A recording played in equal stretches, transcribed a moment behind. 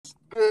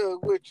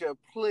with your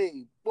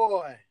plea,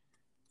 boy?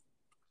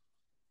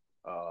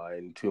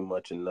 Ain't too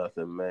much of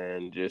nothing,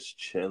 man. Just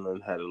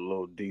chilling. Had a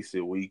little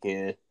decent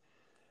weekend.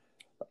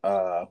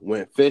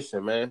 Went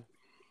fishing, man.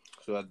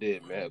 So I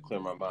did, man. I had to clear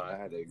my mind. I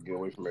had to get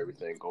away from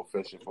everything, go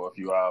fishing for a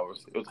few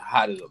hours. It was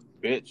hot as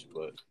a bitch,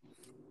 but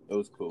it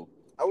was cool.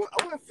 I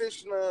went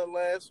fishing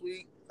last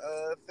week.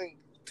 I think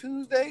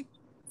Tuesday.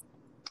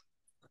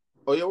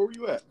 Oh yeah, where were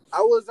you at?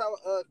 I was out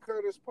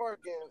Curtis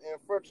Park in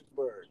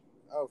Fredericksburg.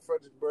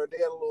 Fredericksburg. They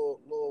had a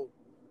little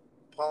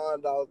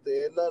pond out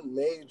there. Nothing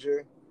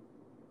major.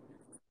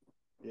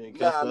 You didn't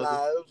catch nothing?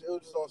 It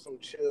was just on some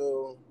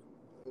chill.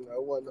 You know,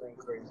 it wasn't nothing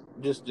crazy.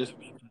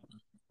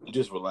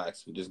 Just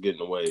relax and just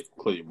getting away,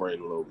 clear your brain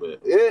a little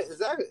bit.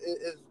 Exactly.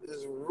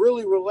 It's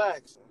really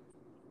relaxing.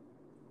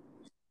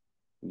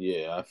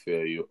 Yeah, I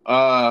feel you.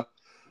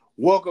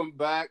 Welcome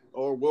back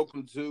or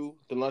welcome to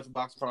the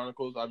Lunchbox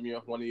Chronicles. I'm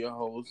one of your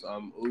hosts.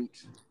 I'm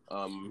Ooch.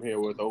 I'm here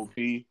with OP.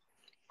 Here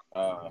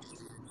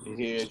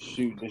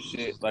shooting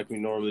shit like we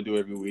normally do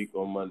every week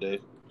on Monday.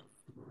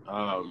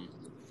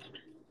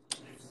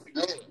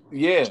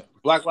 Yeah,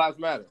 Black Lives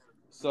Matter.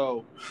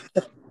 So,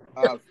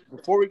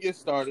 before we get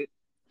started,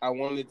 I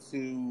wanted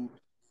to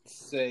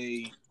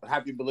say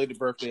happy belated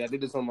birthday. I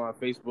did this on my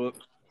Facebook.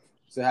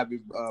 So happy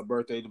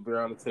birthday to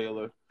Breonna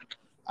Taylor.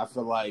 I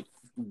feel like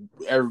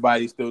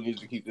everybody still needs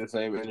to keep the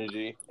same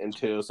energy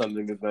until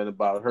something is done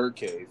about her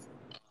case.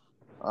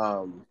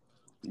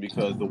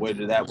 Because the way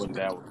that went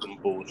down was some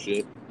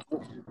bullshit.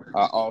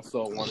 I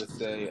also want to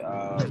say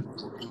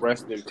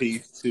rest in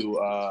peace to,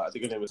 I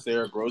think her name was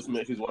Sarah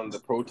Grossman. She's one of the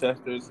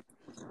protesters.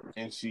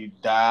 And she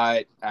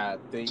died, I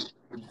think,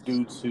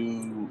 due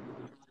to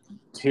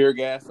tear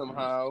gas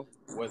somehow,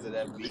 whether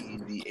that be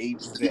the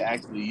agents they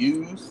actually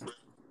use.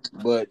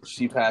 But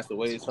she passed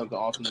away. Something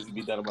also needs to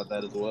be done about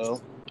that as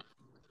well.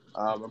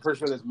 I'm pretty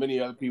sure there's many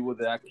other people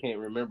that I can't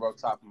remember off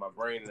the top of my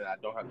brain and I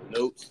don't have the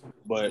notes.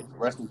 But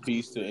rest in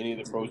peace to any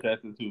of the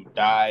protesters who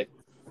died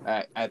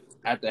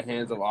at the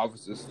hands of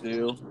officers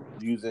still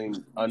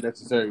using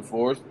unnecessary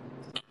force.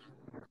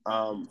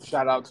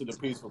 Shout out to the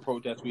peaceful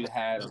protests we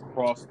had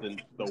across the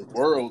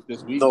world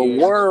this weekend.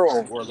 The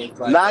world.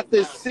 Not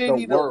the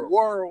city, the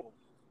world.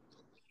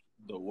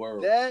 The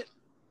world. That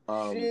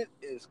shit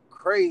is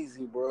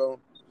crazy, bro.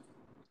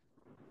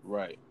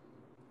 Right.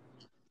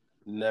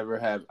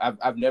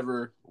 I've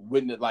never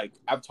witnessed, like,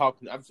 I'm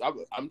talking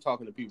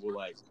to people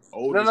like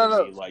older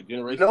than me, like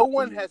generations. No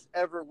one has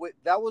ever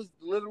that was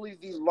literally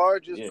the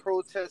largest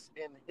protest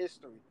in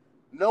history.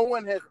 No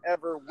one has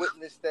ever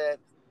witnessed that.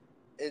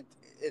 It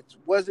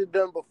wasn't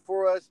done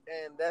before us,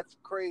 and that's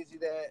crazy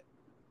that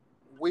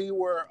we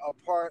were a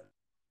part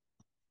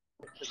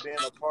of being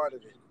a part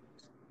of it.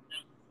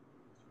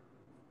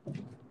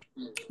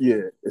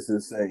 Yeah, it's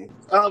insane.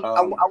 I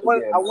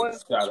want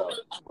shout out.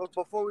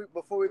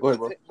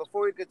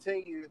 Before we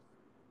continue,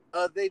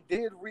 they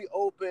did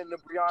reopen the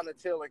Breonna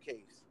Taylor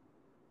case.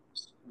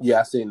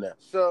 Yeah, I seen that.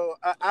 So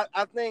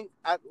I think,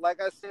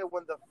 like I said,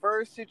 when the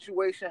first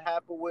situation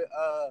happened with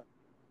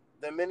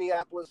the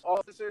Minneapolis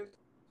officers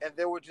and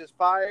they were just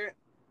fired,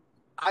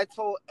 I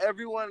told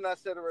everyone, and I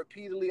said it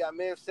repeatedly. I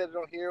may have said it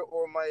on here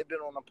or it might have been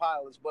on the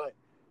pilots, but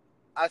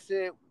I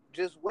said,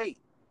 just wait.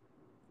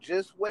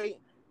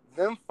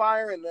 Them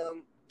firing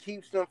them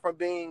keeps them from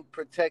being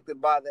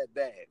protected by that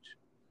badge.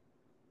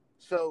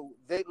 So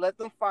they let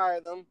them fire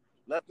them,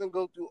 let them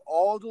go through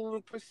all the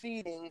little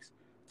proceedings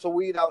to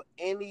weed out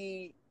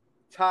any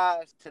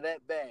ties to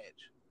that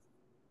badge.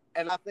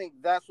 And I think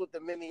that's what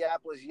the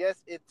Minneapolis,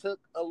 yes, it took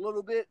a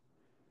little bit.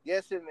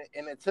 Yes, and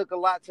it took a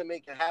lot to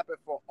make it happen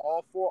for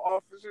all four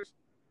officers.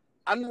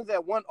 I knew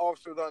that one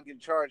officer was going to get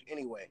charged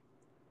anyway.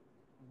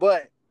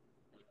 But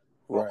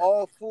for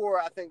all four,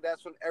 I think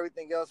that's when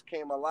everything else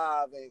came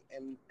alive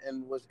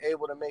and was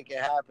able to make it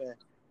happen.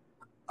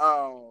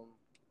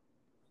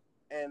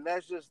 And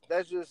that's just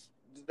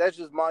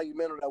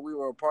monumental that we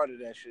were a part of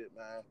that shit,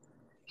 man.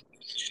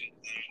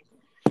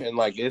 And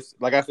like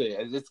I said,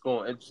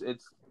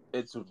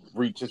 it's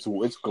reach,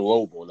 it's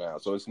global now,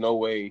 so it's no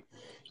way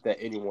that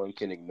anyone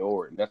can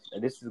ignore it.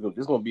 And this is going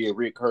to be a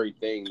recurring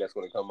thing that's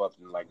going to come up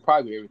in like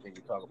probably everything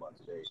we talk about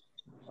today.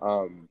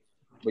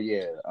 But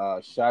yeah,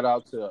 shout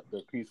out to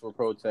the peaceful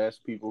protests,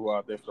 people who are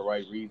out there for the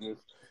right reasons.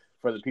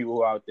 For the people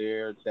who are out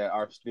there that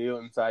are still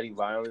inciting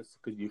violence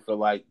because you feel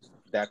like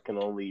that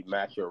can only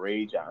match your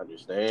rage, I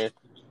understand.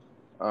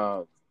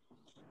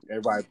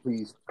 Everybody,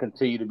 please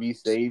continue to be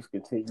safe,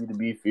 continue to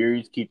be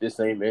furious, keep the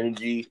same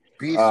energy.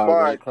 Be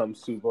smart when it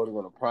comes to voting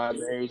on the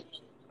primaries.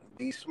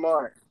 Be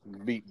smart.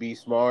 Be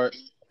smart.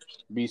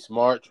 Be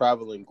smart.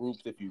 Travel in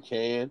groups if you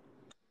can.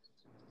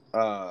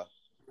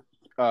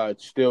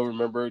 Still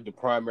remember the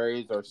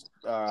primaries are.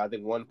 I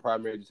think one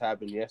primary just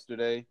happened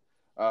yesterday.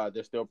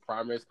 There's still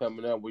primaries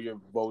coming up where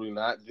you're voting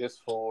not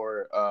just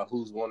for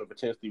who's going to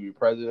potentially be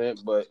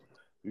president, but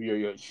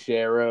your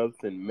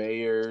sheriffs and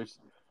mayors.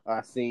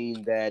 I've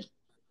seen that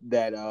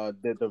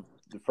the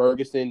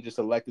Ferguson just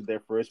elected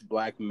their first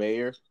black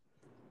mayor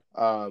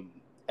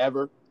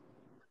ever.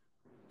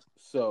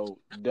 So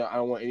I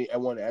don't want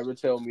anyone to ever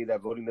tell me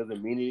that voting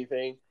doesn't mean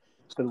anything.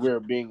 because we're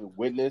being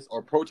witnessed,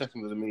 or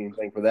protesting doesn't mean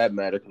anything for that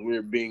matter, because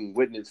we're being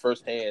witnessed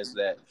firsthand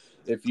that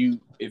if you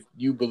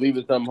believe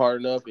in something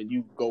hard enough and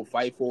you go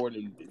fight for it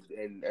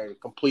and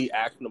complete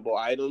actionable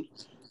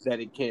items, that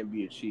it can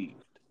be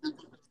achieved.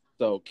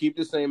 So keep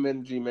the same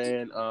energy,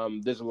 man.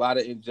 There's a lot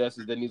of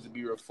injustice that needs to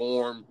be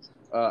reformed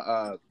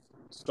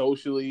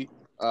socially,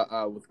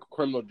 with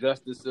criminal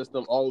justice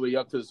system all the way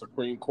up to the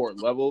Supreme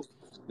Court level.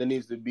 There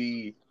needs to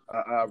be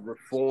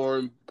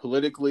reform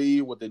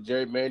politically with the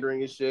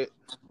gerrymandering and shit,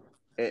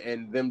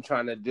 and them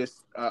trying to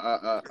just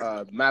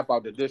map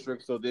out the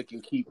district so they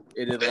can keep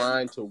it in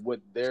line to what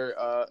their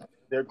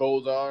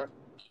goals are.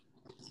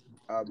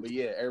 But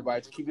yeah,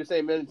 everybody keep the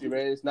same energy,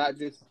 man. It's not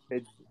just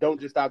don't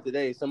just stop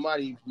today.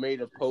 Somebody made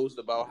a post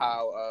about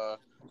how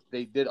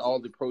they did all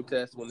the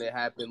protests when they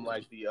happened,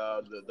 like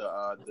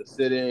the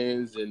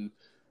sit-ins and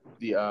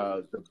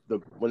the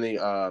when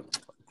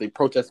they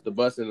protested the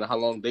bus and how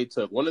long they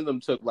took. One of them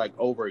took like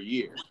over a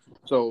year.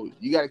 So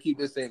you got to keep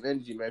this same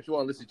energy, man. If you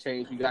want to listen to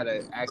change, you got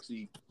to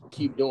actually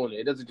keep doing it.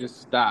 It doesn't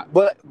just stop.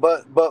 But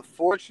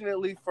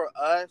fortunately for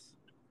us,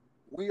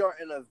 we are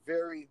in a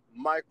very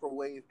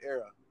microwave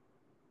era.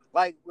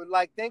 Like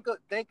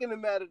thinking the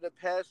matter the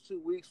past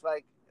 2 weeks,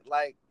 like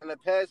in the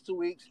past 2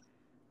 weeks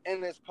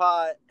in this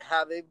pod,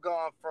 how they've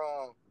gone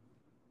from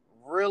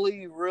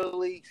really,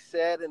 really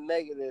sad and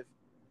negative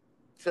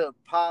to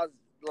positive,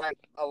 like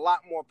a lot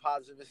more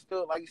positive. It's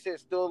still, like you said,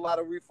 still a lot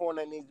of reform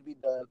that needs to be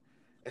done.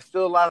 There's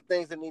still a lot of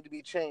things that need to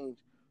be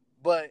changed.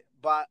 But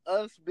by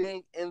us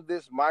being in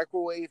this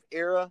microwave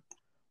era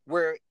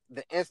where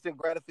the instant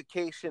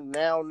gratification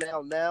now,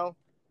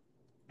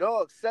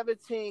 dog,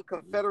 17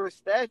 Confederate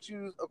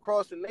statues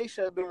across the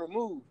nation have been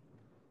removed.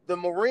 The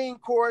Marine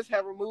Corps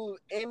have removed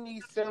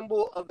any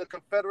symbol of the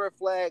Confederate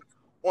flag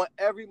on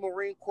every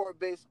Marine Corps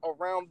base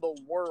around the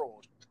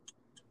world.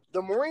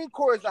 The Marine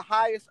Corps is the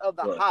highest of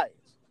the highest.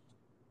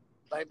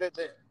 Like that,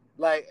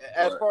 like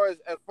as far as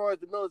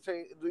the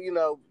military,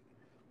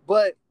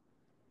 But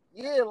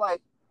yeah,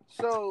 like,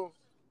 so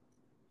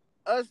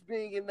us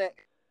being in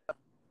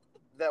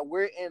that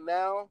we're in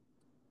now,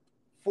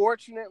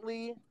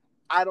 fortunately,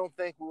 I don't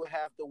think we would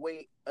have to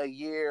wait a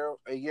year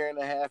and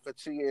a half, or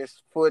 2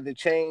 years for the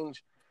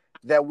change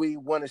that we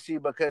want to see,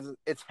 because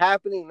it's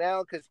happening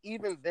now. Because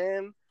even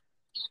then,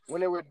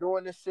 when they were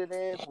doing the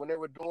sit-ins, when they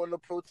were doing the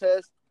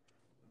protests,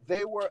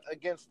 they were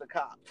against the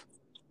cops.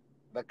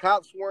 The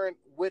cops weren't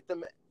with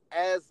them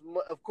as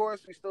much. Of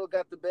course, we still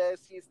got the bad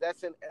seats.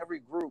 That's in every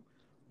group.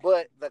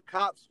 But the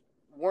cops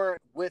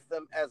weren't with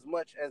them as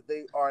much as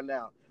they are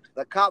now.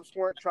 The cops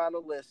weren't trying to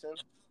listen.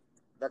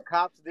 The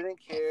cops didn't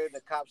care.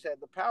 The cops had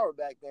the power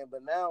back then.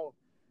 But now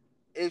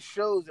it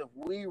shows if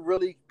we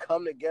really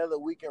come together,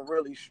 we can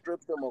really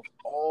strip them of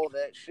all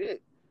that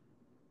shit.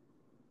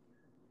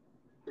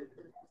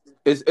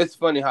 It's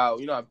funny how,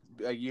 you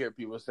hear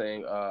people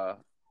saying,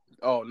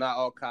 oh, not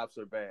all cops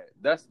are bad.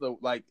 That's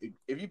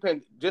if you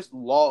pay just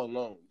law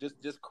alone,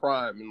 just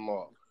crime and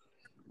law.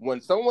 When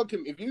someone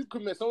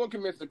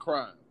commits a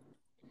crime,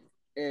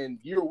 and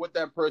you're with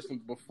that person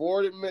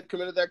before they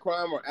committed that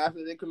crime or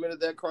after they committed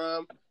that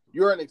crime,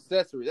 you're an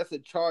accessory. That's a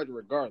charge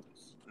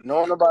regardless.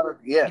 Knowing about it,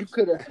 yes. You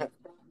could have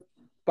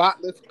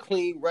spotless,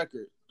 clean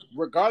record.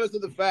 Regardless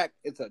of the fact,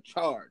 it's a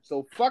charge.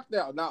 So fuck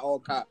that, not all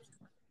cops.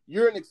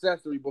 You're an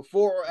accessory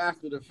before or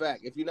after the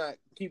fact if you're not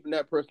keeping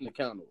that person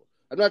accountable.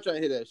 I'm not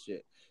trying to hear that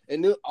shit.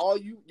 And then all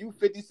you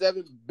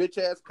 57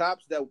 bitch-ass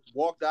cops that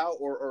walked out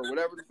or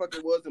whatever the fuck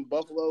it was in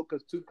Buffalo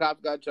because 2 cops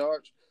got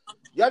charged,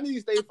 y'all need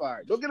to stay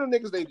fired. Don't give them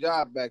niggas their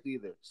job back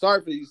either. Sorry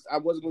for these. I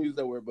wasn't going to use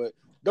that word, but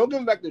don't give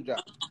them back their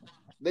job.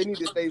 They need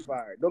to stay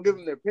fired. Don't give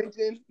them their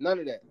pension. None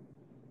of that.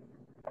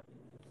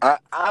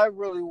 I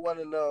really want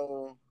to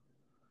know,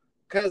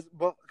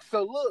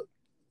 so look,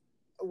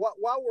 while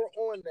we're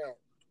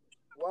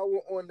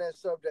on that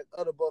subject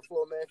of the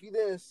Buffalo, man, if you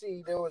didn't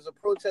see, there was a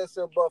protest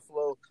in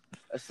Buffalo.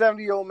 A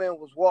 70-year-old man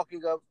was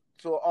walking up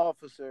to an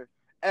officer.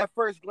 At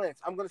first glance,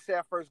 I'm going to say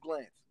at first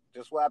glance,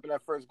 just what happened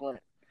at first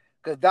glance,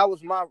 because that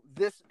was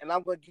and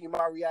I'm going to give you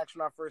my reaction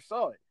when I first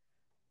saw it.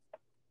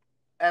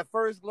 At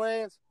first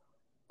glance,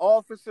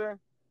 officer,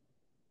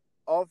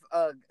 a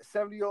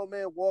 70-year-old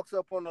man walks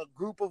up on a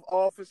group of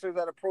officers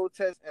at a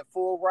protest in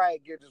full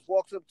riot gear, just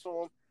walks up to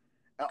him,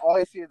 and all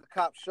he sees is the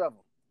cops shove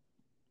him.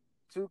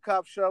 2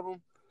 cops shove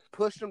him,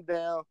 push him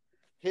down,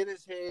 hit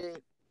his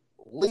head,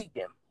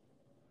 leaking.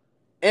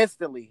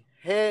 Instantly,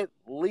 head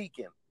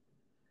leaking.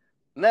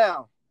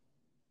 Now,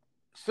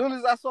 as soon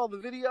as I saw the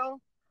video,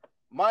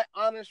 my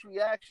honest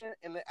reaction,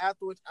 and then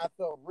afterwards I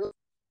felt real.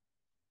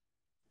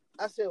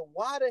 I said,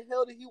 why the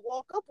hell did he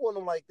walk up on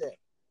him like that?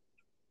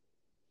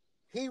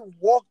 He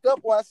walked up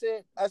when I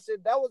said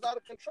that was out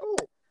of control.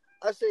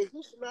 I said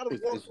he should not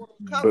have walked on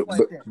the cops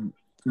like that.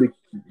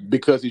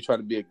 Because he's trying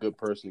to be a good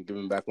person,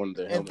 giving back one of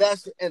their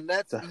helmets. And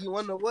that's you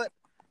wanna know what?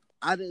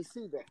 I didn't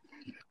see that.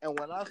 And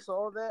when I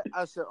saw that,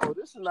 I said, "Oh,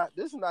 this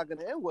is not going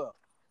to end well."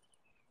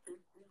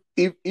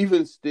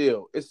 Even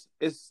still,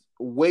 it's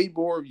way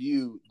more of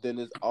you than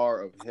is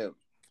are of him,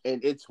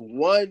 and it's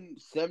one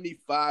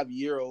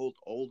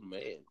 75-year-old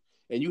man,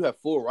 and you have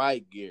full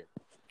riot gear.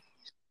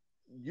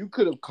 you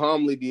could have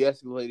calmly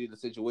de-escalated the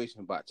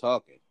situation by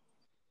talking.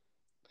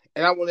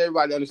 And I want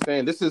everybody to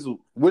understand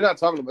we're not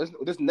talking about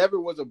this never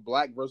was a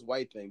black versus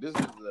white thing. This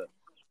is a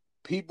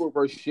people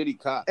versus shitty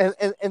cops.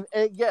 And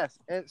yes,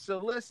 and so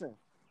listen,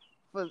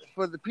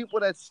 for the people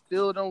that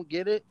still don't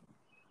get it,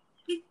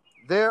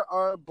 there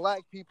are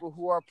black people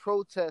who are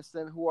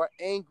protesting, who are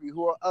angry,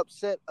 who are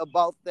upset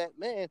about that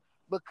man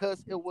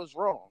because it was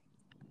wrong.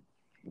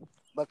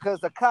 Because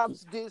the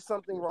cops did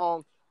something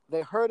wrong.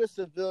 They hurt a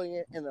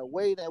civilian in a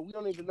way that we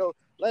don't even know.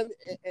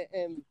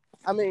 And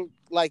I mean,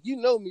 like, you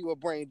know me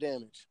with brain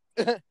damage.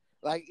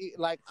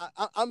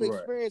 I'm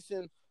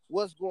experiencing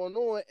what's going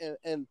on,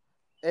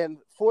 and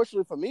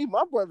fortunately for me,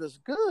 my brother's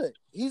good.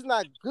 He's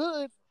not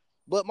good,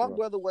 but my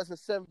brother wasn't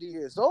 70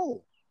 years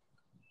old.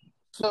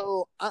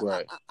 So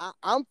I'm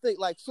thinking,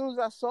 like, as soon as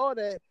I saw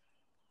that,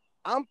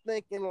 I'm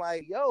thinking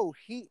like, yo,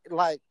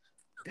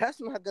 that's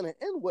not gonna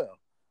end well.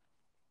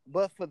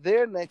 But for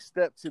their next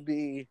step to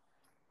be,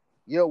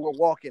 yo, we're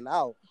walking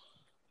out,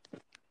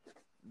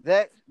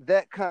 that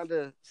kind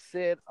of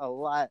said a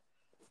lot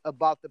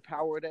about the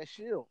power of that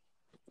shield.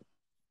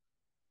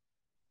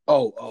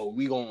 Oh,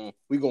 we gonna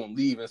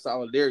leave in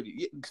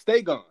solidarity.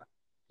 Stay gone.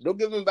 Don't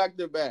give them back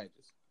their badges.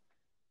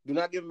 Do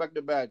not give them back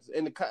their badges.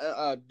 And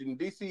in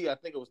DC, I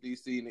think it was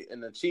DC,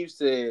 and the chief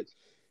said,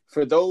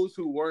 for those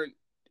who weren't,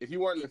 if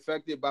you weren't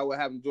affected by what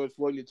happened to George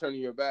Floyd, you're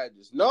turning your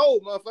badges. No,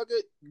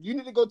 motherfucker, you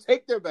need to go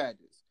take their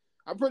badges.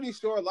 I'm pretty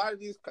sure a lot of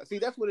these, see,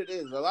 that's what it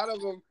is. A lot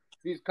of them,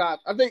 these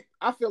cops,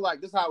 I feel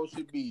like this is how it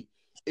should be.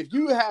 If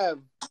you have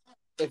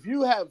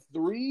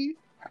 3,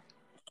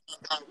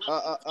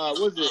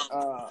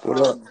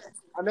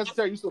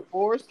 unnecessary use of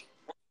force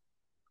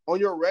on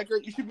your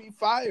record, you should be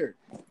fired.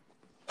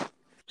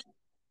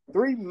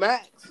 3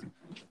 max.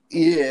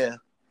 Yeah,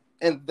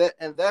 and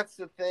that's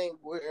the thing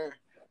where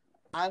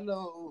I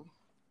know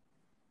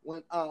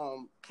when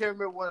can't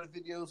remember one of the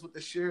videos with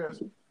the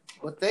sheriffs,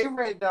 but they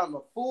ran down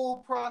the full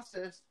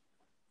process,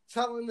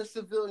 telling the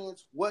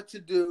civilians what to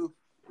do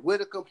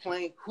with a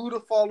complaint, who to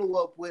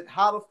follow up with,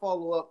 how to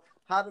follow up,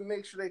 how to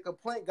make sure their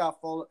complaint got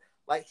followed.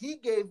 Like, he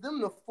gave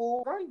them the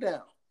full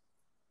rundown,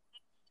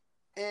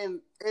 and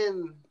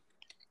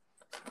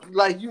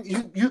like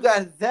you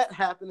got that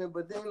happening,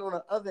 but then on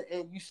the other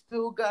end, you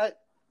still got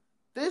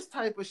this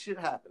type of shit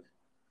happening.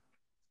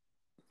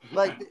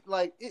 Like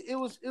it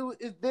was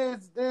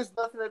there's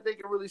nothing that they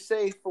can really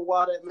say for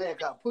why that man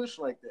got pushed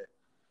like that.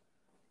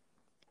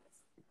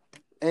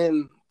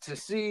 And to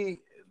see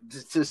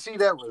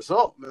that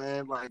result,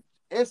 man, like,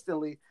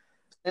 instantly,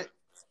 it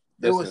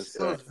was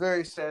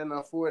very sad and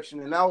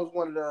unfortunate. And that was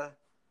one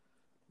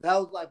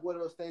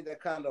of those things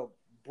that kind of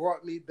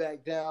brought me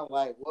back down.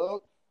 Like,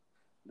 well,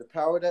 the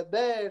power of that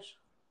badge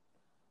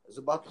is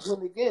about to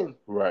win again.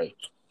 Right.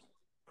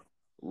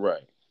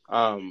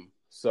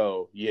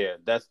 So yeah,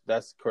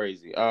 that's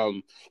crazy.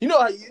 You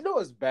know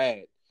it's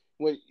bad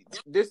when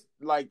this,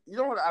 like, you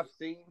know what I've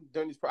seen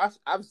during this process?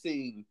 I've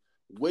seen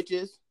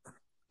witches.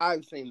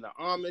 I've seen the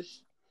Amish.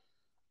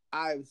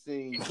 I've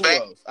seen who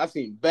else? I've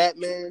seen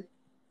Batman.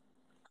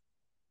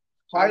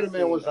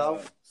 Spider-Man was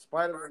out.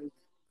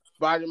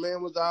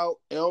 Spider-Man was out.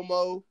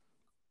 Elmo.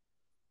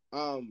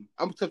 I'm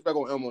gonna touch back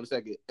on Elmo in a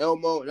second.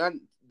 Elmo,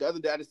 and the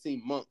other day I just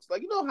seen monks.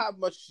 Like, you know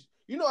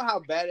how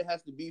bad it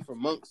has to be for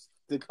monks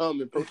to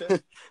come and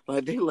protest.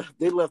 Like, they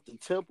left the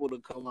temple to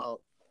come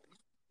out.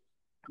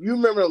 You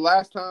remember the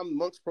last time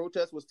monks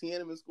protest was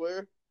Tiananmen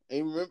Square?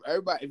 And remember,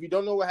 everybody, if you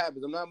don't know what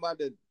happens, I'm not about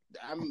to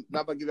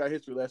give you a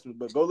history lesson,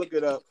 but go look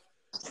it up.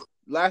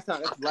 That's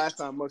the last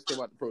time monks came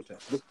out to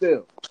protest. But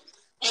still,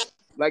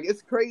 like,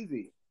 it's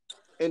crazy.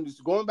 And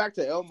just going back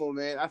to Elmo,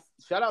 man,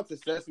 shout out to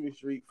Sesame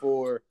Street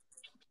for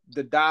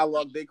the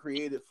dialogue they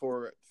created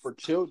for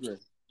children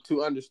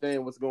to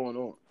understand what's going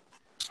on.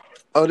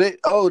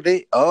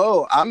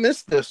 I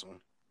missed this one.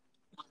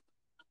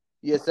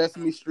 Yeah,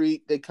 Sesame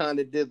Street, they kind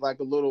of did like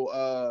a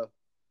little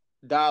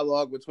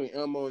dialogue between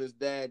Elmo and his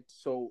dad,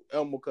 so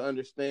Elmo could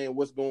understand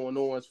what's going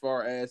on as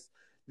far as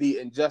the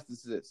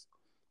injustices,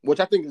 which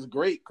I think is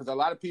great because a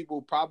lot of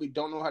people probably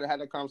don't know how to have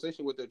that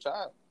conversation with their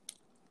child.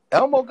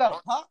 Elmo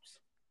got pops,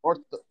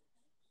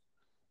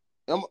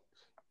 Elmo,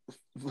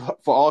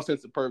 for all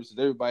sense and purposes,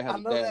 everybody has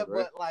a dad, that,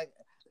 right? But like,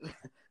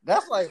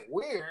 that's like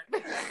weird.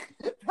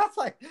 That's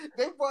like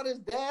they brought his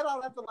dad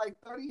out after like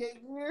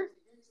 38 years.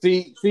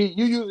 See,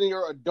 you using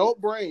your adult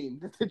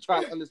brain to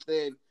try to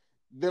understand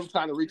them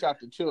trying to reach out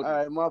to children. All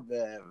right, my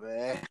bad,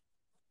 man.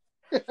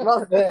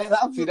 My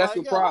bad. See, that's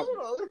your problem.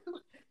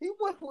 He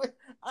went with.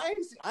 I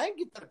ain't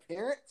get the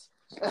parents.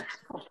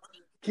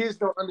 Kids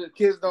don't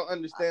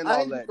understand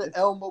all that. The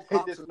Elmo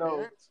pops just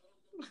know.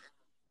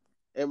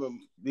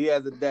 He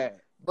has a dad.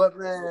 But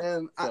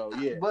man,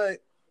 yeah.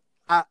 But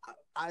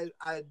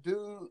I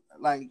do,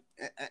 like,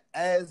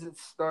 as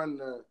it's starting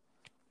to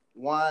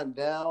wind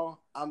down,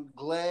 I'm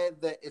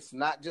glad that it's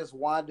not just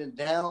winding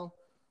down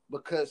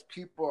because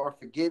people are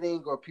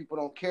forgetting or people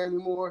don't care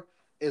anymore.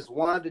 It's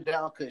winding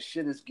down because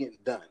shit is getting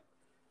done.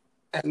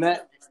 And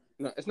that,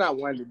 no, it's not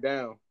winding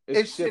down.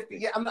 It's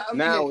shifting. Yeah,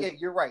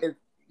 you're right.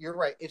 You're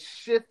right. It's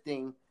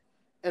shifting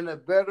in a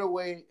better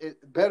way,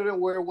 better than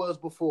where it was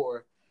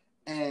before,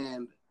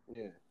 and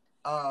Yeah.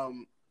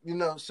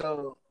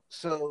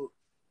 so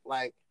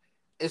like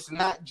it's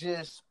not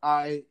just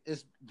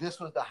it's this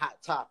was the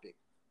hot topic.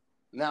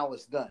 Now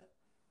it's done.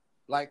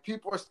 Like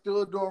people are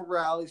still doing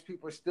rallies,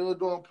 people are still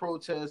doing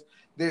protests.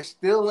 They're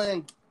still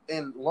in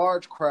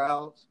large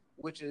crowds,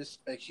 which is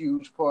a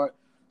huge part.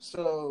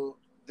 So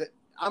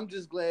I'm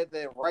just glad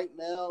that right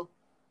now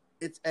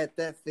it's at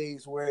that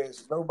phase where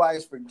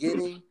nobody's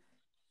forgetting,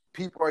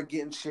 people are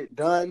getting shit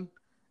done,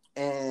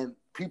 and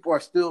people are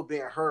still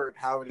being heard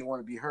however they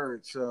want to be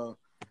heard. So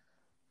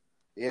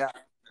yeah.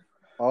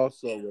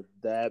 Also, with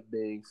that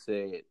being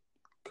said,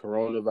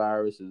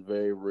 coronavirus is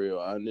very real.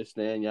 I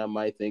understand y'all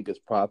might think it's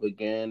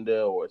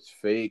propaganda or it's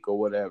fake or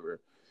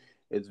whatever.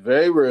 It's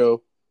very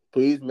real.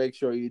 Please make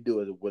sure you do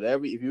it.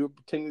 Whatever, if you're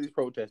attending these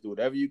protests, do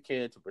whatever you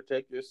can to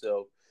protect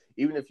yourself.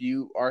 Even if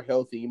you are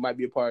healthy, you might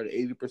be a part of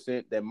the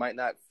 80% that might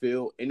not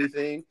feel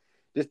anything.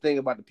 Just think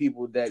about the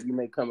people that you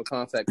may come in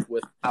contact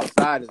with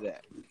outside of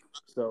that.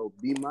 So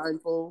be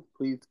mindful.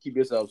 Please keep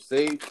yourself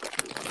safe.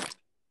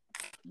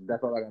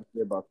 That's all I got to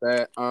say about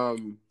that.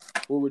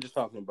 What were we just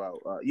talking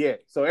about? Yeah.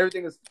 So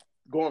everything is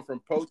going from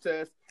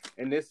protest,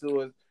 and this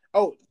was.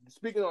 Oh,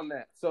 speaking on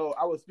that. So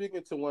I was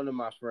speaking to one of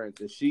my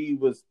friends, and she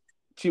was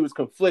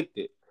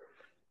conflicted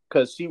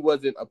because she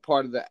wasn't a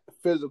part of the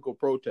physical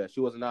protest.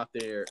 She wasn't out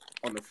there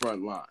on the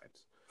front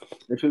lines,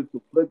 and she was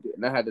conflicted.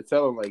 And I had to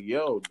tell her, like,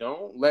 "Yo,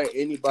 don't let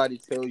anybody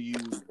tell you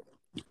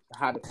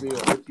how to feel,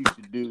 what you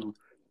should do."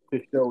 To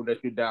show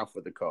that you're down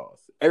for the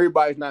cause.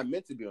 Everybody's not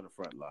meant to be on the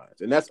front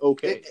lines, and that's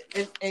okay.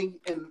 And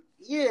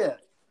yeah,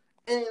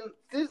 and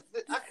this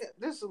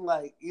is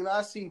like,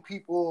 I see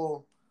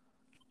people.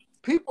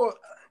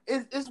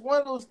 It's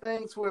one of those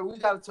things where we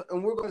got to,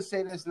 and we're going to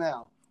say this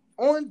now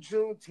on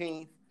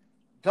Juneteenth.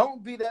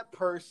 Don't be that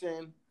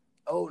person.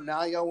 Oh,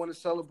 now y'all want to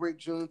celebrate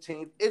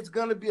Juneteenth. It's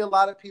going to be a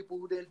lot of people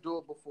who didn't do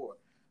it before.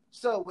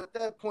 So, with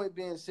that point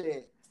being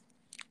said,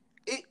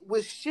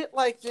 with shit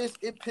like this,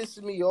 it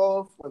pisses me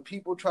off when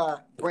people try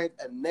to bring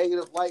a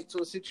negative light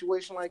to a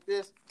situation like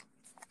this.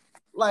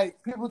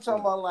 Like people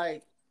talking about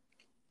like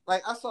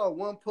I saw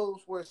one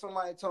post where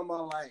somebody talking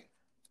about like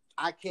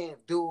I can't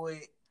do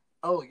it.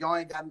 Oh, y'all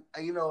ain't got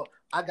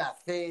I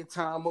got fed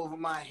time over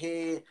my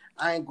head.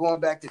 I ain't going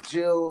back to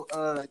jail.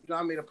 I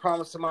made a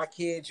promise to my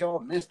kids. Y'all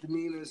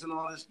misdemeanors and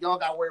all this. Y'all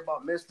got to worry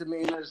about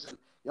misdemeanors and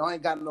y'all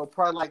ain't got no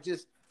problem. Like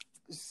just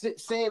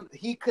saying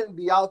he couldn't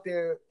be out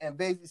there and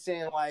basically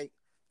saying like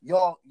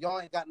y'all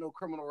ain't got no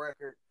criminal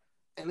record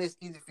and it's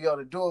easy for y'all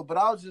to do it. But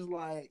I was just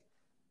like,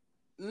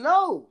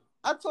 no.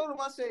 I told him,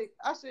 I said,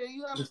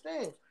 you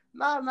understand.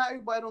 Not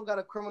everybody don't got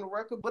a criminal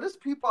record, but it's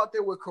people out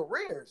there with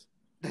careers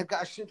that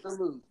got shit to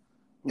lose.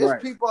 There's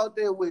Right. people out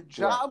there with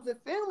jobs and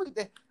families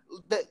that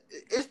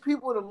it's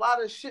people with a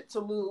lot of shit to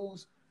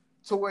lose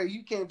to where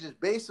you can't just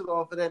base it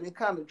off of that. And it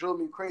kind of drove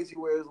me crazy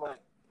where it's like,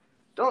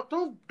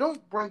 don't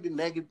bring the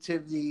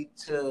negativity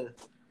to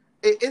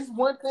it's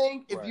one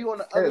thing if you're on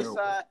the other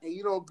side and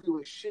you don't agree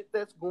with shit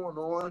that's going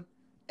on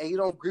and you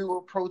don't agree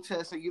with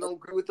protests and you don't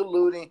agree with the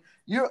looting.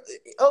 You're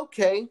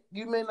okay.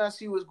 You may not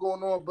see what's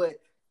going on,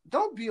 but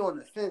don't be on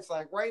the fence.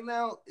 Like right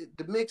now,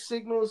 the mixed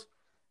signals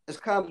is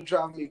kind of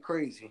driving me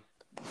crazy.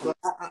 But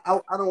I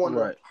don't want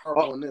to harp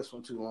on this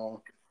one too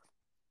long.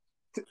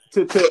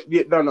 To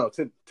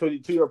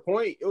your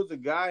point, it was a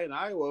guy in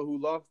Iowa who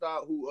lost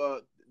out.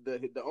 Who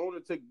the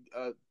owner took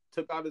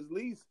out his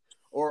lease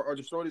or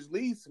destroyed his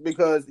lease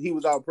because he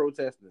was out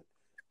protesting.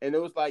 And it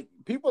was like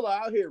people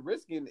are out here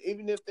risking,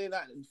 even if they're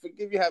not.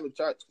 Forgive you having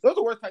charge. Those are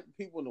the worst type of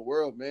people in the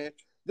world, man.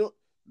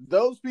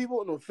 Those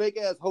people in the fake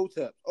ass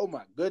hotels. Oh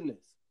my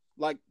goodness!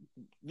 Like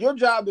your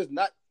job is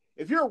not.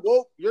 If you're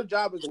woke, your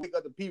job is to wake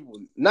up the people,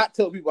 not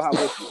tell people how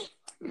woke you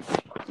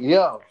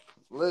are. Yo,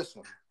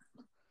 listen.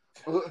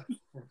 That's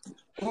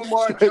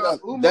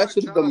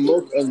just the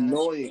most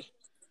annoying.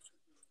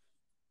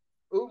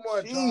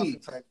 Umar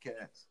Johnson type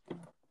cats.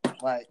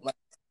 Like,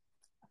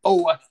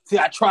 oh, see,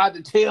 I tried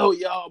to tell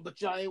y'all,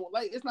 but y'all ain't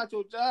like. It's not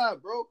your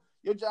job, bro.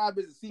 Your job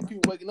is to see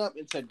people waking up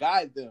and to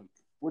guide them.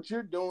 What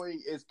you're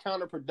doing is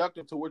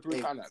counterproductive to what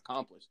you're trying to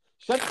accomplish.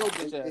 Shut your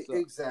bitch ass up.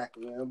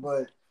 Exactly, man.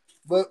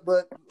 But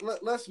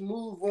let's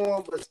move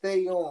on, but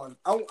stay on.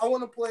 I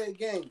want to play a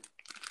game.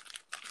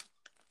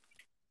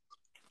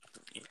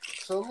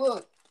 So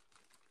look.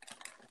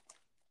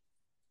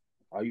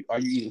 Are you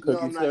eating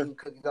cookies? No, I'm not eating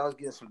cookies. I was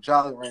getting some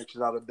Jolly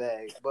Ranchers out of the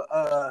bag. But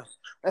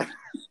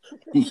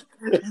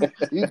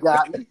you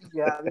got me.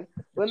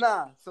 But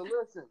nah, so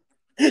listen.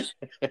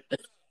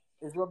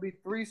 It's gonna be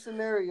 3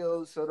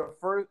 scenarios. So the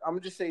first, I'm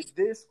gonna just say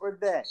this or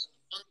that.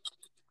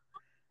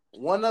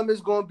 One of them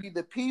is gonna be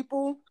the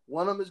people,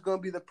 one of them is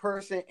gonna be the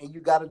person, and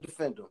you gotta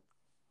defend them.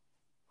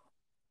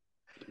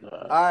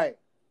 All right.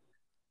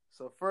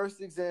 So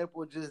first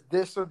example, just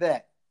this or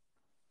that.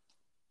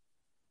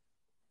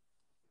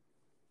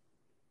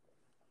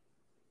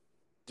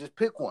 Just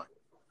pick one.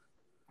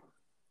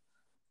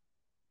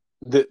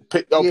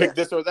 Pick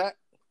this or that?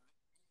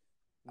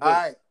 All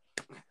right.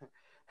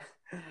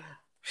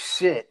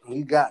 Shit,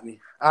 you got me.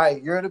 All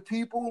right, you're the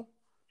people.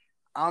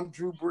 I'm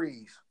Drew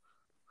Brees.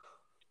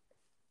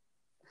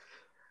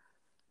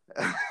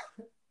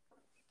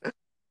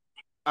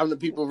 I'm the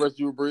people versus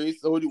Drew Brees.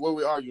 So what are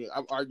we arguing?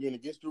 I'm arguing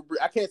against Drew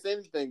Brees. I can't say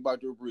anything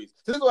about Drew Brees.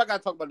 So this is why I got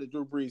to talk about the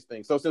Drew Brees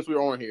thing. So since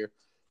we're on here,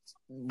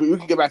 we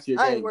can get back to your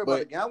I game. ain't worried about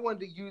the game. I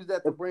wanted to use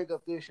that to bring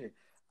up this shit.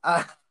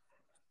 All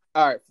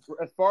right.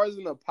 As far as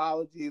an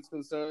apology is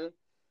concerned,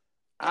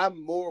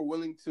 I'm more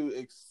willing to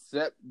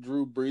accept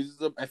Drew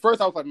Brees. At first,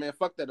 I was like, man,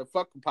 fuck that.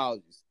 Fuck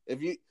apologies. If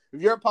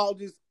your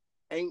apologies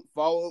ain't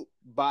followed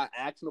by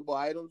actionable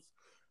items,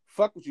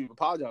 fuck what you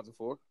apologizing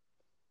for.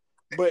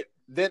 But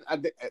then,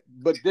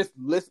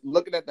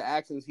 looking at the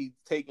actions he's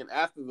taken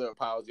after the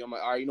apology, I'm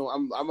like, all right,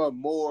 I'm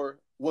more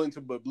willing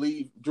to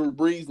believe Drew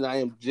Brees than I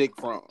am Jake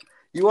Fromm.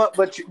 You want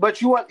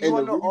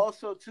to know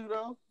also too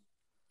though.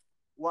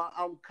 While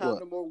I'm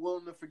kind of more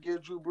willing to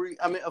forgive Drew Brees,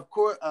 I mean, of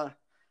course,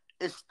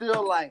 it's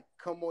still like,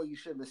 come on, you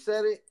shouldn't have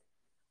said it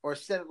or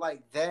said it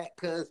like that,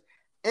 because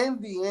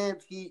in the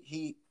end,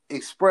 he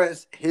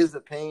expressed his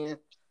opinion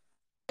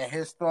and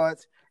his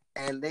thoughts,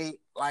 and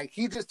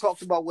he just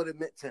talked about what it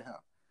meant to him.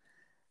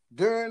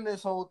 During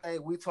this whole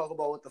thing, we talk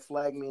about what the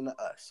flag mean to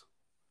us.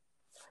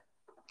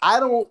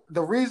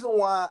 The reason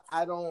why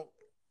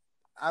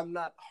I'm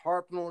not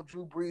harping on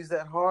Drew Brees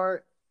that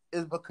hard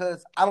is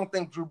because I don't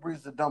think Drew Brees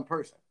is a dumb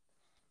person.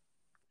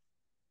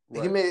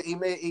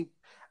 Right.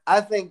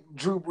 I think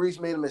Drew Brees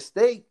made a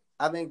mistake.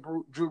 I think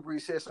Drew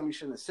Brees said something he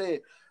shouldn't have said.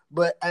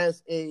 But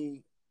as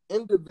a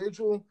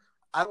individual,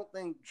 I don't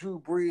think Drew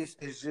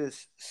Brees is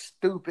just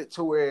stupid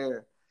to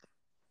where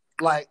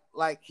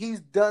like he's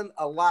done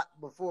a lot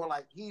before.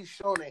 Like, he's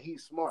shown that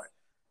he's smart,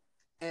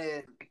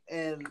 and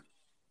it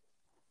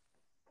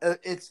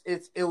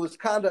was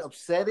kind of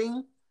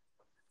upsetting,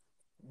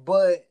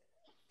 but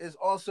it's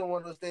also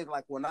one of those things.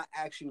 Like, when I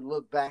actually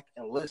look back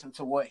and listen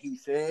to what he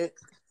said,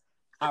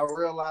 I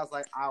realized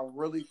like I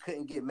really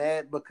couldn't get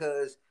mad,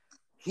 because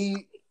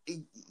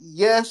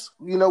yes,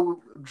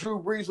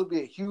 Drew Brees would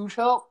be a huge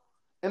help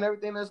in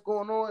everything that's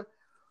going on,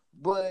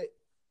 but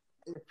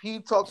if he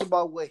talks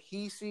about what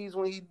he sees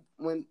when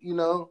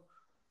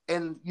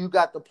and you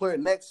got the player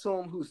next to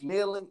him who's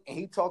kneeling, and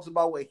he talks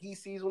about what he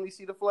sees when he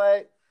see the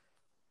flag,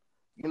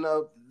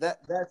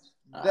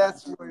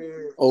 that's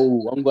where.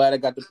 Oh, I'm glad I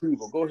got the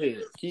people. Go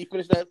ahead. Can you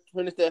finish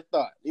that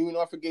thought? Even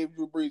though I forgave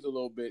Drew Brees a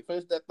little bit,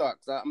 finish that thought.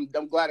 Cause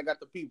I'm glad I got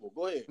the people.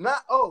 Go ahead.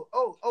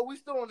 We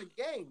still on the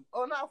game.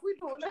 Oh no, if we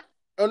doing that.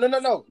 Oh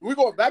no. We're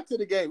going back to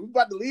the game. We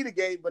about to lead the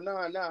game, but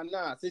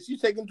nah. Since you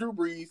taking Drew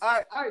Brees,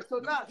 all right. So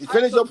now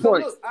finish your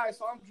point. Look, all right,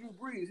 so I'm Drew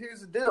Brees. Here's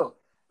the deal.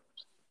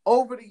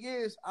 Over the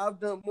years, I've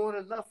done more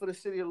than enough for the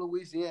city of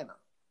Louisiana.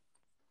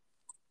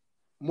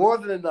 More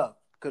than enough.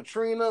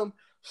 Katrina,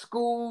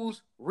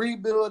 schools,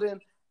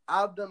 rebuilding.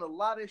 I've done a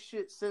lot of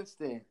shit since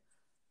then,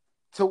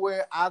 to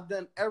where I've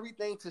done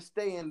everything to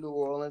stay in New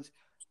Orleans.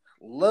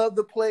 Love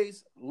the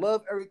place.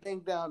 Love everything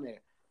down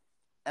there.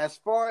 As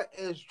far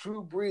as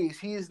Drew Brees,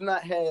 he has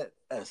not had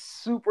a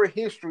super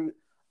history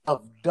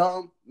of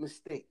dumb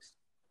mistakes.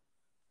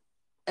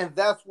 And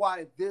that's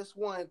why this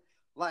one,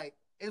 like,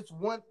 it's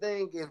one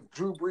thing if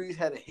Drew Brees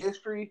had a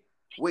history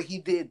where he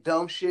did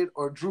dumb shit,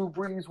 or Drew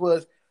Brees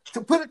was,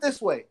 to put it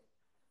this way,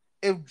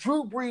 if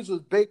Drew Brees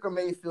was Baker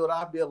Mayfield,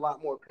 I'd be a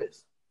lot more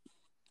pissed.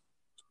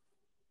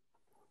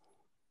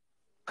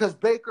 Because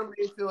Baker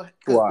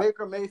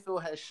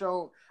Mayfield has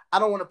shown, I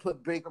don't want to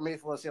put Baker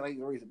Mayfield and say like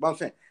the reason, but I'm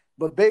saying,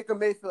 but Baker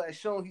Mayfield has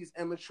shown he's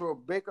immature.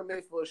 Baker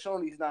Mayfield has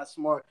shown he's not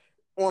smart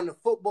on the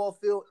football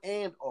field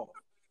and off.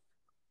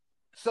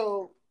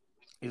 So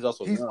he's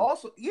also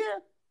yeah,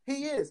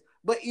 he is.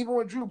 But even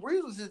when Drew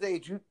Brees was his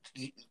age,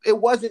 it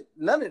wasn't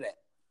none of that.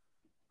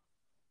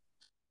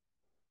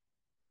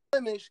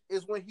 Finish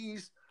is when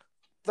he's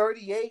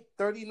 38,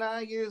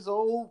 39 years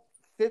old,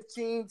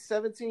 15,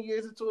 17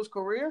 years into his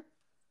career.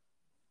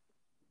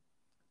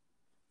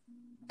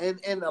 And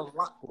a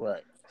lot,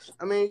 right?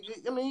 I mean,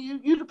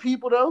 you the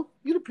people though.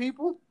 You the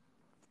people.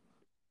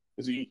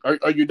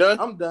 Are you done?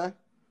 I'm done.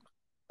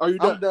 Are you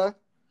done? I'm done.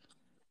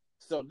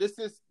 So this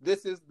is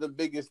the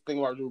biggest thing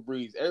about Drew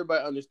Brees.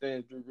 Everybody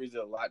understands Drew Brees did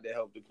a lot to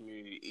help the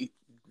community,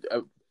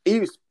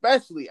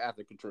 especially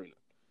after Katrina.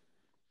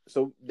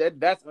 So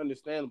that's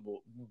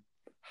understandable.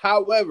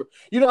 However,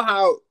 you know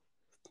how,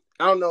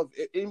 I don't know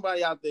if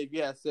anybody out there, if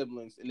you had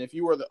siblings, and if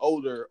you were the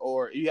older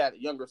or you had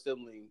a younger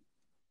sibling,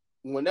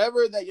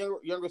 whenever that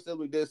younger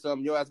sibling did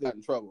something, your ass got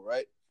in trouble,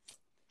 right?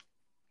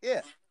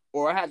 Yeah.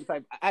 Or I had to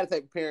type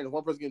of parent, if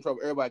one person get in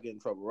trouble, everybody get in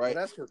trouble, right?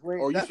 Well, that's because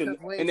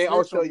and they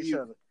all show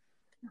you.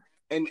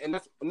 And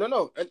that's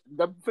no.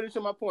 I'm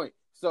finishing my point.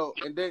 So,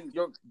 and then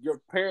your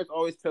parents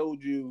always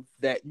told you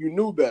that you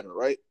knew better,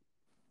 right?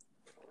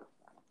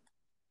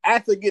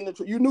 After getting in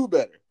trouble, you knew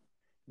better.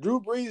 Drew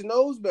Brees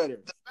knows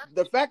better.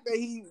 The fact that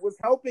he was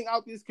helping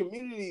out these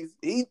communities,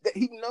 he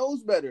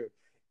knows better.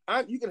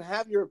 You can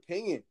have your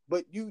opinion,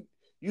 but you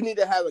need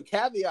to have a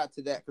caveat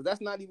to that, because that's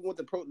not even what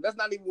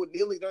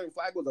kneeling during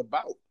flag was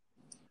about.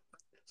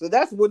 So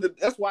that's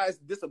why it's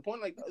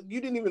disappointing. Like, you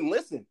didn't even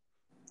listen.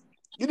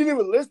 You didn't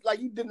even listen. Like,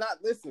 you did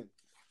not listen.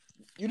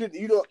 He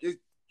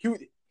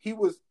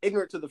was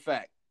ignorant to the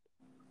fact.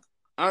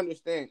 I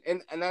understand,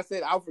 and I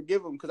said I'll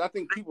forgive him because I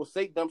think people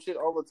say dumb shit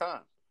all the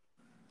time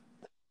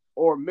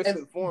or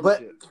misinform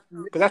shit.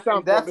 Because that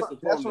sounds more misinformed.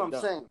 That's what I'm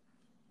dumb. saying.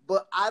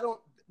 But I don't.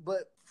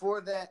 But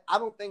for that, I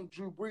don't think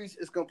Drew Brees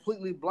is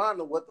completely blind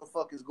to what the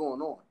fuck is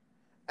going on.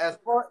 As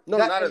far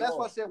not at all. That's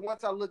why I said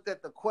once I looked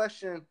at the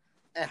question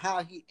and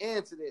how he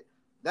answered it,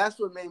 that's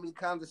what made me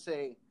kind of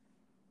say,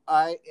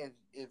 all right,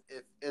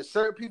 if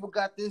certain people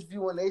got this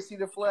view when they see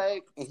the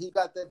flag, and he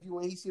got that view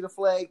when he see the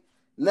flag,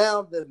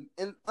 now the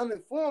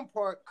uninformed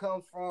part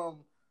comes from,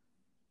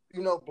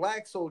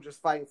 black soldiers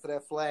fighting for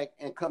that flag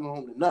and coming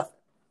home to nothing.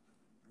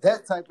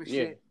 That type of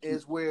shit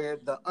is where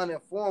the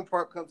uninformed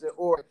part comes in,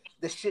 or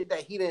the shit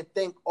that he didn't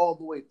think all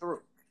the way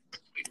through.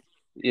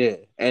 Yeah,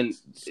 and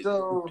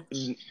so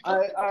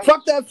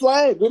fuck that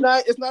flag.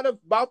 It's not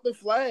about the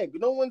flag.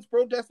 No one's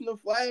protesting the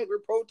flag. We're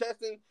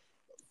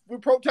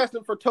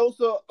protesting for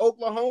Tulsa,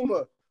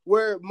 Oklahoma,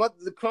 where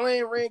the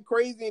Klan ran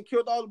crazy and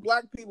killed all the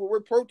black people.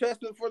 We're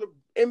protesting for the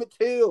Emmett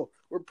Till.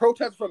 We're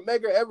protesting for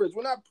Medgar Evers.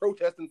 We're not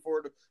protesting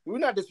we're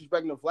not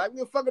disrespecting the flag. We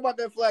don't fuck about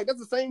that flag. That's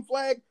the same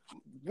flag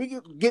we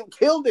get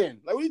killed in.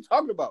 Like, what are you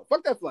talking about?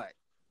 Fuck that flag.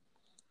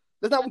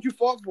 That's not what you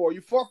fought for. You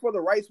fought for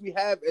the rights we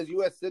have as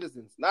U.S.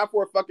 citizens, not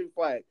for a fucking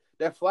flag.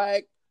 The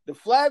flag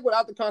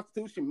without the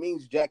Constitution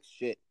means jack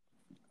shit.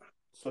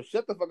 So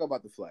shut the fuck up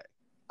about the flag.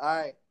 All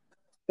right.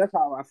 That's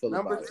how I feel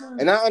about it.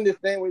 And I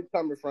understand where you're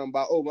coming from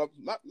about,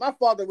 my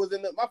father was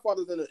in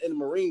the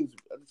Marines,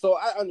 so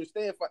I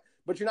understand.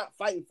 But you're not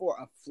fighting for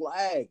a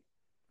flag.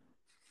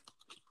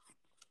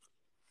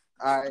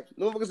 All right.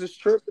 No one is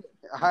tripping.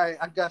 All right,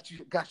 I got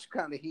you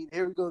kind of heat.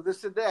 Here we go.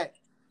 This and that.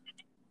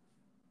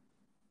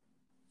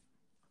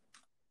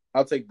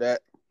 I'll take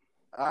that.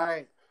 All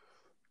right.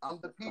 I'm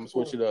the people. I'm gonna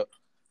switch it up.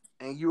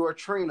 And you are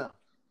Trina.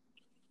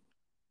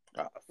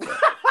 All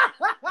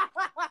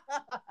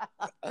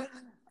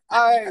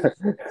right.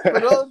 For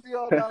those of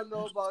y'all that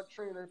know about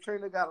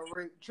Trina got a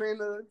ring.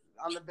 Trina,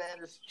 I'm the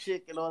baddest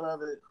chick and all the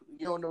other.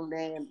 You don't know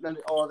name, none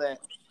of all that.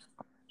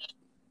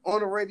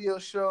 On a radio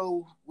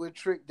show with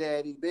Trick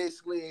Daddy,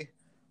 basically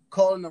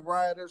calling the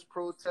rioters,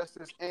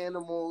 protesters,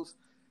 animals.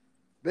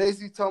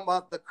 Basically talking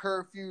about the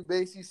curfew.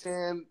 Basically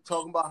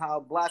talking about how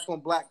black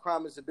on black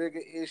crime is a bigger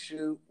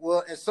issue.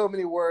 Well, in so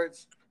many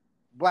words,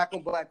 black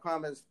on black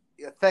crime has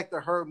affected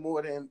her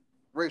more than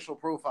racial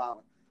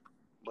profiling.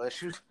 But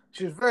she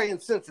was very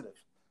insensitive.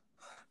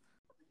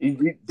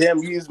 You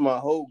damn used my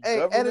whole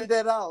government. Edit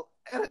that out.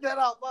 Edit that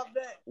out, my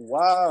bad.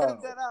 Wow.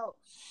 Edit that out.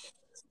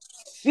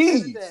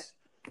 Jeez.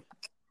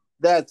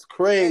 That's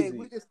crazy. Hey,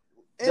 we just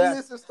end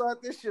this and start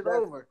this shit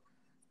over.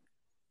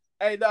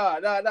 Hey, nah.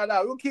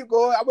 We'll keep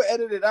going. I'm gonna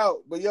edit it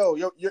out. But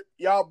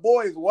y'all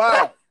boys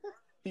wild.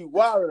 He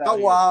wild out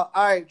here. Wild.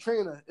 All right,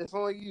 Trina, it's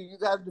on you. You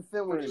gotta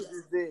defend what you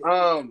just did.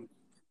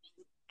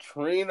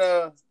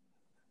 Trina,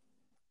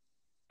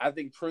 I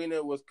think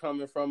Trina was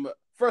coming from.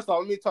 First of all,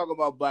 let me talk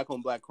about black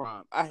on black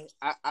crime. I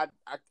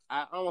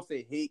don't want to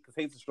say hate because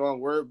hate's a strong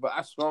word, but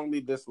I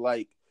strongly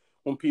dislike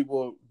when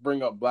people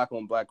bring up black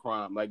on black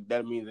crime like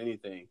that means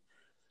anything.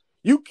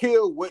 You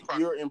kill what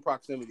you're in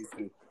proximity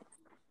to.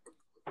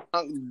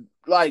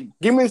 Like,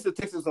 give me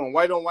statistics on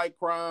white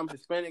crime,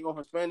 Hispanic on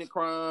Hispanic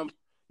crime.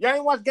 Y'all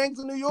ain't watch Gangs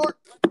of New York?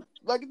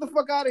 Like, get the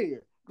fuck out of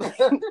here.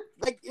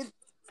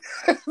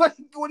 Like,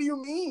 what do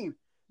you mean?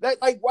 That,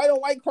 like, white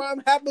on white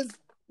crime happens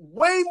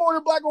way more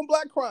than black on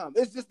black crime.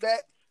 It's just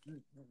that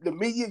the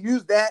media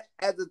use that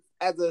as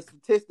a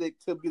statistic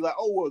to be like,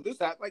 oh, well, this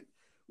happened. Like,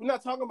 we're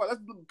not talking about,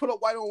 let's put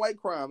up white on white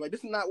crime. Like,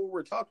 this is not what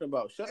we're talking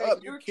about. Shut up.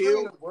 You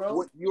killed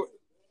what you're.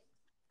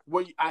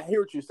 Well, I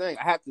hear what you're saying.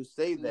 I have to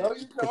say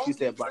that because you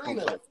said black on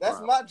black. That's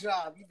my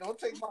job. You don't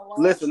take my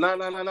line. Listen,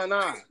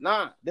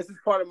 nah. This is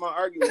part of my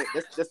argument.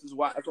 This is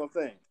why. That's what I'm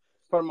saying.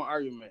 Part of my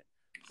argument.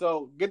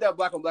 So get that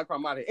black on black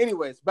crime out of here.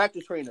 Anyways, back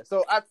to Trina.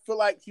 So I feel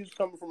like she's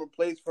coming from a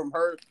place from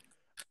her.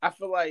 I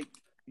feel like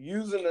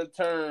using the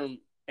term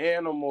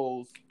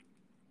animals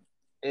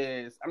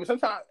is. I mean,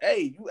 sometimes,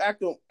 hey, you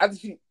act on. I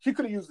think she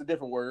could have used a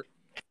different word.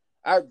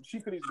 She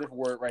could use a different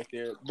word right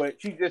there,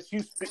 but she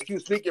was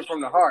speaking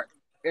from the heart.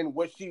 And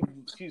what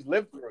she's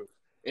lived through.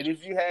 And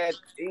if you had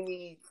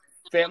any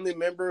family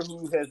member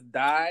who has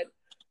died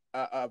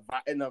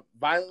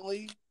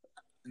violently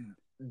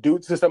due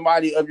to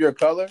somebody of your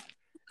color,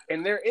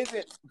 and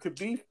to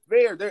be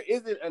fair, there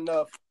isn't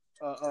enough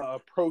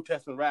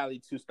protest and rally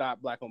to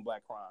stop black on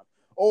black crime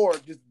or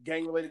just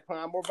gang related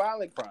crime or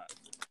violent crime.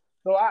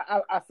 So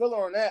I feel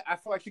her on that. I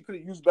feel like she could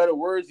have used better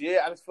words.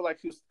 Yeah, I just feel like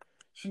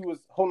she was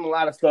holding a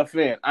lot of stuff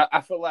in.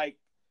 I feel like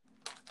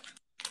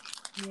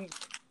she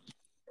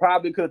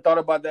probably could have thought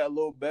about that a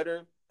little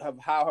better, of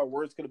how her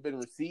words could have been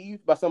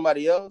received by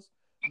somebody else.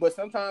 But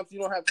sometimes you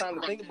don't have time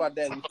to think about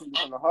that and speak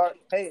from the heart.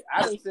 Hey,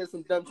 I done said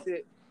some dumb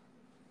shit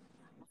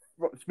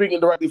speaking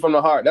directly from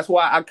the heart. That's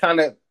why I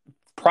kind of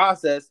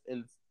process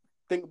and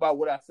think about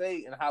what I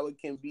say and how it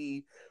can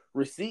be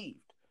received.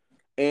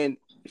 And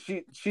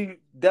she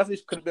definitely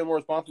could have been more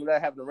responsible for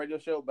that, having a radio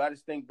show. But I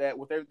just think that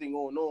with everything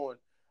going on,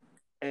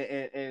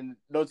 and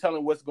no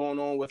telling what's going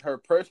on with her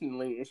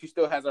personally, and she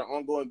still has her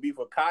ongoing beef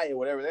with Kaya,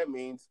 whatever that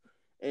means.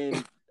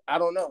 And I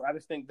don't know. I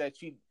just think that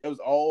it was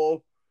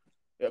all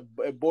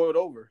it boiled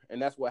over,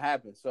 and that's what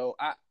happened. So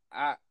I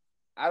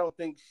don't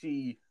think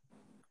she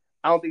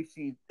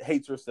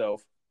hates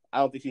herself. I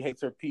don't think she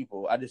hates her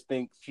people. I just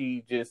think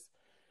she just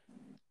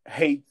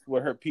hates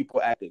what her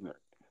people acting her.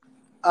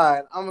 All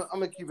right, I'm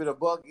gonna keep it a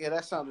buck. Yeah,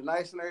 that sounded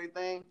nice and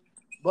everything,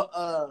 but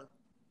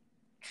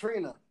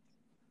Trina,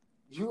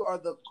 you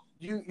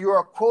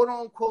are quote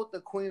unquote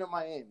the queen of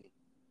Miami.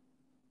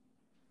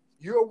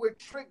 You're with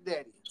Trick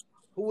Daddy,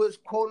 who is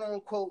quote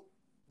unquote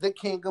the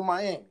king of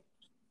Miami.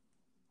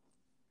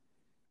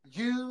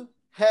 You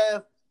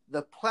have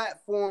the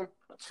platform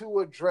to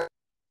address.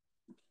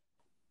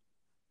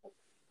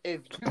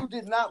 If you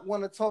did not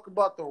want to talk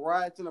about the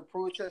riots and the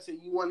protests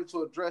and you wanted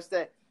to address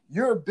that,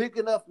 you're a big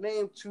enough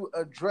name to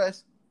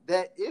address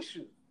that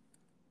issue.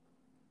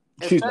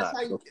 She's not.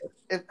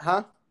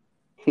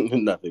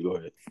 Nothing. Go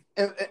ahead.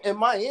 In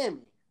Miami.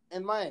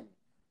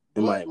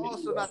 But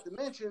also, not to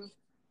mention,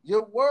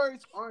 your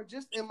words aren't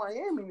just in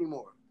Miami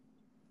anymore.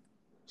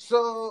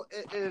 So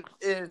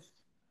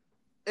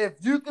if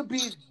you could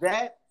be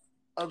that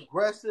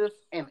aggressive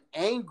and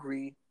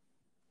angry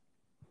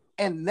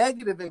and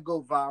negative and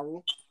go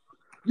viral,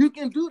 you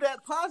can do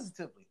that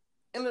positively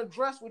and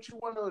address what you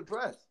want to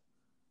address.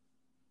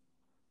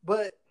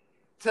 But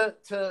to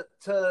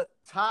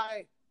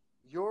tie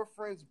your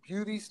friend's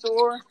beauty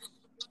store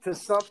to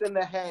something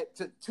that had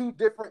two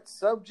different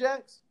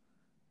subjects,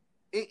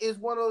 it is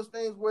one of those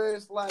things where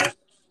it's like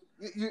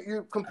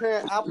you're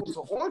comparing apples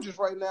to oranges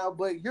right now,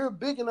 but you're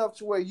big enough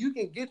to where you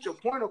can get your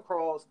point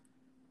across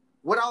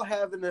without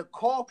having to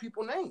call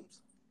people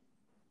names.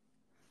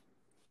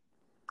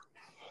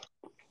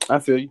 I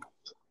feel you.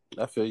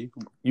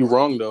 You're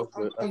wrong though.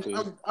 But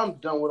I'm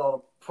done with all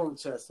the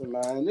protesting,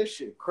 man. This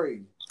shit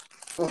crazy.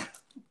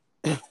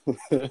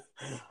 You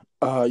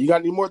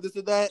got any more of this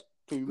or that?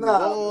 Can we move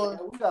on?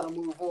 Man, we gotta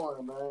move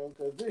on, man.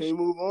 Can we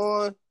move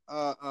on?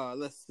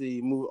 Let's see.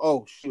 Move.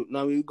 Oh shoot!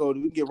 Now we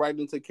can get right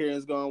into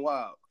Karen's Gone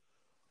Wild,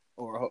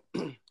 or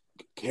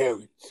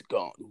Karen's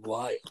Gone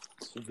Wild.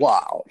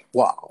 Wow.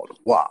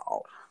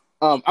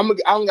 I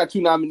only got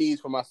 2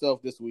 nominees for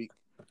myself this week.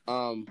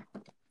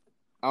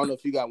 I don't know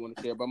if you got one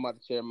to share, but I'm about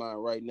to share mine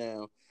right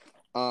now.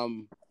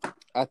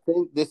 I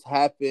think this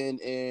happened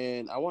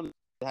in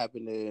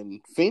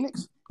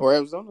Phoenix or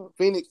Arizona.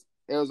 Phoenix,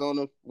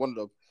 Arizona, one of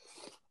them.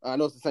 I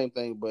know it's the same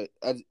thing, but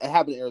it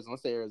happened in Arizona.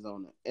 Let's say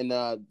Arizona, and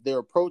they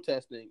were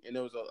protesting, and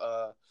there was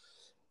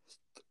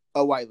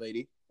a white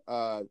lady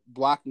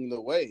blocking the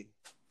way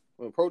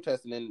when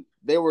protesting, and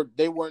they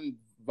weren't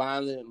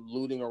violent,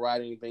 looting, or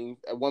rioting anything.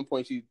 At one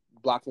point, she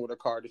blocks them with her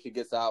car, then she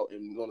gets out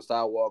and on the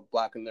sidewalk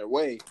blocking their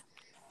way,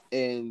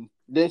 and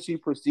then she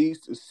proceeds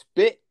to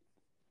spit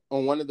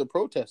on one of the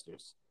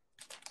protesters.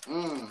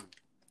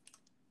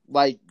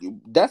 Like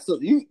that's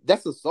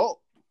assault.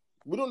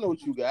 We don't know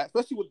what you got,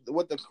 especially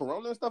with the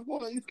corona and stuff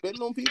going on. You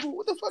spitting on people.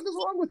 What the fuck is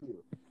wrong with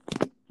you?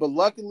 But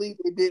luckily,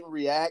 they didn't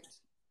react.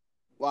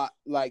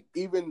 Like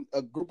even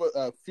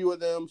a few of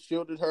them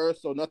shielded her,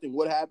 so nothing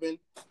would happen.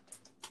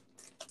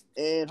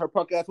 And her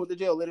punk ass went to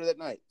jail later that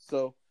night.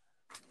 So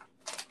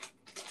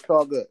it's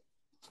all good.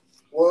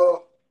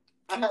 Well,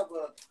 I have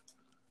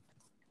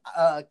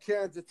a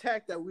Karen's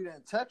attack that we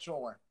didn't touch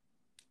on,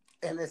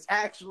 and it's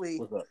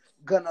actually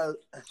gonna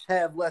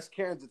have less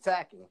Karen's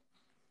attacking.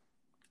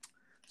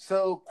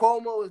 So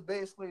Cuomo is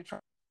basically trying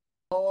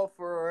to call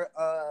for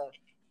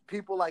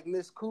people like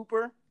Miss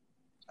Cooper.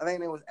 I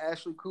think it was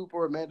Ashley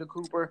Cooper, Amanda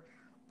Cooper,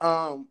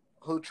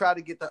 who tried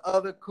to get the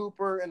other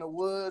Cooper in the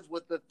woods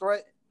with the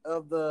threat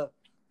of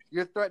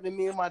you're threatening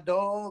me and my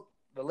dog,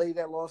 the lady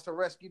that lost her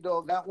rescue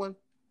dog, that one.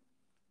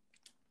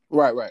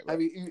 Right. I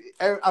mean,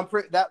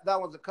 that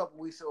was a couple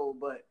weeks old,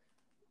 but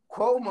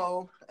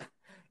Cuomo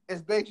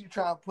is basically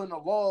trying to put in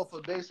a law for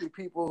basically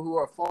people who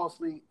are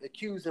falsely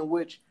accused, in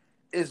which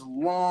is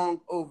long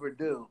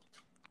overdue.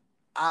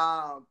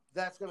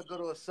 That's going to go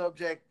to a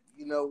subject,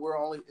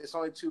 it's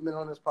only 2 minutes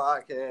on this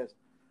podcast,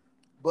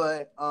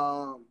 but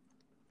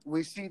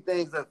we see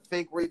things of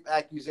fake rape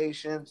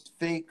accusations,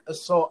 fake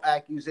assault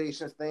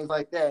accusations, things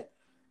like that.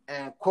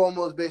 And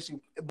Cuomo's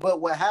basically, but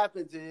what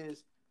happens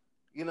is,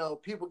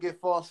 people get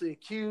falsely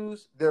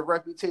accused, their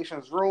reputation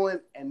is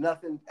ruined, and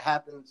nothing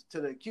happens to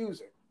the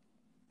accuser.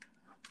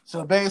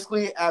 So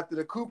basically, after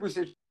the Cooper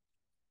situation,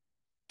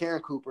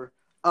 Karen Cooper,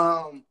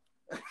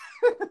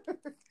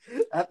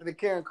 after the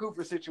Karen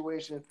Cooper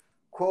situation,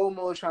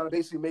 Cuomo is trying to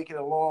basically make it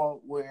a law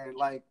where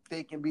like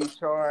they can be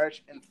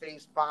charged and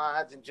face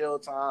fines and jail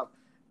time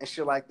and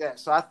shit like that.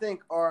 So I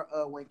think our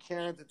when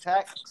Karen's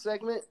attack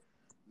segment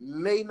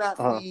may not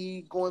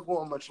be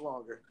going much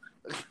longer.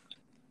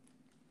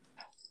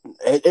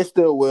 It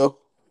still will.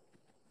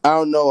 I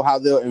don't know how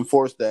they'll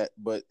enforce that,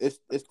 but it's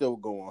still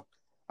going.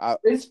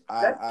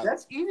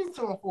 That's easy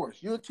to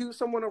enforce. You accuse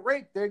someone of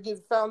rape, they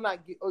get found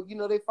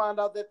they find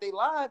out that they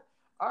lied.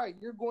 All right,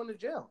 you're going to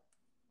jail.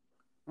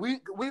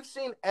 We've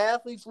seen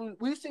athletes,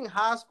 we've seen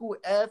high school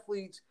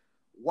athletes,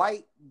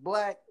 white,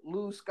 black,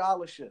 lose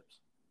scholarships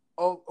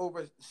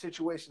over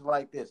situations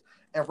like this.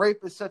 And rape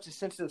is such a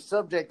sensitive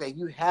subject that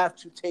you have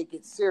to take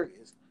it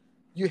serious.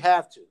 You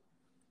have to.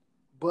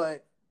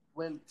 But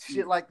when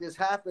shit like this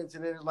happens,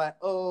 and then it's like,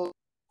 oh,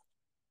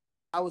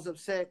 I was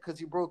upset because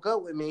he broke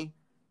up with me,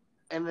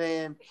 and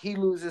then he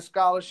loses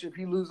scholarship,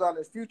 he loses all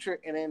his future,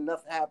 and then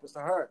nothing happens to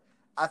her.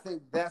 I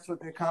think that's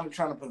what they're kind of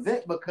trying to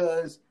prevent,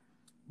 because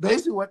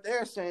basically what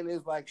they're saying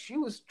is like she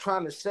was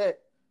trying to set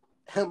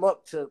him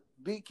up to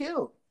be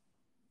killed.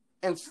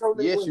 And so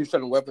she was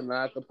trying to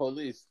weaponize the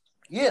police.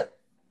 Yeah,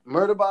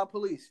 murder by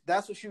police.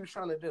 That's what she was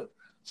trying to do.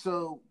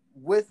 So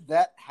with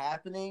that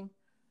happening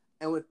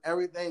and with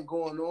everything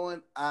going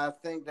on, I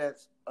think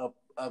that's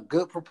a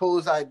good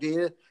proposed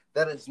idea.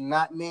 That does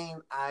not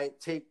mean I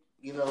take,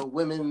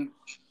 women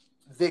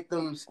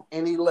victims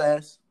any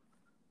less.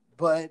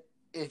 But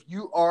if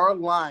you are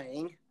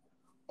lying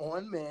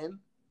on men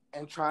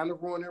and trying to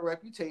ruin their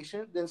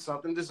reputation, then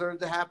something deserves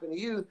to happen to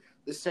you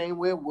the same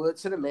way it would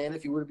to the man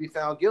if you were to be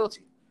found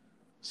guilty.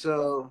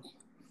 So,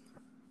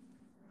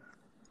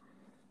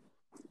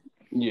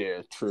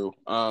 yeah, true.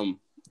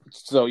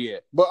 So yeah,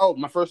 but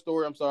my first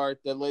story. I'm sorry,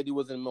 that lady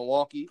was in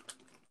Milwaukee.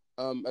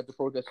 At the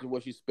protest where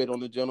she spit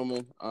on the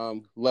gentleman.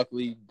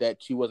 Luckily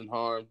that she wasn't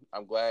harmed.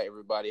 I'm glad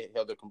everybody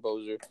held their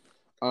composure.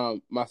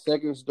 My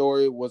second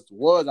story was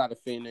out of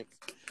Phoenix.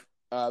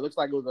 Looks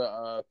like it was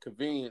a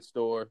convenience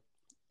store,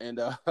 and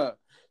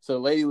so the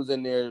lady was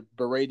in there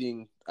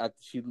berating.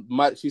 She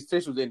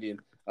said she was Indian.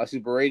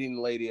 She's berating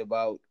the lady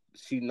about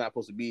she's not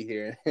supposed to be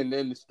here, and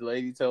then the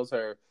lady tells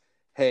her,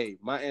 "Hey,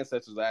 my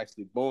ancestors are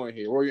actually born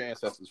here. Where are your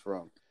ancestors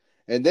from?"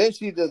 And then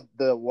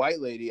the white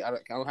lady, I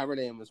don't have her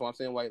name, that's why I'm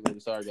saying white lady.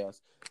 Sorry,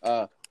 guys.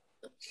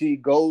 She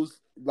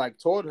goes like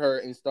toward her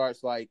and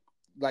starts like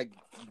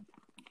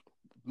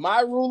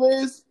my rule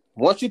is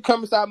once you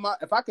come inside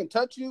if I can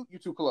touch you, you're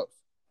too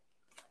close.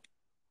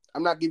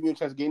 I'm not giving you a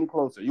chance to get any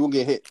closer. You will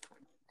get hit.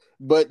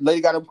 But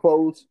lady got up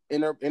close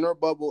in her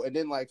bubble and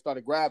then like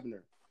started grabbing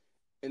her.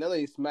 And the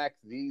lady smacked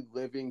the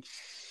living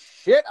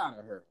shit out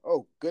of her.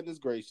 Oh goodness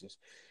gracious.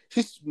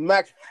 She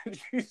smacked.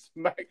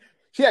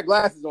 She had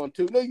glasses on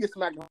too. You get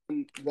smacked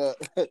on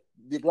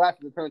the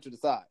glasses are turned to the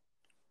side.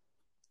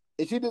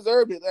 And she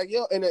deserved it. Like,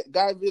 yo, and the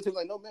guy was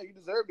like, no man, you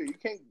deserved it.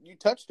 You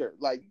touched her.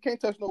 Like, you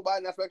can't touch nobody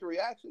and not expect a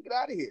reaction. Get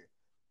out of here.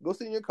 Go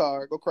sit in your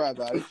car, go cry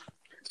about it.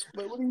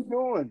 But what are you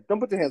doing? Don't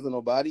put your hands on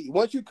nobody.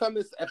 Once you come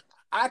if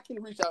I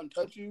can reach out and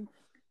touch you,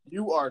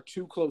 you are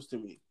too close to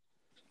me.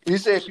 You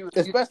said she was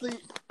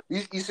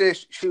you said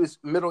she was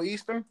Middle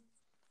Eastern?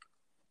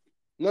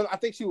 No, I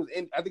think she was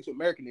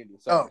American Indian.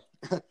 Sorry.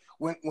 Oh.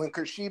 when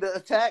Kushida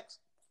attacks?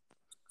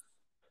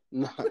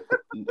 No.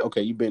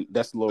 Okay,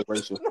 that's a little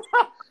racial.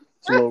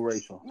 It's a little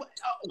racial. What?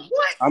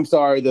 I'm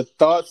sorry. The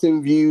thoughts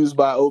and views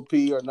by OP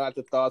are not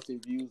the thoughts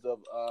and views of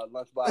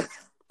Lunchbox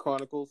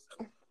Chronicles.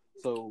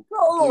 So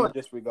please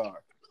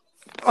disregard.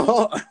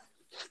 Oh.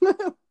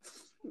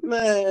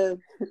 Man.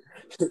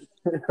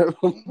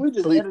 We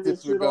just edited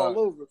this shit all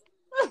over.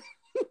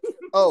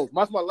 Oh,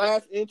 that's my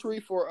last entry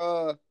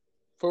for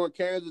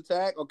Karen's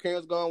attack or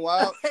Karen's Gone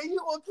Wild.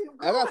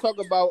 I gotta talk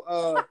about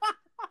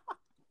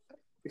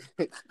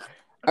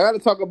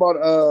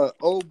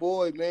oh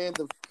boy, man,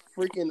 the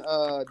freaking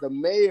the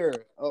mayor.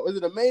 Is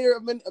it the mayor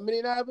of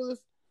Minneapolis?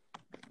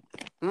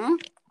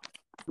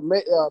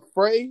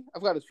 Frey, I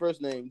forgot his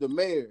first name. The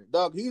mayor,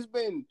 dog. He's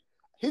trying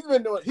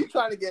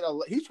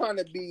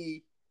to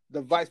be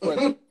the vice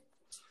president.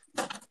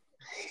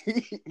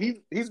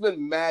 he's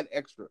been mad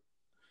extra.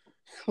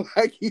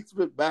 Like he's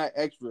been mad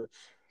extra.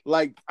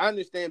 Like I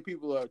understand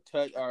people are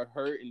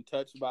hurt and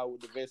touched by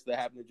the events that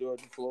happened to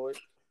George Floyd,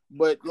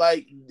 but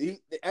like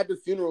at the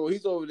funeral,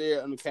 he's over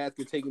there on the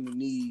casket taking the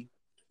knee,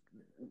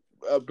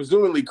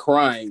 presumably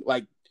crying.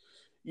 Like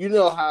you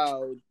know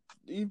how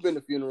you've been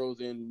to funerals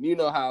and you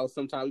know how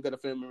sometimes you got a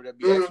family member that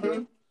be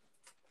extra.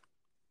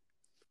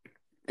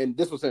 And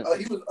this was him.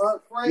 He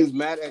was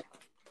mad extra.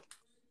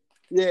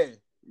 Yeah,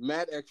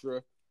 mad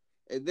extra.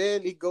 And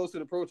then he goes to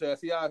the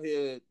protest. He out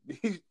here,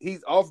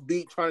 he's off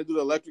beat trying to do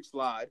the electric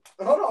slide.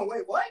 Hold on,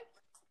 wait, what?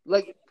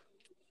 Like,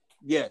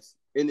 yes.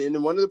 And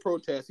in one of the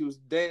protests, he was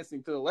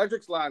dancing to the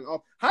electric slide.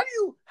 How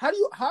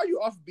are you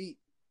off beat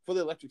for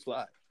the electric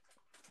slide?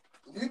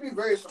 You'd be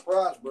very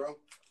surprised, bro.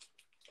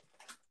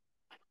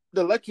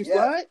 The electric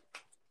slide?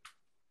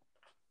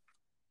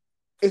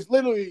 It's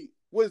literally,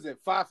 what is it,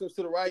 5 steps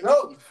to the right?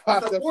 No,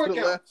 5 steps to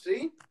the left.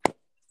 See?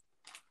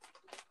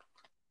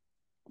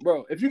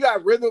 Bro, if you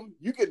got rhythm,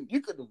 you could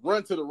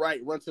run to the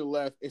right, run to the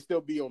left, and still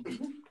be on beat.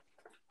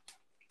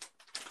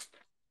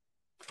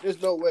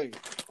 There's no way.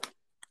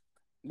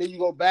 Then you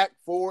go back,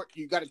 forward.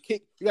 You gotta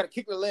kick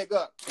the leg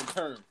up and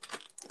turn.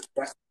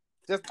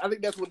 I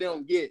think that's what they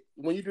don't get.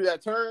 When you do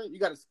that turn, you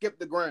gotta skip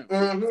the ground.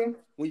 Mm-hmm.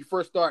 When you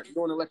first start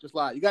doing the electric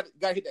slide, you gotta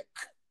hit that.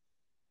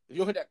 If you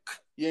don't hit that,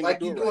 you ain't like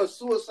gonna do you're doing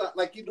suicide,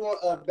 like you're doing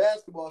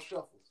basketball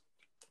shuffles.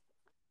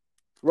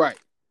 Right.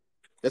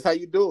 That's how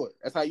you do it.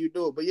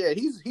 But yeah,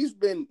 he's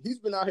been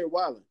out here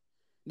wilding.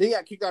 Then he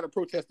got kicked out of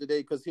protest today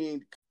because he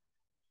ain't.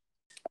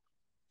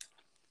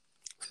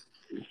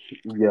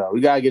 Yeah, we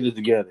gotta get it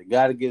together.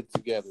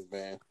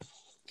 Man.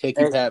 Can't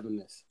keep having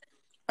this.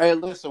 Hey,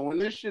 listen, when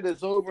this shit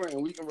is over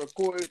and we can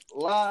record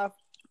live,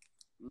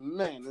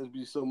 Man, this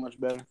be so much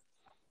better.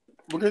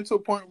 We're getting to a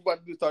point we're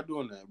about to start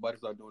doing that.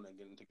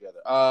 Getting together.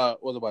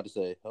 What was I about to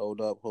say?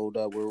 Hold up.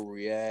 Where were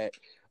we at?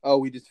 Oh,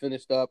 we just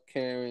finished up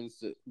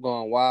Karen's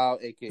Gone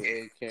Wild,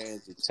 aka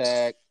Karen's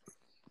Attack.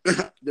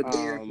 The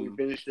beer, we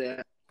finished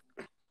that.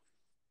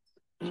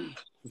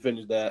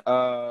 Finished that.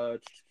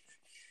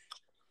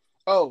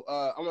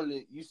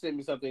 You sent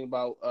me something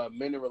about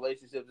men in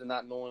relationships and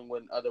not knowing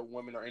when other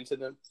women are into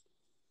them.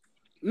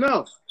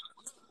 No.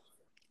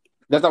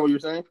 That's not what you were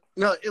saying?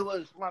 No, it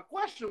was my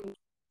question.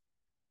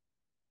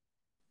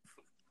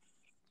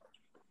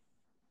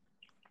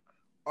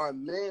 Are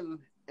men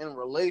in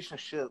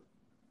relationship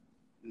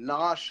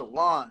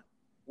nonchalant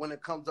when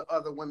it comes to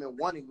other women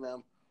wanting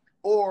them,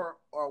 or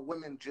are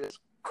women just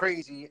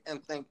crazy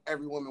and think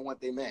every woman want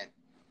their man?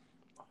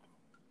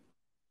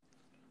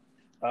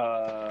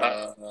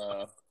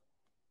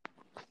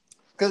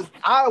 Because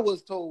I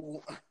was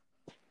told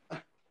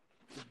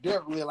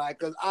differently,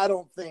 because I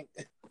don't think,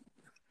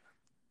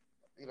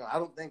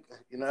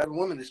 every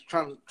woman is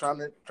trying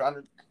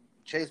to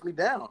chase me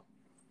down.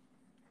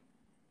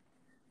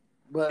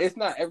 But it's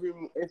not every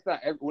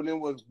when it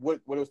was what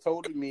it was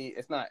told to me.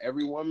 It's not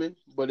every woman,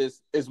 but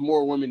it's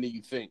more women than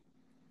you think.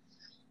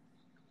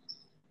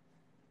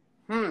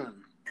 And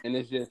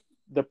it's just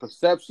the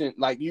perception.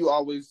 Like you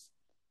always,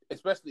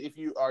 especially if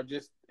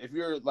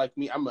you're like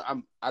me.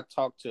 I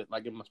talk to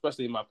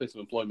especially in my place of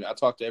employment. I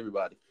talk to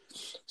everybody.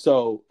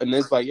 So and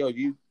it's like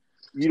you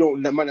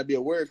that might not be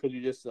aware because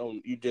you're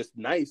just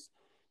nice.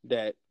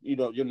 That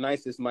your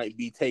nicest might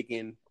be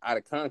taken out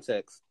of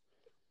context.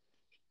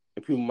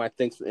 And people might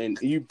think, and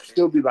you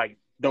still be like,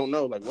 don't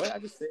know, like, what I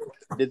just said,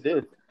 did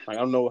this. Like, I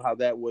don't know how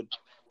that would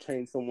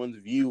change someone's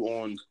view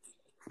on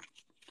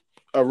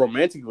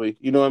romantically,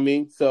 you know what I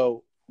mean?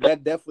 So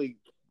that definitely,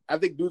 I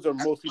think dudes are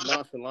mostly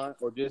nonchalant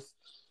or just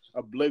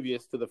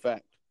oblivious to the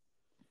fact.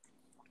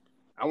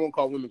 I won't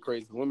call women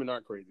crazy. Women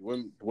aren't crazy.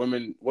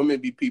 Women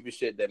be peeping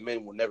shit that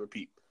men will never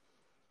peep,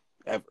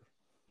 ever.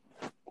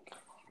 All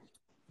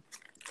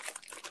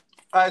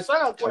right, so I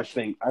got a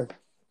question.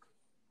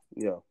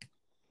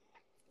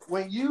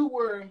 When you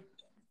were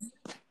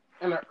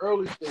in the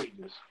early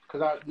stages,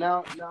 because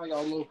now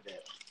y'all know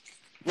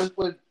that,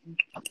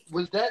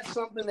 was that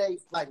something that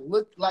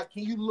looked like?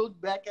 Can you look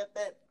back at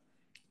that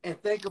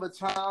and think of a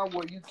time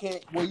where you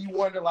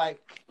wonder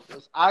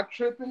was I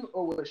tripping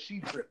or was she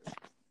tripping?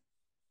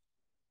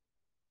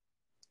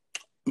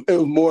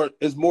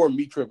 It's more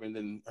me tripping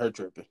than her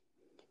tripping.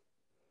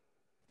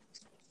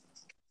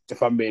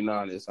 If I'm being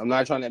honest, I'm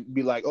not trying to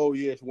be like, oh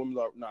yeah, it's women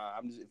are.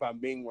 Nah, if I'm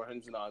being 100%,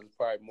 it's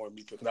probably more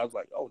me tripping. I was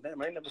like, oh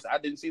damn, I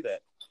didn't see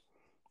that.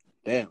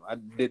 Damn, I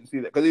didn't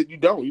see that because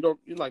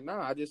you're like, nah,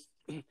 I just.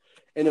 And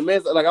the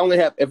man's like, I only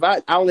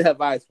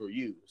have eyes for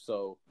you,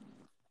 so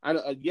I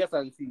yes,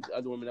 I can see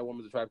other women. That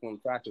woman's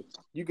attractive.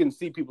 You can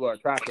see people are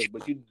attractive,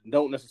 but you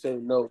don't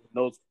necessarily know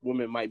those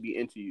women might be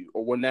into you,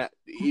 or when that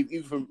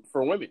even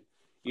for women,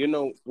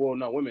 well,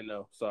 not women,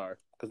 no, sorry.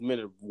 Because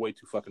men are way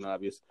too fucking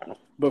obvious.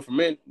 But for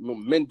men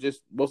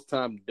just most of the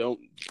time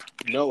don't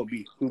know and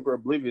be super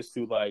oblivious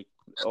to like,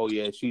 oh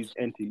yeah, she's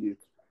into you.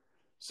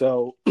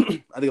 So I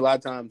think a lot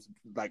of times,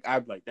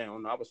 I'd be like,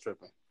 damn, I was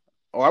tripping.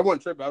 Or I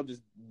wasn't tripping, I was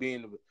just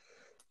being,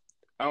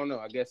 I don't know,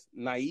 I guess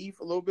naive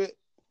a little bit.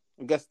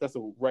 I guess that's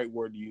the right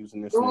word to use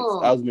in this sense.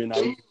 I was being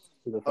naive.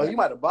 Oh, you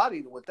might have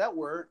bodied it with that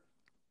word.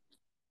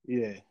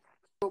 Yeah.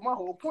 But my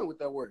whole point with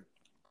that word.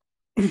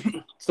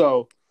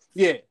 So,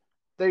 yeah,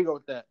 there you go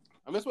with that.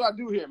 I mean, that's what I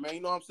do here, man.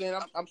 You know what I'm saying?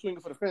 I'm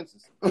swinging for the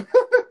fences.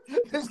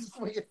 This is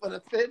swinging for the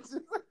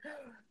fences.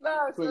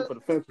 Nah, swinging for the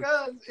fences.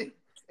 Because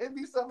it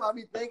be something I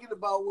be thinking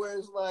about where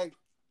it's like,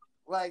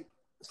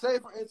 say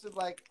for instance,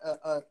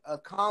 a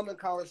common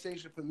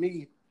conversation for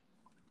me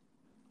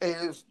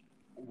is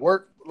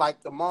work,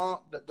 like the mom,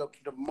 the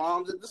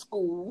moms at the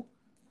school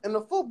and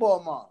the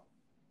football mom.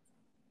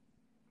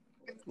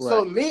 Right.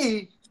 So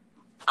me,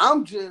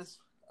 I'm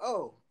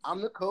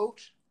the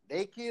coach.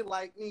 They kid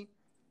like me.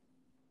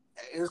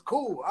 It's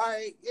cool. All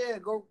right, yeah,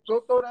 go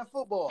throw that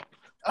football.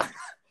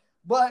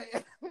 but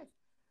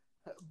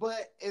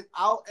if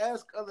I'll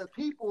ask other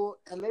people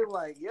and they're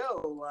like,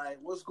 yo,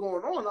 what's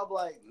going on? I'm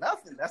like,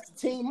 nothing. That's the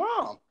team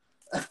mom.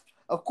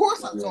 Of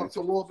course I talk to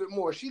a little bit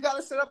more. She got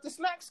to set up the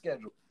snack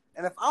schedule.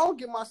 And if I don't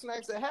get my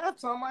snacks at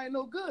halftime, I ain't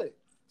no good.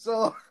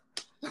 So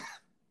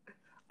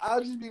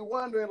I'll just be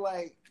wondering,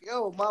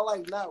 yo, am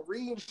I not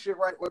reading shit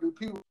right, or do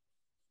people?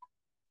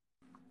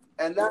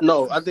 And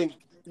no, I think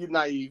you're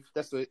naive.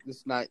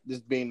 It's not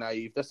just being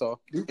naive. That's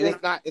all. And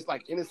it's not. It's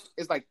like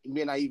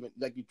being naive.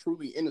 Like you're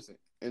truly innocent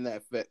in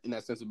that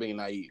sense of being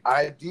naive.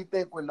 Do you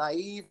think we're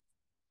naive,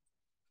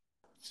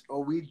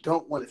 or we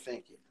don't want to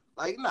think it?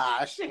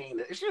 Nah, she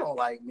ain't. She don't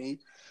like me.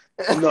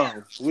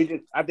 No,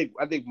 I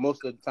think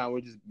most of the time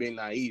we're just being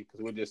naive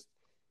because we're just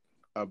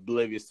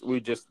oblivious. We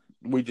just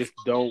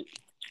don't.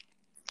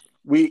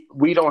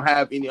 We don't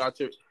have any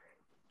ulterior.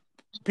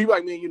 People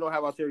like me and you don't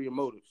have ulterior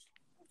motives.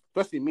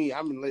 Especially me,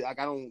 I'm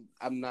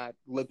not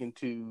looking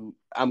to.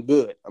 I'm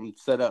good. I'm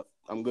set up.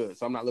 I'm good.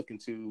 So I'm not looking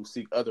to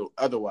seek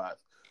otherwise.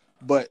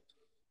 But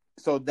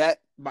so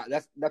that but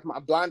that's my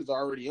blinders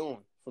are already on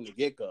from the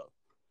get go.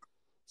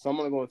 So I'm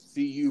gonna go and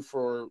see you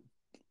for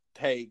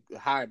hey,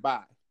 hi,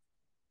 bye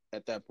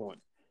at that point.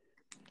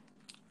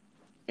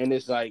 And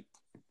it's like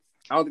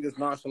I don't think it's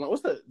nonchalant.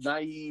 What's the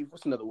naive?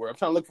 What's another word? I'm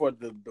trying to look for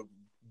the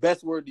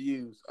best word to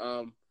use.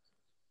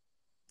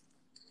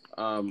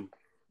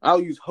 I'll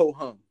use ho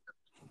hum.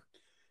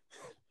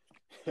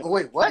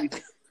 Wait,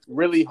 what?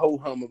 Really ho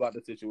hum about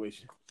the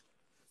situation.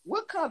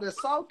 What kind of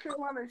South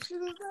Carolina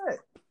shit is that?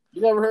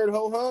 You never heard of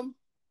ho hum?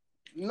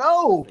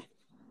 No.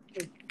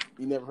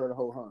 You never heard of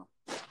ho hum?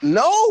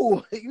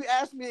 No. You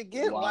asked me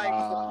again, Wow.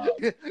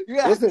 like you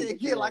asked me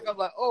again, like I'm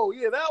like, oh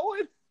yeah, that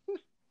one.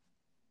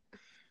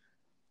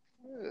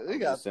 I'm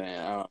just saying.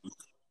 I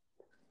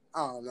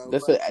don't know.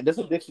 That's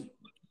addiction.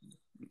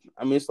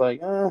 I mean, it's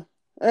like, use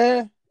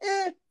that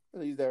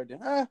right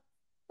there.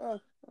 All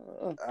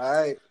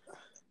right.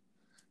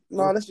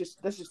 No, that's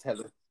just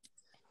Heather.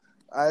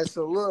 All right,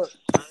 so look,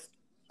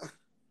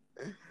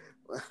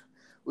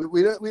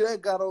 we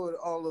done got over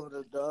all of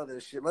the other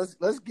shit.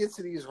 Let's get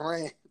to these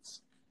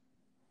rants.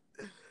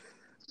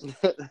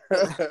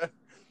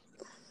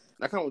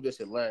 I can't with this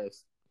shit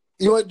last.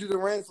 You want to do the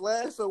rants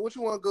last? So what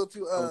you want to go to?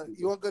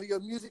 You want to go to your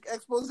music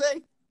expose?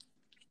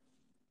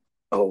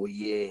 Oh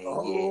yeah.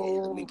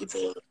 Let me get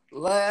there.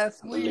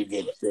 Last week,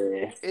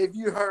 if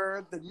you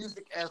heard the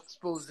music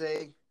expose,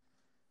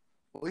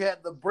 we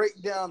had the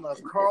breakdown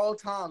of Carl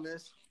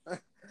Thomas.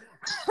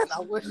 And I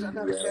wish I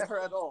never met her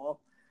at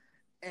all.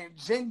 And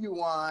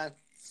Genuine,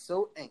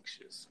 So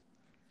Anxious.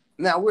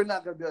 Now, we're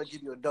not going to be able to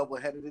give you a double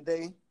header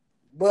today,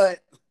 but...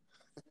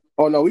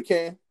 Oh, no, we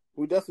can.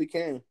 We definitely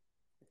can.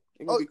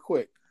 It's going to be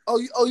quick.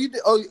 You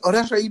did. Oh,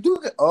 that's right. You do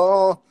that. Oh,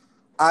 all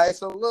right.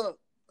 So, look.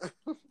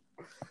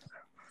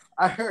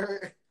 I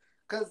heard...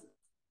 Because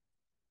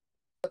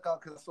I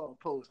saw a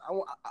post.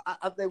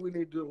 I think we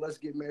need to do Let's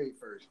Get Married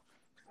first.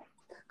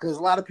 Because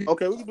a lot of people...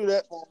 Okay, we can do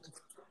that.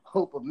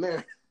 Hope of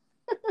marriage.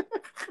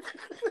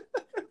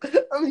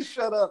 Let me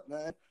shut up,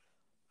 man.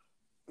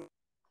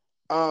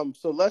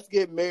 So Let's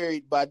Get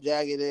Married by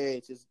Jagged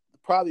Edge is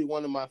probably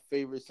one of my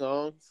favorite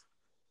songs.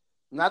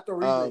 Not the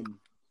remix.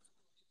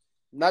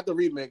 Not the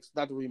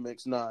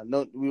remix. Nah,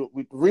 no.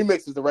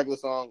 Remix is the regular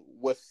song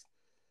with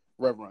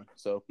Reverend.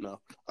 So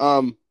no.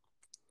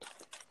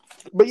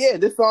 But yeah,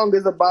 this song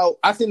is about.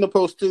 I seen the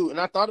post too, and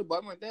I thought about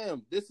it. I'm like,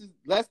 damn, this is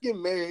Let's Get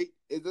Married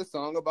is a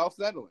song about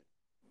settling.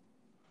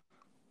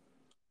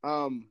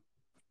 I'm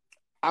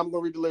gonna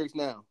read the lyrics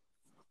now.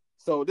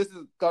 So this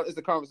is it's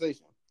a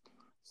conversation.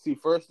 See,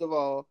 first of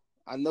all,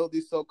 I know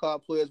these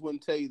so-called players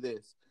wouldn't tell you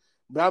this,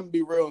 but I'm gonna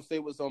be real and say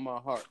what's on my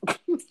heart.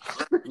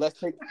 Let's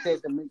take the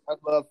chance and make our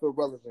love feel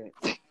relevant.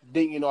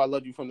 Didn't you know I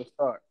loved you from the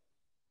start?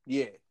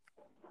 Yeah.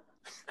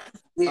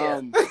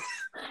 Yeah.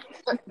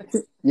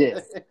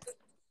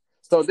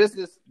 So this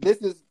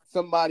is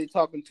somebody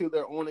talking to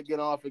their on again,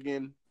 off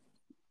again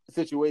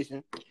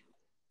situation.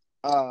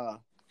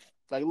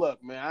 Like,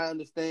 look, man, I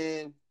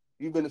understand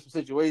you've been in some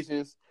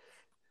situations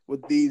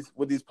with these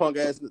punk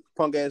ass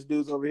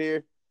dudes over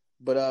here,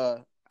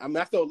 but I mean,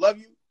 I still love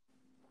you,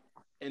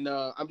 and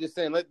I'm just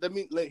saying,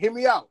 hear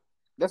me out.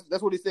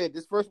 That's what he said.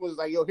 This first one is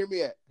like, yo, hear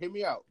me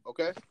out,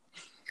 okay?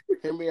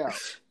 Hear me out.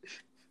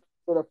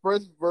 So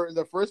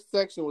the first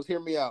section was hear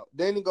me out.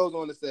 Then he goes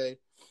on to say,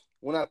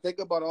 when I think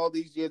about all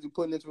these years we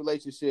put in this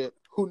relationship,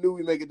 who knew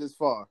we make it this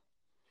far?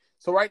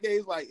 So right there,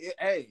 he's like,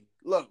 hey,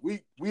 look,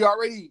 we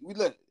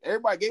look,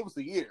 everybody gave us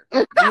a year.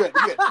 We had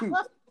 2.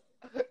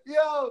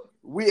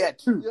 We had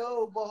 2.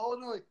 Yo, but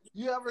hold on.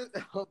 You ever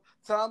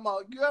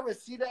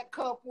see that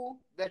couple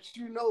that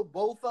you know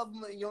both of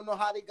them and you don't know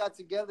how they got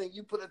together and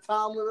you put a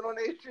time limit on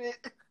their shit?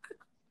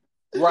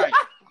 Right.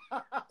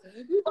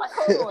 You like,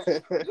 hold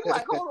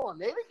on,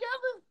 they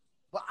together?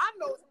 But I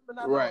know him and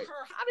I know her.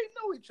 How they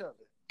know each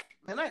other?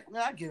 Man, I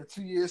give it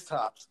 2 years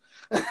tops.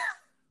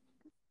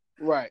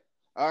 Right.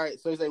 All right.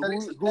 So he's like,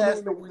 who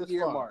knows the 1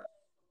 year mark?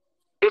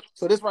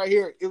 So this right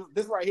here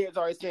is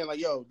already saying like,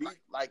 yo, these,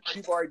 like,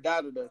 people already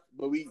doubted us,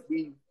 but we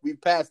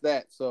passed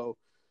that. So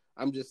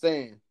I'm just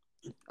saying.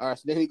 All right.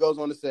 So then he goes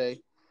on to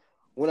say,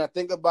 when I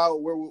think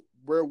about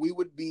where we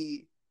would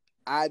be,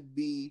 I'd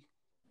be.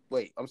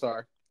 Wait, I'm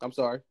sorry.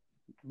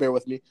 Bear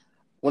with me.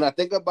 When I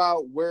think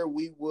about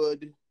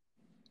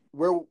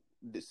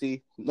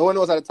see, no one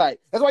knows how to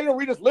type. That's why you don't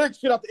read this lyric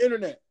shit off the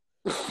internet.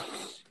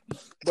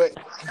 But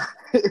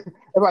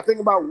if I think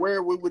about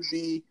where we would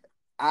be,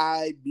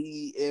 I'd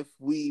be if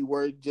we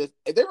were just.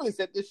 If they really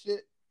said this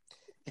shit,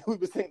 and we've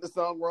been saying the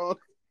song wrong,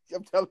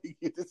 I'm telling you,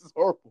 this is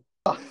horrible.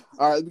 All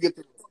right, let me get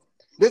through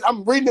this.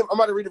 I'm reading it. I'm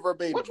about to read it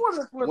verbatim. Which one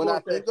is when I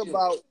think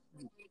about?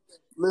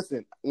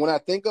 Listen, when I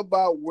think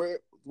about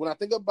where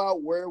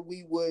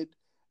we would,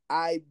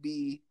 I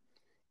be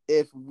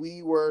if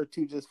we were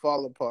to just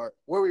fall apart.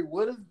 Where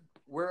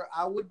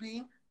I would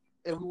be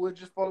if we would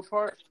just fall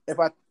apart.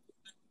 I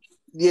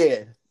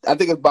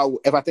think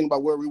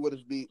about where we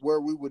would be, where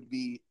I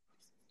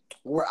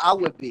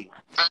would be.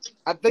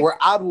 I think where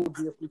I would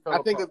be if we fell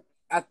apart. I think if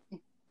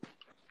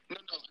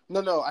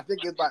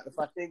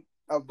I think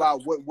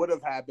about what would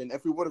have happened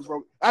if we would have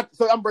broke.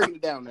 So I'm breaking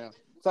it down now.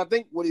 So I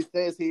think what he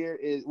says here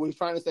is what he's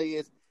trying to say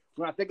is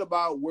when I think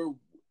about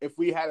if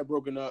we had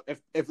broken up,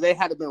 if they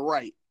had been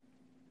right,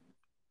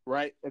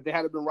 if they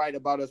had been right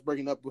about us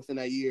breaking up within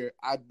that year,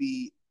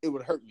 it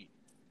would hurt me.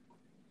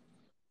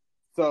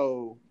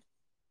 So,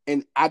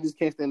 and I just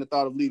can't stand the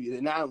thought of leaving.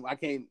 And now I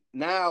can't.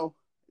 Now,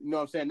 you know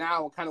what I'm saying?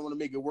 Now I kind of want to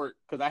make it work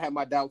because I have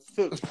my doubts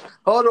too.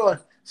 Hold on.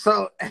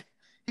 So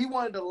he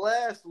wanted to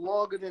last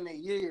longer than a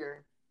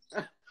year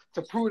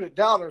to prove the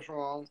doubters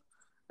wrong,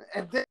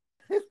 and then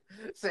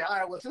say, "All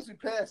right, well, since we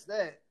passed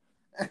that,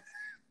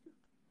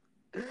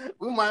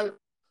 we might."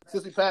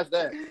 Since we passed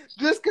that,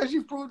 just because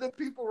you proved the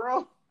people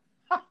wrong.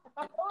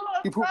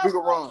 He proved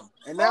people wrong,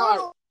 and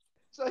now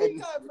so he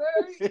got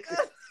married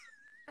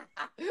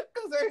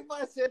because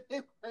everybody said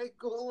they ain't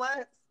gonna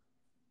last.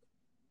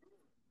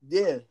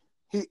 Yeah,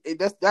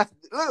 that's.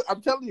 Look,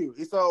 I'm telling you.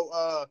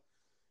 So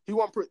he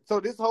want. So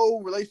this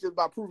whole relationship is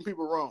about proving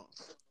people wrong.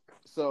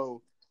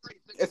 So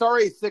it's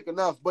already sick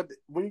enough, but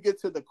when you get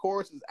to the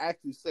chorus, it's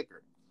actually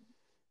sicker.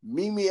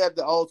 Meet me at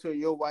the altar in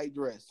your white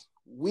dress.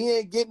 We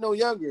ain't getting no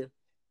younger.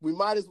 We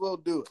might as well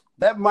do it.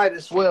 That might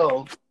as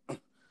well.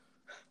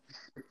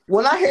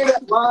 When I hear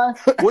that line,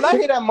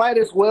 might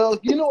as well,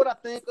 you know what I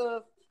think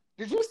of?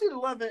 Did you see the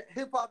Love and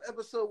Hip Hop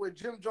episode where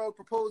Jim Jones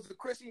proposed to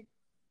Chrissy?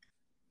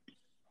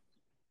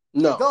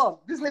 No.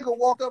 Dog, this nigga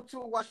walked up to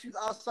her while she's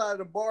outside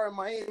the bar in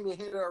Miami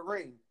and hit her a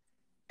ring.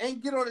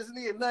 Ain't get on his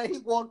knee or nothing. He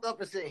walked up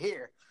and said,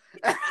 "Here."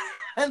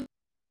 And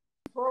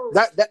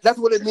that's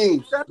what it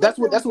means. That's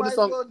what the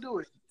song. Well do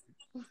it.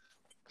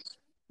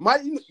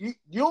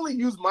 You only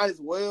use might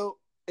as well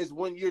is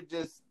when you're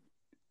just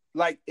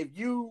like if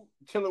you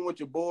chilling with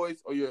your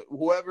boys or your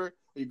whoever or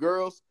your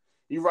girls,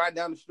 you ride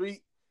down the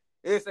street,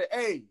 and they say,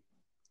 "Hey,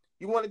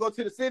 you want to go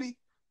to the city?"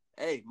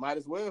 Hey, might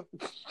as well.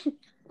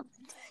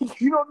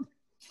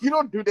 You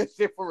don't do that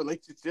shit for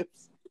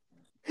relationships.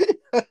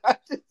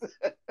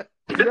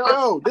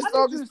 Yo, this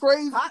song is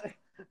crazy.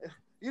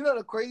 You know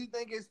the crazy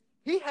thing is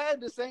he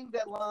had to sing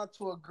that line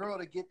to a girl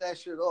to get that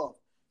shit off.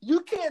 You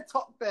can't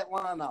talk that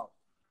line out.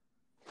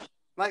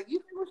 Like, you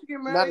think we should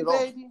get married,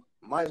 baby?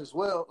 Might as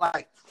well.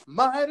 Like,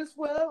 might as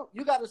well.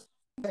 You got to sing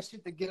that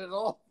shit to get it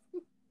off.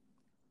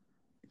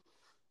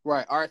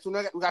 Right. All right. So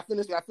now we got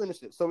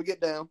finished it. So we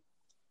get down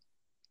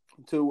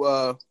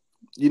to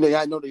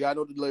y'all know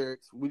the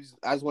lyrics.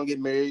 I just want to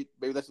get married.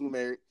 Baby, let's get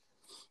married.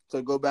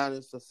 So go down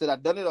and said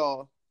I've done it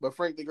all, but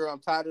frankly, girl, I'm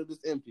tired of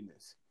this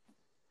emptiness.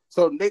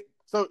 So you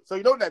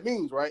know what that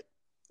means, right?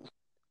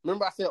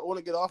 Remember I said I want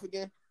to get off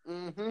again?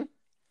 Mm-hmm.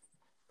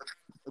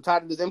 I'm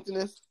tired of this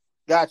emptiness.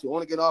 Got you. I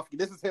want to get off.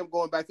 This is him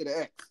going back to the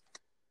ex.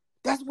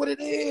 That's what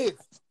it is.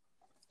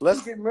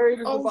 Let's get married.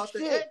 It's about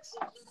the ex.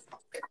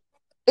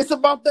 It's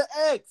about the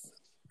ex.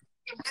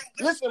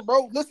 Listen,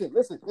 bro. Listen.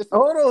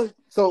 Hold on.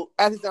 So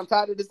as I'm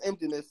tired of this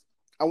emptiness,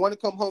 I want to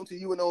come home to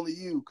you and only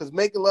you. Because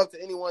making love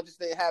to anyone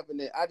just ain't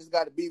happening. I just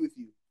got to be with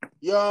you.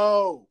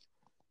 Yo,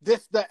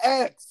 this the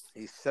ex.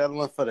 He's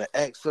settling for the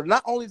ex. So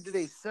not only did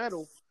they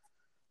settle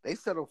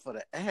for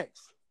the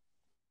ex.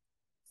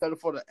 Settle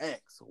for the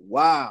ex.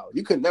 Wow.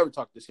 You could never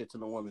talk this shit to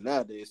no woman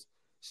nowadays.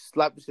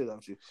 Slap the shit out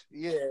of you.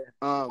 Yeah.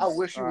 I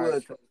wish you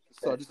would.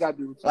 So just gotta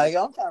be with you. Like,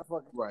 I'm trying to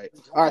fucking. Right.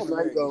 All right, so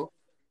there you go.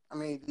 I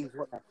mean,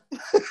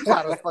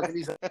 trying to fucking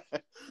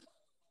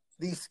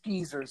these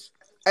skeezers.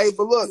 Hey,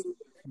 but look,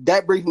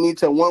 that brings me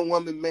to One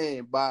Woman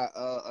Man by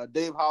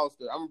Dave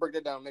Hollister. I'm gonna break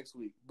that down next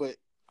week. But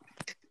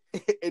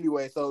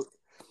anyway, so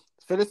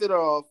finish it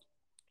off.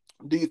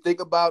 Do you think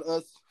about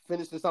us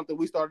finishing something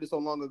we started so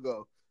long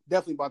ago?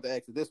 Definitely about the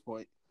ex at this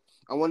point.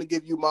 I want to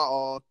give you my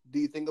all. Do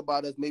you think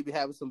about us maybe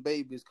having some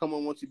babies? Come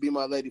on, won't you be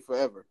my lady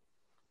forever?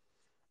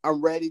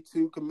 I'm ready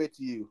to commit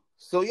to you.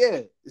 So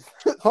yeah.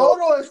 Hold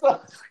on.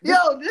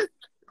 Yo, this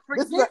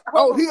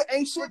he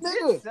ain't shit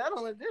nigga.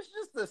 Settlement. This is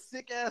just a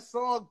sick ass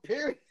song,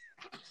 period.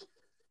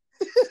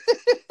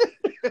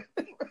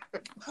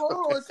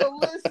 Hold on. So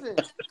listen.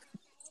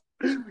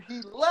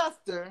 He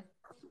left her,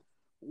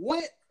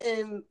 went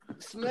and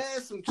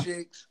smashed some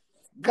chicks,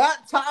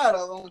 got tired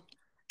of them,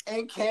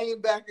 and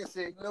came back and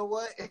said, "You know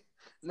what?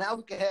 Now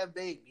we can have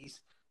babies."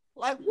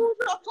 Like, what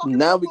y'all talking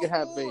now about? We can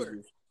have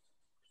babies.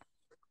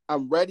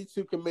 I'm ready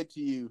to commit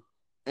to you,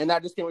 and I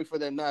just can't wait for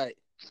that night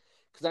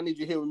because I need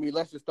you here with me.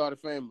 Let's just start a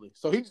family.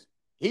 So this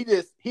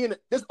is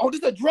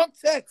a drunk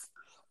text.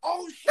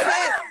 Oh shit!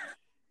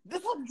 This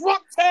is a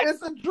drunk text.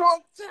 It's a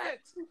drunk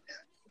text.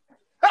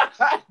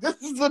 This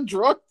is a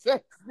drunk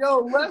text. Yo,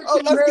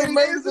 let's get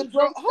married is a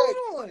drunk text.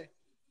 Hold on.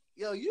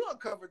 Yo, you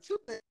uncovered two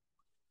things.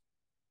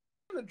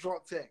 A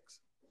drunk text.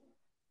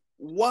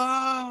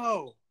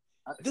 Wow.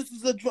 This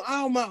is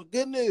oh my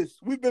goodness.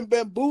 We've been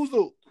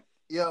bamboozled.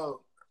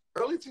 Yo,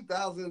 early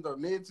 2000s or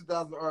mid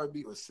 2000s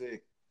R&B was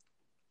sick.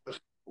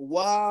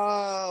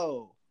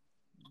 Wow.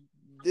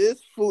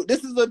 This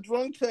is a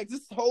drunk text.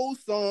 This whole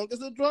song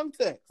is a drunk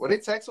text. Were they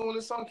texting when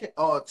this song came?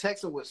 Oh,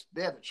 texting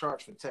they had to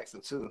charge for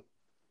texting too.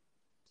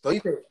 So you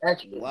paid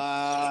extra.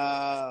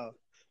 Wow.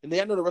 And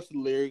then I know the rest of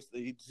the lyrics.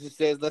 He just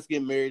says, "Let's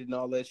get married" and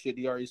all that shit.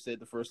 He already said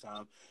the first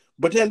time.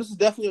 But then this is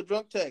definitely a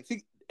drunk text.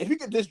 If you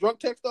get this drunk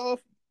text off,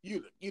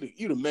 you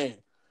the man.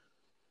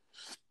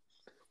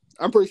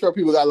 I'm pretty sure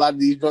people got a lot of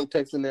these drunk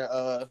texts in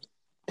their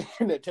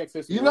text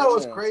history. You know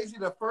what's crazy?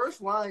 The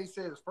first line he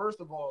says,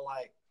 first of all,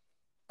 like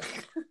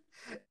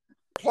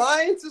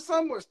applying to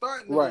somewhere,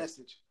 starting the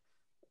message.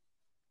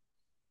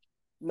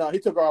 No, he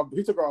took her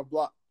off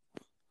block.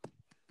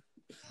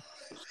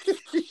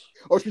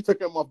 Or she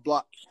took him off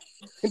block.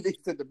 And they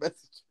sent the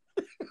message.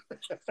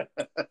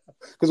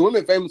 Because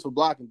women famous for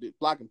blocking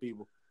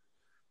people.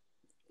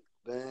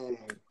 Dang.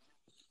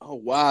 Oh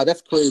wow,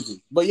 that's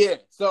crazy. But yeah,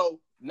 so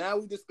now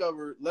we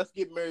discovered Let's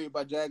Get Married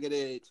by Jagged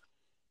Edge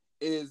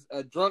is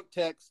a drunk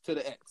text to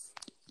the ex.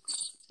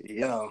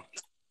 Yeah.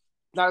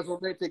 Not as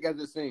romantic as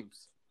it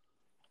seems.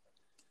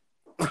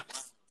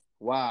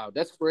 Wow,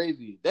 that's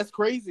crazy. That's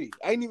crazy.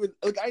 I didn't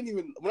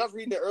even when I was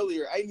reading it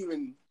earlier, they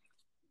didn't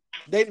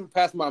even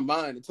pass my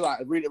mind until I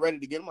read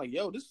it again. I'm like,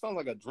 yo, this sounds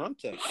like a drunk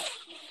text.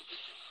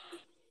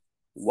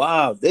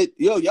 Wow.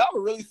 Y'all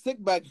were really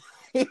sick back.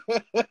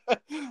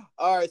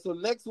 All right, so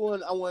next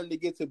one I wanted to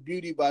get to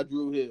Beauty by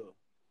Dru Hill.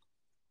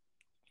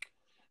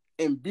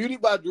 And Beauty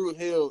by Dru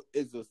Hill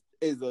is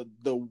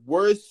the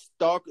worst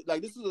stalker.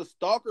 Like, this is a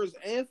stalker's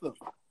anthem.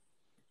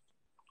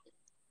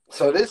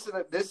 So this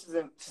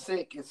isn't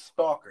sick. It's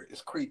stalker.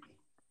 It's creepy.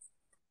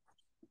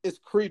 It's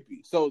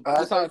creepy. So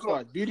that's how it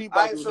starts. Beauty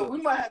by Dru Hill. So we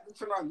might have to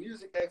turn our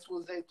music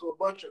expose to a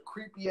bunch of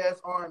creepy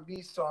ass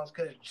R&B songs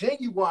because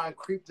Genuine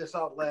creeped us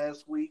out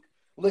last week,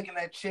 looking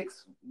at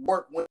chicks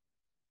work when,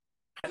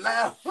 and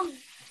now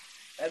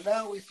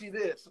we see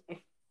this.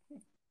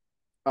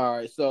 All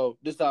right, so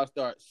this is how it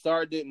starts.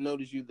 Sorry, didn't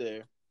notice you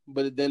there,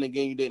 but then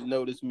again, you didn't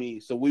notice me.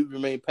 So we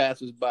remain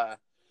passers-by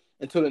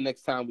until the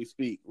next time we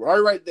speak.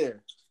 Right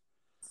there.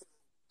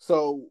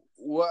 So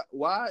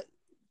why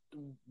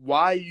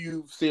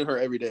you seeing her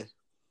every day?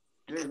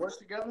 Do they work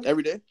together?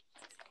 Every day?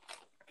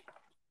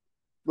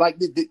 Like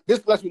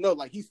this lets me know,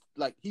 like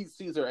he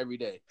sees her every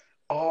day.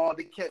 Oh,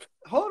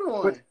 hold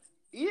on.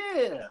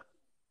 Yeah.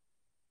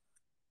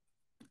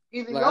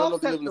 Either like, y'all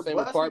live in the same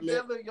apartment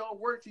together, y'all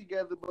work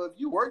together, but if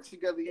you work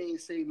together, you ain't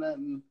say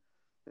nothing,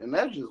 and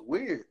that's just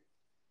weird.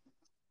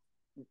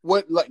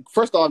 What? Like,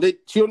 first off,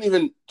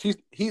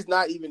 he's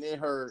not even in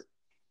her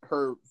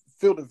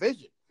field of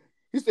vision.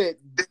 He said,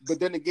 but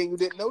then again, you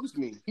didn't notice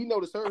me. He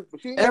noticed her, but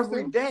she ain't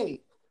every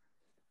day.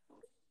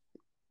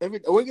 We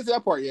didn't get to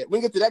that part yet. We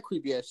didn't get to that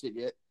creepy ass shit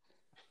yet.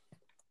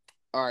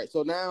 All right,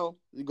 so now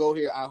you go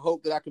here. I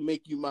hope that I can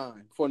make you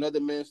mine. For another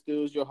man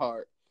steals your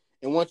heart.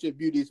 And once your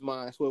beauty is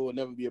mine, I swear we'll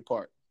never be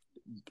apart.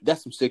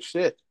 That's some sick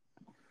shit.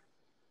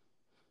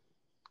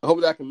 I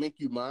hope that I can make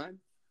you mine.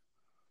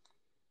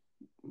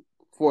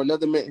 For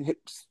another man,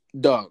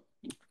 dog.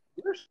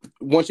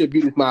 Once your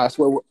beauty is mine, I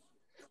swear.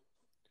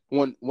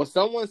 When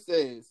someone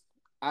says,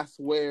 I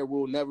swear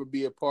we'll never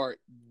be apart,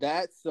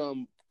 that's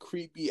some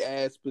creepy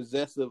ass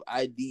possessive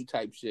ID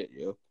type shit,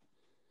 yo.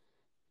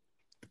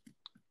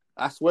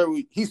 I swear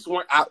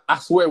I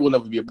swear we'll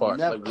never be apart.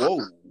 Never. Like,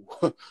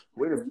 whoa.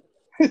 Wait a minute.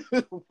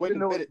 Wait a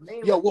minute.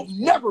 Yo, we'll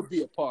never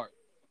be apart.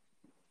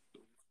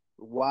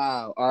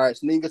 Wow. All right,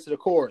 so then you get to the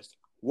chorus.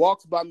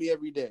 Walks by me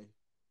every day.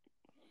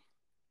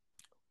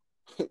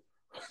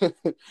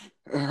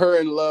 Her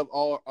and love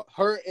are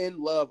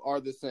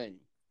the same.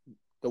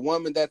 The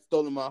woman that's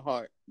stolen my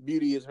heart.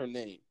 Beauty is her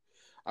name.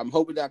 I'm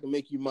hoping that I can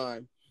make you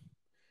mine.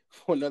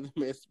 For another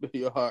man spill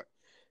your heart.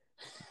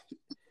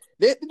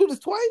 They have to do this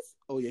twice?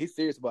 Oh yeah, he's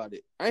serious about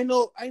it. I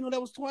know that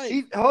was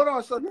twice. Hold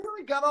on, so he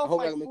only got off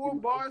like 4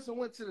 bars and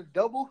went to the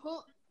double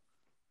hook?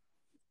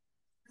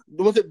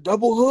 Was it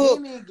double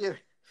hook?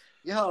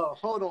 Yo,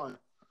 hold on.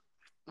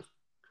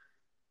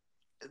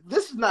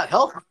 This is not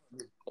healthy.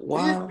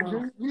 Wow.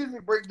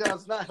 Music breakdown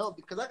is not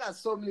healthy because I got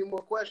so many more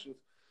questions.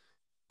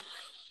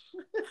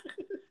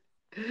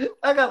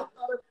 I got a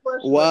lot of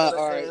questions. Wow,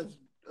 all right.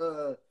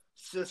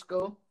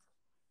 Cisco.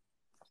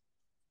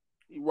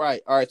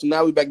 Right. All right. So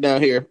now we back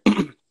down here.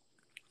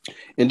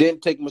 And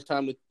didn't take much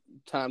time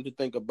to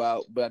think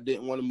about, but I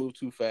didn't want to move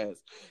too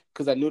fast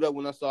because I knew that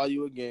when I saw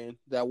you again,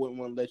 that I wouldn't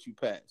want to let you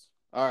pass.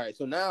 All right.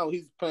 So now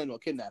he's planning on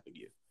kidnapping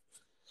you.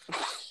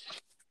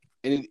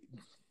 And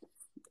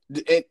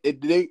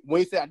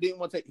when he said I didn't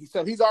want to take,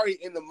 he's already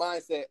in the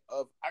mindset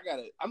of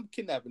I'm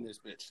kidnapping this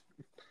bitch.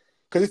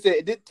 Because he said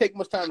it didn't take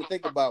much time to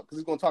think about because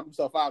he's going to talk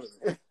himself out of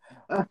it.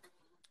 And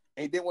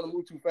he didn't want to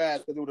move too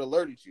fast because it would have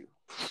alerted you.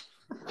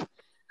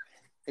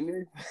 And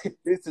then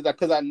this is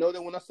because I know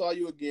that when I saw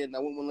you again, I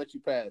wouldn't want to let you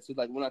pass. It's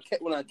like when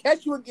I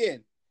catch you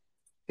again,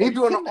 he's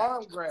doing an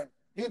arm grab.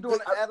 He's doing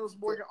an Adams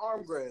Morgan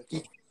arm grab.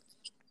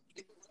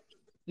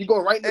 You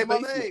go right in the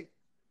basement.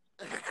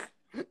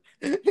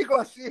 He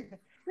gonna see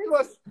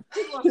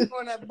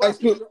on that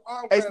bus with the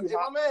arm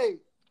grab.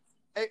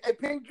 Hey,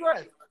 pink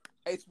dress.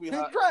 Hey,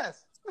 sweetheart. Pink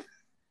dress.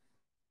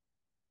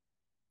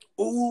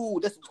 Ooh,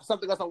 that's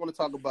something else I want to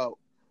talk about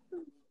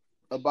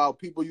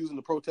people using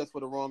the protest for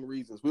the wrong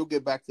reasons. We'll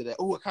get back to that.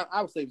 Oh,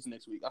 I'll save this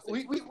next week.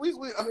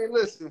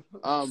 Listen.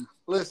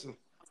 Listen.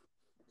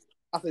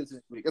 I'll save this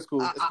next week. It's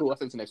cool. I'll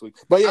save this next week.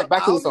 But yeah,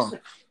 back to the song.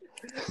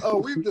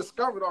 We've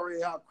discovered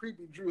already how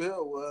creepy Dru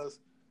Hill was.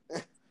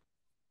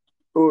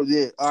 Oh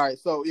yeah. All right.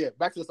 So yeah,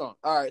 back to the song.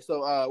 All right.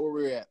 So where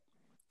we at?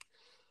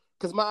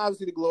 because my eyes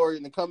see the glory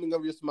and the coming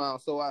of your smile.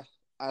 So I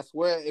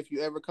swear, if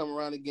you ever come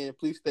around again,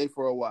 please stay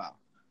for a while.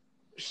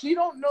 She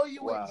don't know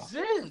you Wow.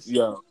 exist.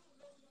 Yeah.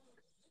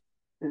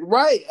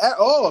 Right at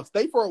all.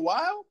 Stay for a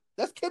while?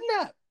 That's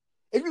kidnap.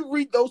 If you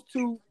read those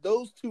two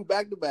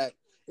back to back,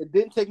 it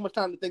didn't take much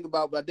time to think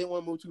about, but I didn't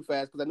want to move too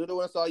fast because I knew that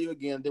when I saw you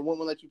again, they wouldn't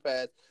want to let you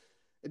pass.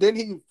 And then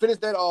he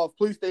finished that off,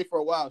 please stay for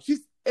a while.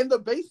 She's in the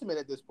basement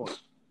at this point.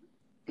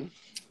 She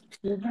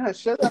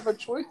doesn't have a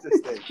choice to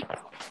stay.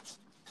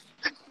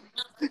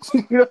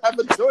 You don't have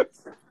a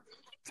choice.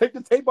 Take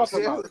the tape off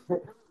her mouth.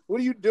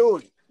 What are you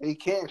doing? He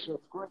can't. She'll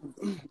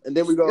scream. And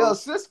then we go. Yo,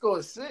 Cisco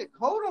is sick.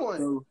 Hold on.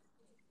 So,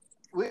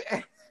 We,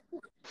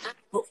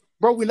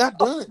 bro, we're not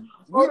done.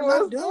 We're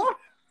not done.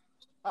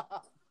 done.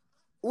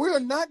 We're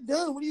not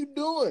done. What are you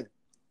doing?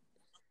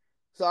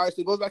 So, all right,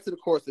 so it goes back to the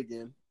chorus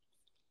again.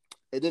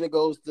 And then it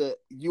goes to,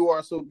 you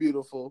are so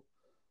beautiful.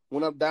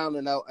 When I'm down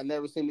and out, I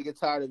never seem to get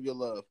tired of your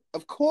love.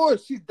 Of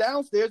course, she's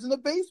downstairs in the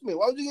basement.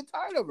 Why would you get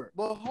tired of her?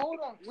 But hold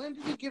on. When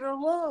did you get her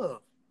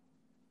love?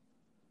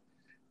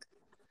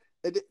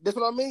 That's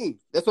what I mean.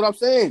 That's what I'm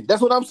saying.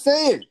 That's what I'm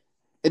saying.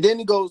 And then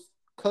he goes,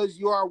 because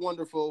you are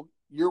wonderful.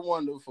 You're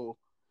wonderful.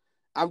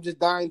 I'm just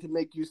dying to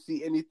make you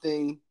see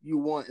anything you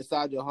want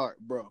inside your heart,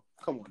 bro.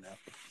 Come on now.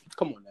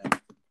 Come on now.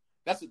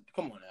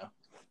 Come on now.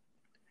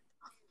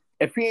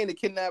 If he ain't a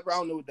kidnapper, I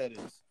don't know what that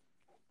is.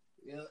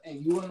 Yeah,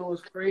 and you wanna know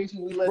what's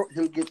crazy? We let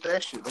him get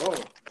that shit on.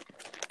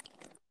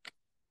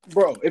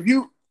 Bro, if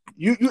you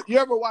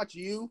ever watch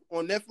You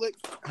on Netflix?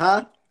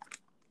 Huh?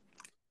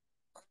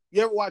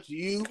 You ever watch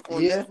You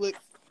on Yeah. Netflix?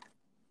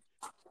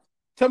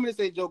 Tell me this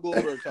ain't Joe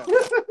Goldberg talking.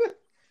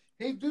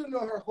 He do know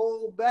her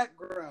whole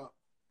background.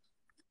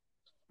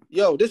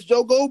 Yo, this is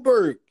Joe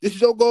Goldberg. This is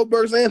Joe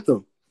Goldberg's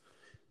anthem.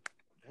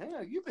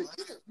 Damn, you've been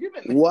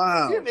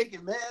Wow. you're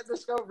making mad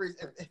discoveries.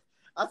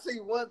 I'll tell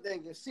you one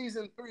thing: if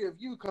season 3 of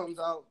You comes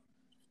out,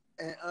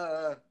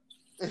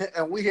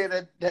 and we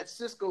hear that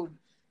Cisco,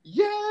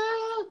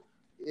 yeah.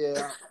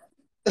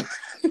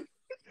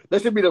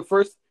 That should be the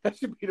first. That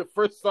should be the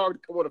first song to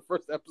come on the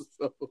first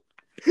episode.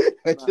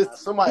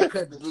 Somebody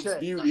cut the check.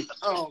 Beauty.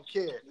 I don't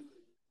care.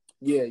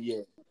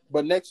 Yeah.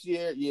 But next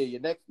year,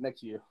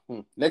 next year,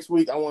 next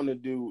week, I want to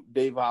do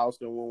Dave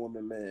Hollister and One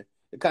Woman Man.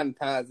 It kind of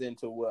ties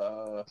into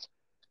what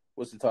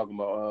what's he talking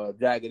about?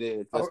 Jagged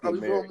Edge. Are we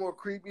doing more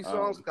creepy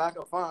songs? I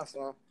can find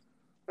some.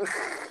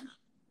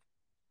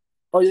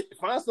 Oh yeah,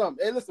 find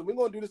something. Hey, listen, we're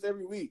gonna do this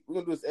every week. We're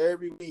gonna do this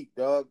every week,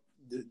 dog.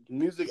 The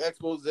music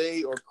expose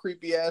or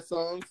creepy ass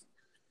songs,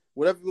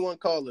 whatever you want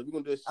to call it. We're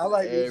gonna do this. I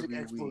like every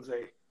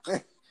music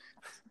week.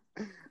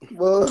 expose.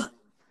 Well,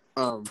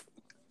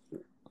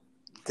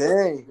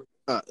 dang.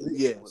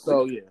 Yeah.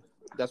 So yeah,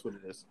 that's what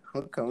it is.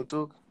 Coming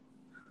through.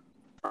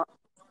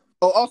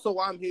 Oh, also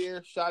while I'm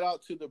here, shout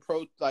out to the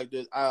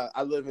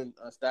I live in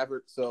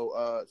Stafford,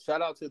 so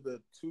shout out to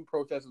the 2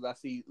 protesters I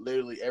see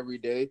literally every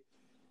day.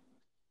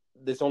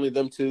 There's only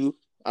them 2.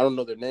 I don't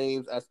know their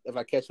names. If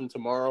I catch them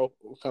tomorrow,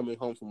 coming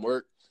home from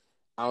work,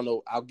 I don't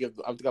know. I think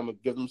I'm gonna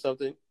give them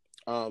something.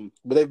 But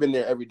they've been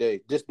there every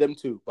day, just them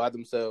 2 by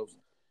themselves,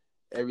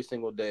 every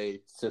single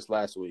day since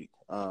last week.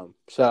 Shout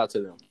out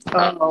to them.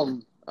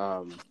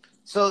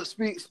 So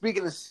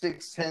speaking of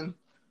 610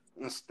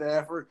 in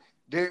Stafford,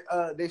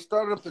 they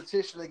started a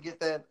petition to get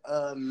that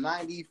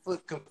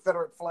 90-foot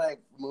Confederate flag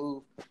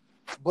moved,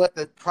 but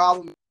the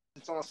problem is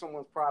it's on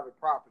someone's private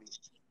property.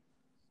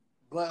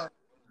 But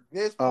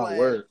this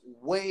flag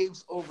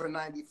waves over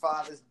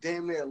 95. It's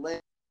damn near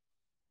land.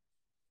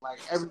 Like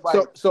everybody.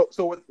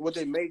 So what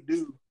they may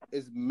do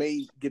is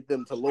get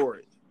them to lower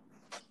it.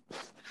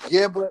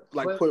 Yeah, but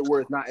put it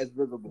where it's not as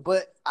visible.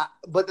 But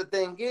the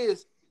thing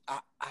is,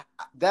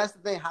 that's the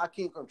thing. How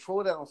can you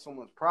control that on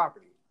someone's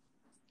property?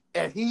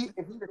 And you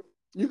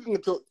can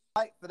control.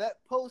 Like for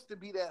that post to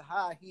be that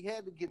high, he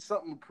had to get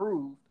something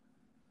approved.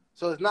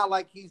 So it's not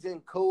like he's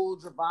in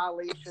codes of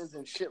violations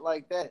and shit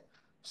like that.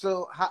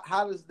 So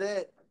how does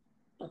that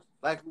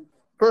like?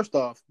 First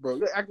off, bro,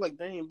 they act like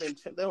they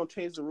don't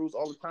change the rules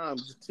all the time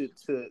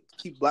to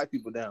keep black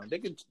people down. They're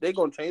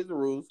gonna change the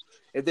rules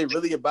if they're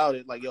really about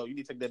it. Like, yo, you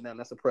need to take that down.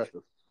 That's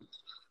oppressive.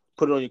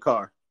 Put it on your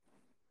car.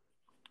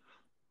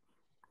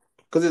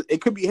 Because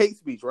it could be hate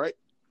speech, right?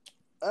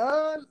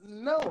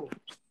 No.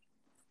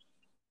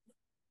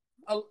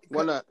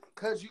 Why not?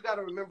 Because you got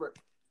to remember,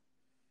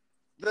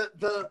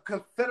 the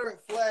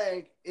Confederate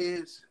flag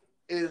is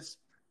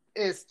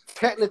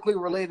technically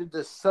related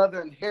to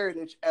Southern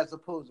heritage as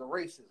opposed to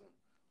racism.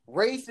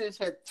 Racists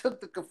had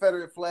took the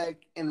Confederate flag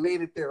and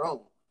made it their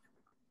own,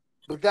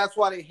 but that's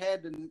why they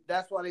got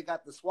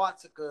the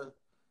swastika,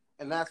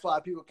 and that's why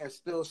people can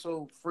still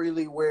so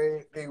freely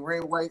wear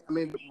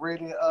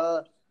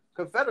the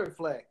Confederate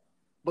flag,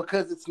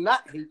 because it's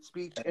not hate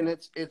speech and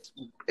it's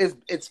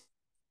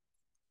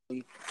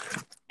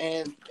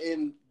and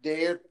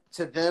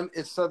to them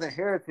it's Southern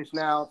heritage.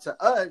 Now to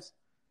us,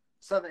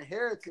 Southern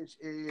heritage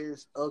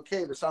is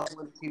okay. The South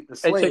wanted to keep the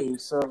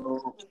slaves.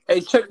 Hey,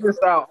 check this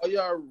out. All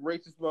y'all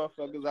racist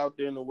motherfuckers out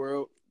there in the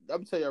world, I'm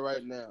gonna tell you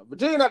right now,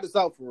 Virginia not the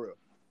South for real.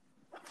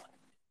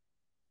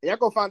 And y'all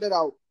gonna find that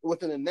out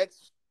within the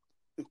next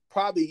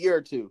probably a year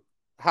or two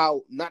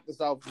how not the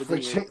South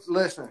Virginia.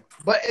 Listen,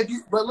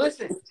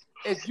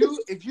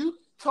 if you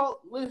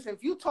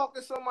talk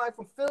to somebody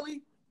from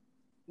Philly,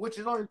 which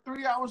is only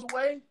 3 hours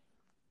away,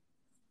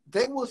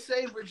 they will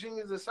say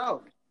Virginia's the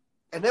South,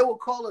 and they will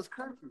call us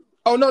country.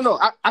 Oh no,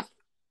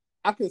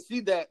 I can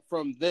see that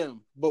from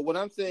them, but what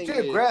I'm saying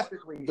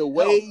geographically, is the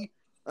way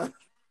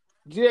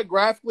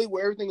geographically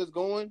where everything is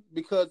going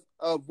because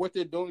of what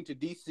they're doing to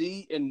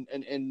DC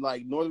and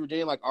like Northern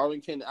Virginia, like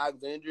Arlington,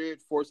 Alexandria,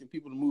 forcing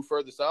people to move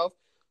further south.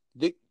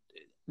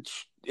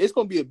 It's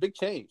going to be a big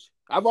change.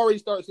 I've already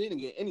started seeing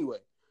it anyway.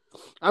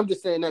 I'm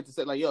just saying that to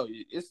say, like, yo,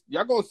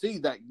 y'all going to see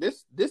that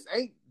this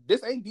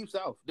ain't deep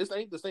south. This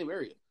ain't the same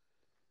area.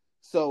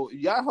 So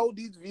y'all hold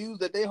these views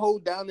that they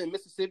hold down in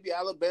Mississippi,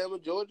 Alabama,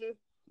 Georgia.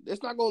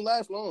 It's not going to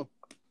last long.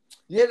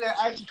 Yeah, they're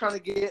actually trying to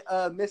get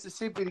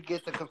Mississippi to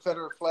get the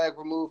Confederate flag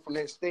removed from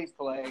their state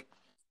flag.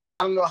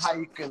 I don't know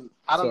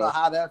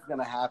how that's going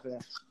to happen.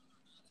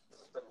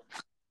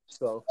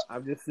 So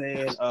I'm just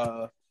saying,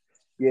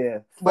 yeah.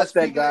 But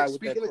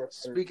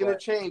speaking of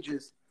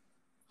changes,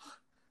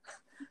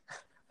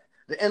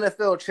 the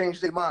NFL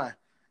changed their mind.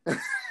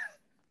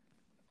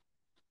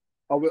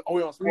 We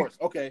on sports.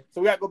 Okay,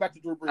 so we got to go back to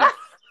Drew Brees.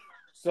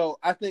 So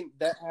I think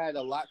that had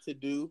a lot to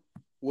do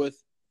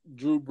with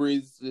Drew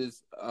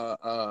Brees'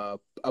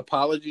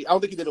 apology. I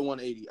don't think he did a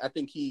 180. I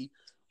think he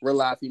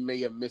realized he may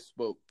have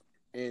misspoke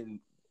and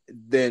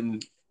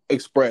then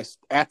expressed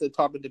after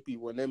talking to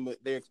people and then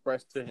they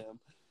expressed to him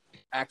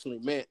actually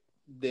meant.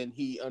 Then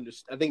he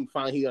understood. I think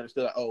finally he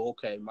understood. Like, oh,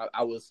 okay,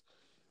 I was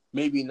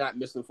maybe not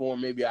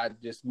misinformed. Maybe I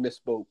just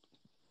misspoke,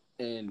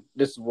 and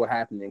this is what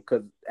happened.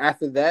 Because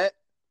after that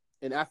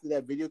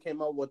video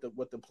came out, what the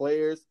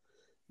players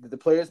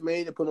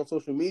made and put on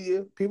social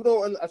media, people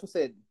don't. As I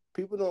said,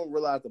 people don't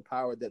realize the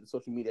power that the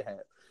social media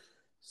had.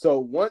 So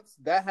once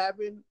that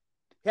happened,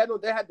 they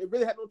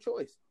really had no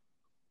choice.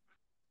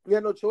 We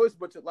had no choice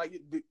but to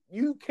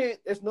you can't.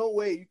 There's no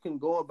way you can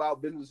go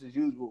about business as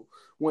usual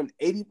when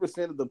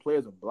 80% of the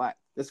players are black.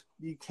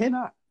 You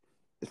cannot,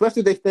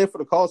 especially if they stand for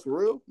the cause for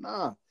real.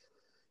 Nah.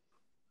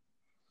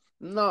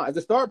 As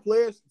the star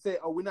players say,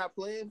 "Oh, we're not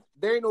playing,"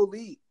 there ain't no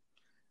lead,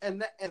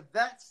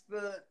 that's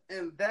the.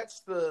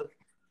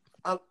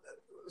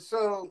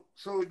 So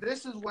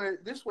this is where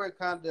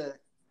kind of,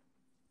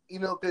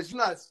 because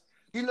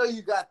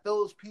you got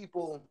those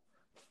people.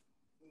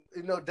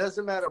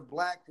 Doesn't matter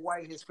black,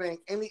 white, Hispanic.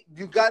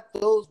 You got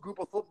those group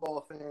of football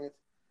fans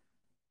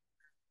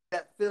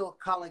that feel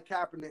Colin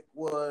Kaepernick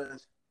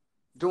was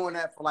doing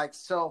that for like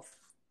self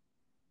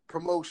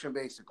promotion,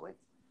 basically.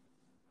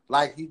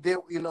 Like he did,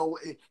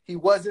 he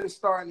wasn't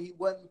starting, he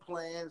wasn't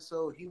playing,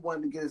 so he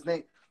wanted to get his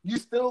name. You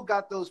still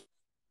got those,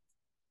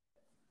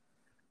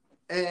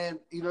 and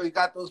you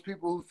got those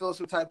people who feel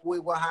some type of way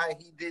about how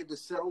he did the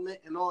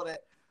settlement and all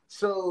that.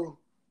 So.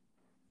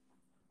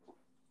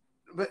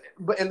 But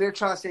and they're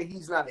trying to say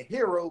he's not a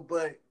hero,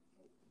 but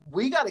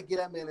we got to get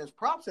that man his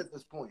props at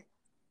this point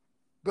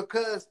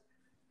because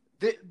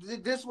this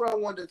is what I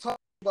wanted to talk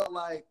about.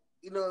 Like,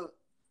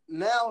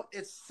 now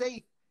it's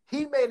safe.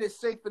 He made it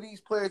safe for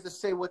these players to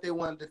say what they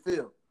wanted to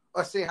feel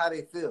or say how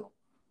they feel.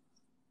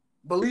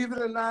 Believe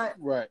it or not,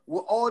 right?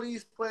 With all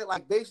these players,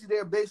 like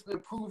they're basically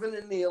proving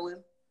and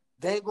kneeling.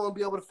 They ain't gonna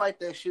be able to fight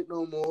that shit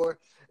no more.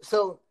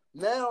 So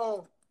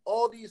now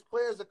all these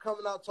players are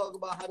coming out talking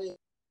about how they.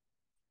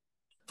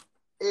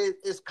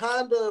 It's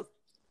kind of,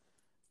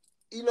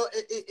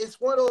 it's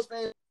one of those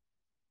things.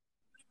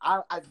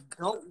 I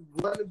don't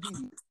want to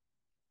be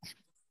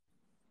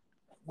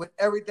with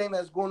everything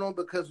that's going on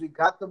because we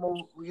got the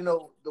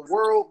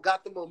world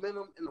got the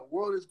momentum and the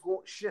world is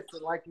going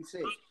shifting, like you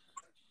said.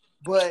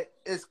 But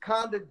it's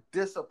kind of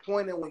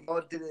disappointing when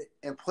y'all did it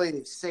and played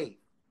it safe.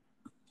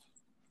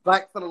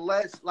 Like for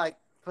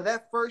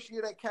that first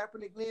year that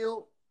Kaepernick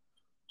kneeled,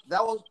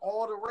 that was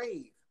all the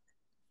rave.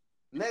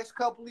 Next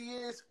couple of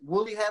years,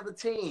 will he have a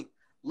team?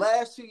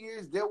 Last 2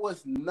 years, there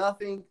was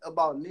nothing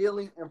about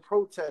kneeling and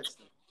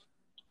protesting.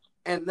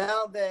 And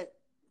now that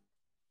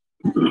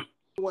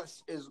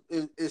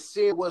is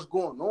seeing what's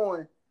going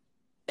on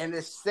and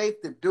it's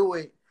safe to do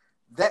it,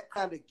 that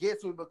kind of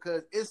gets me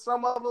because it's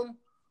some of them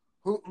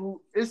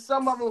who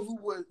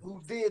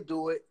did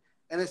do it,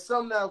 and it's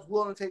some that was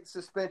willing to take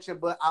suspension,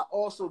 but I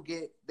also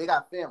get they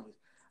got families.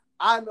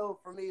 I know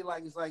for me,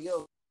 like it's like,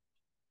 yo,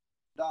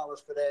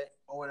 $dollars for that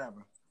or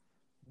whatever.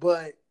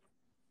 But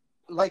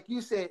like you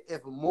said,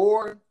 if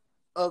more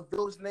of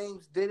those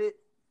names did it,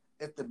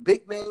 if the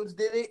big names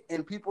did it,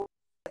 and people,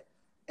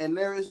 and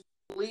there is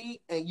a league,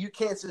 and you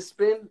can't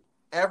suspend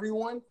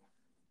everyone,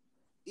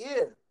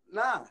 the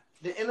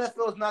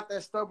NFL is not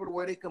that stubborn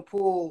where they can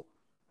pull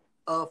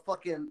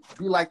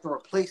be like the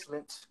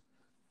replacements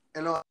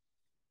and all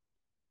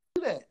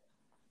do that.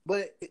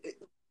 But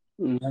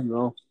I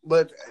know.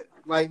 But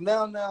like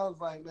now it's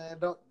like, man,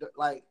 don't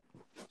like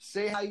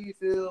say how you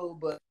feel,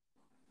 but.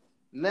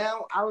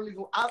 Now I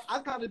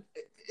kind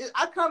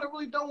of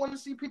really don't want to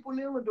see people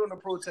kneeling during the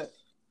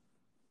protest.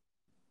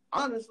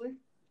 Honestly,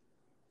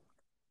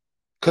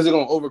 because they're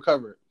gonna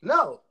overcover it.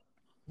 No,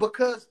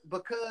 because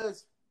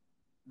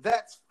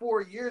That's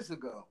 4 years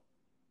ago.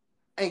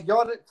 And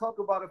y'all didn't talk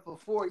about it for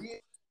 4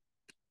 years.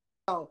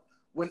 Now,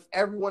 when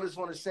everyone is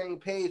on the same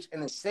page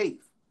and it's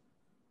safe.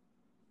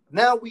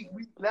 Now we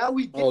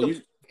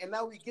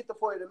get the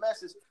point of the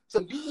message. So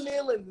you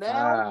kneeling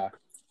now,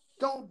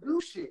 don't do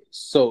shit.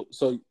 So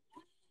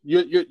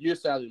you're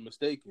sadly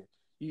mistaken.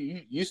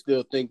 You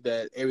still think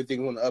that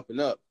everything went up and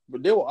up,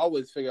 but they will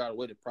always figure out a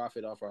way to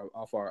profit off our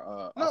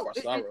sorrow.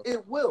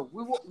 It will.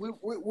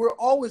 We're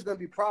always going to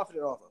be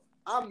profited off of.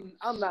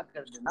 I'm not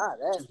going to deny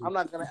that. I'm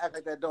not going to act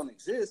like that don't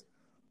exist.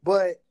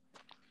 But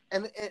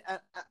and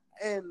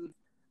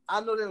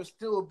I know there will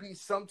still be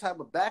some type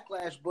of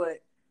backlash.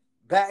 But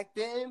back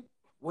then,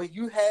 when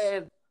you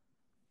had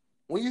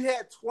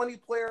 20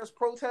 players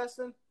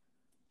protesting,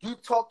 you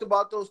talked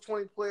about those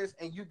 20 players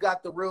and you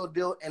got the real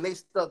deal, and they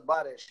stuck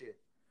by that shit.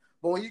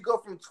 But when you go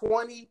from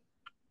 20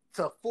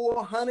 to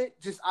 400,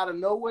 just out of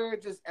nowhere,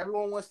 just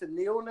everyone wants to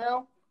kneel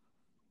now.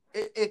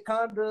 It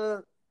kind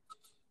of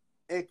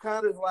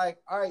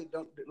like, all right,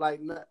 don't like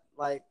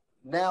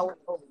now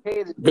it's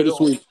okay to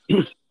bittersweet.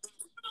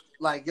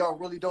 Like y'all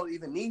really don't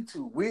even need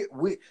to. We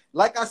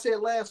like I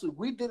said last week,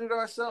 we did it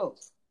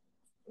ourselves.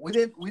 We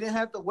didn't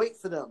have to wait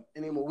for them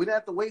anymore. We didn't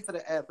have to wait for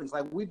the athletes.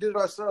 Like we did it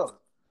ourselves.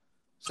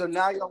 So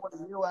now y'all want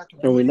to kneel after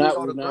and we're not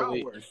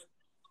groundwork. waiting.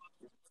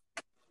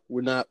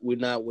 We're not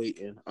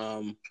waiting.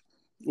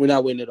 We're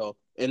not waiting at all.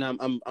 And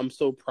I'm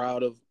so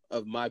proud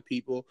of my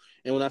people.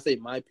 And when I say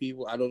my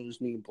people, I don't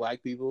just mean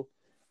black people.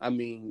 I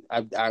mean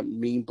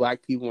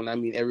black people, and I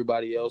mean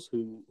everybody else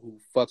who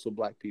fucks with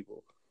black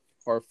people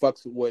or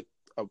fucks with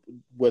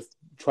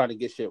trying to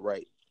get shit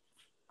right.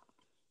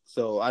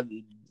 So I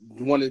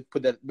want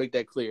to make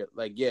that clear.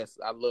 Like, yes,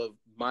 I love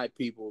my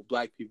people,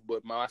 black people,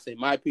 but when I say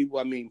my people,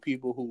 I mean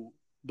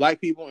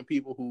black people and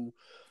people who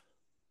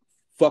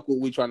fuck what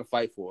we trying to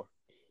fight for.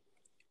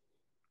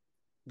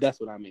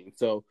 That's what I mean.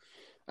 So,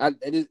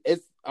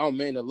 it's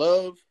the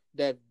love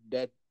that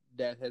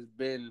has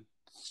been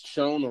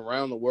shown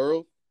around the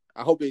world.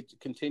 I hope it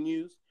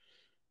continues,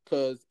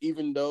 because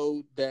even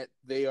though that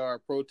they are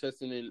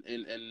protesting in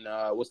in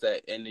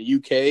the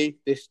UK,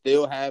 they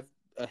still have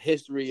a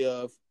history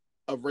of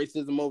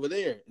racism over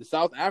there in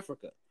South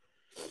Africa.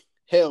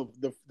 Hell,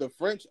 the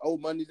French owe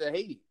money to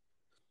Haiti.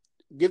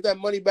 Give that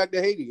money back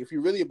to Haiti if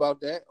you're really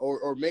about that,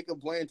 or make a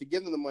plan to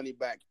give them the money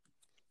back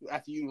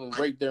after you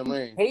rape their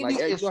land. Haiti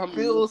is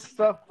still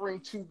suffering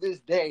to this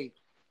day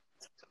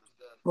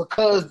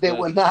because they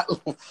would not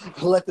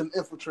let them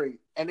infiltrate,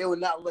 and they would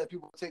not let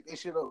people take their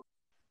shit up.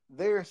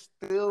 They're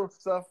still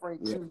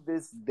suffering to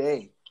this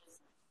day.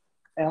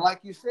 And like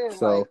you said,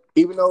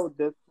 even though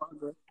there's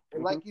progress,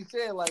 like you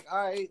said, like,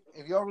 all right,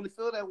 if y'all really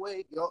feel that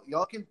way,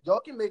 y'all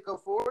can make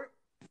up for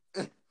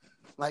it.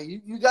 Like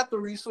you got the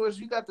resources,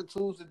 you got the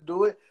tools to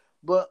do it.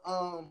 But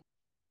I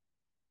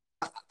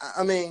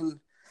mean,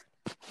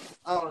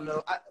 I don't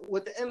know.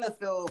 With the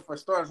NFL, for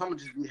starters, I'm gonna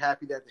just be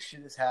happy that the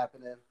shit is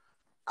happening.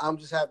 I'm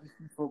just happy to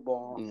see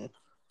football. Yeah.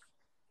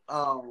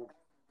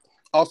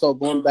 Also,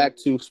 going back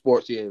to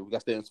sports, we got to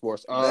stay in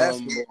sports.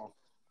 Basketball.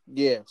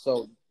 Yeah,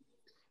 so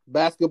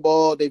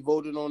basketball, they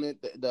voted on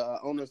it. The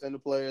owners and the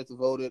players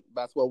voted.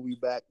 Basketball will be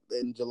back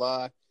in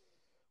July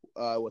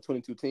with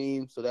 22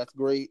 teams, so that's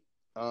great.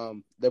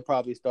 They'll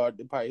probably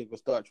will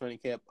start training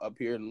camp up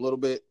here in a little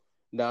bit.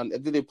 Now, I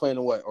think they're playing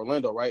in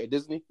Orlando, right? At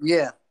Disney?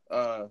 Yeah.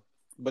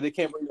 But they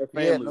can't bring their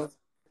families.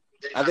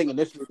 I think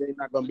initially they're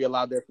not going to be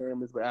allowed their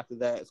families, but after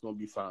that, it's going to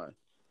be fine.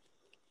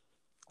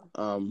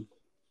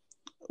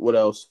 What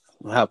else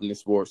happened in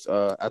sports?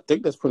 I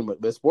think that's pretty much.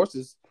 The sports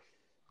is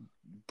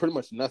pretty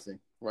much nothing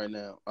right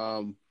now.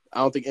 I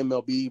don't think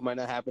MLB might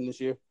not happen this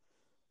year.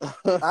 I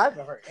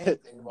haven't heard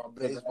anything about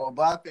baseball,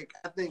 but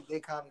I think they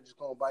kind of just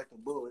gonna bite the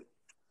bullet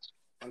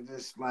and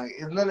just like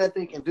it's nothing that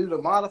they can do to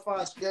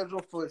modify a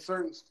schedule for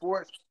certain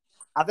sports.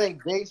 I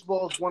think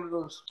baseball is one of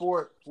those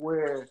sports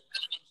where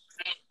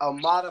a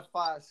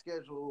modified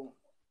schedule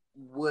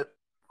would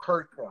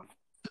hurt them.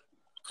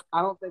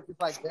 I don't think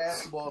it's like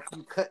basketball. If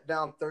you cut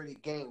down 30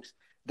 games,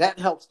 that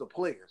helps the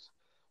players.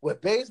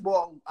 With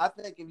baseball, I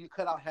think if you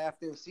cut out half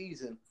their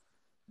season,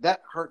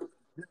 that hurts.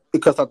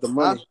 Because of the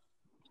money.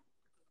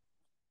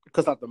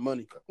 Because of the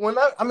money. When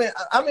I'm not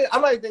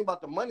even thinking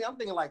about the money. I'm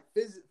thinking like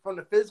from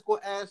the physical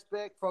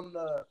aspect, from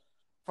the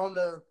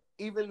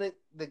even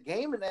the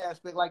gaming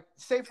aspect. Like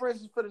say for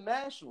instance for the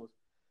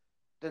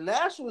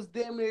Nationals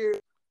damn near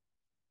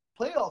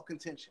playoff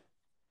contention,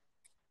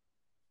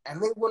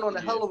 and they went on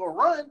a hell of a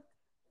run,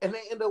 and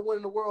they ended up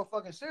winning the World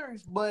fucking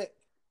Series. But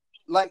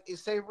like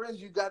say for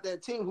instance, you got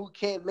that team who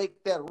can't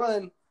make that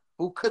run,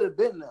 who could have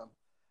been them.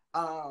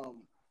 I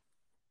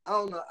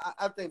don't know.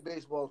 I think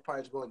baseball is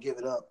probably just going to give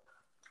it up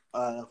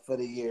for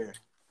the year.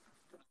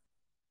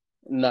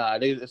 Nah,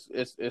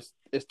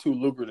 it's too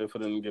lucrative for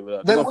them to give it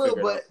up. They will,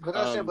 but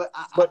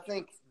I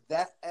think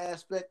that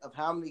aspect of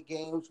how many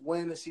games,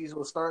 when the season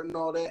will start, and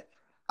all that,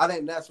 I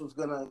think that's what's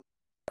going to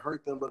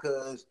hurt them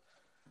because,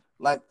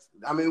 like,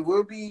 I mean,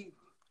 we'll be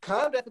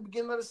kind of at the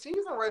beginning of the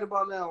season right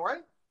about now,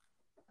 right?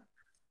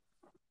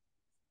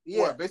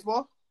 Yeah, what,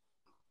 baseball.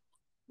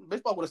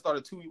 Baseball would have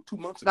started 2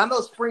 months I ago.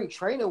 know spring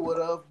training would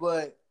have,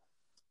 but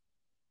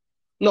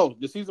No,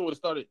 the season would have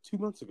started 2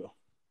 months ago.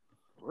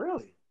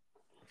 really,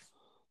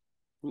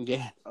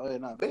 Yeah. oh yeah,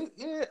 no,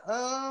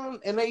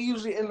 and they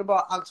usually end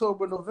about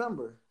October,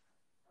 November.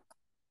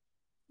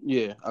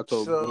 Yeah,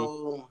 October.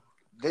 So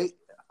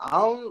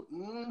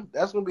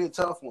that's gonna be a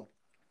tough one.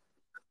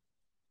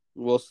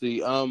 We'll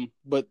see.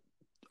 But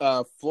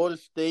Florida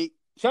State.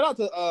 Shout out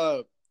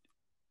to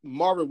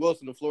Marvin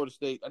Wilson of Florida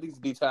State. I think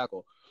he's D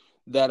tackle.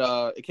 That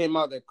it came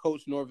out that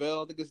Coach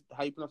Norvell, I think is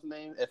how you pronounce the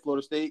name, at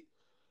Florida State,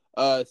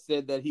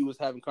 said that he was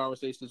having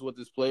conversations with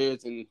his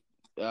players, and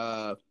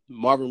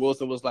Marvin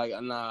Wilson was like,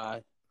 "Nah,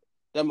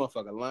 that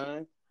motherfucker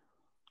lying,"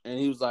 and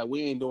he was like,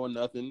 "We ain't doing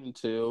nothing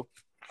until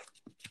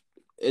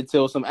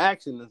some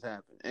action has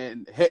happened,"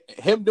 and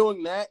him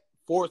doing that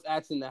forced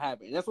action to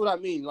happen. And that's what I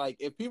mean. Like,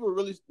 if people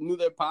really knew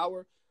their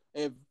power,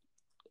 if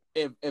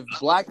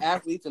black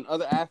athletes and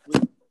other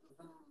athletes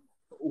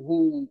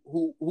who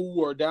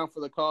were down for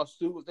the cause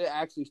too, if they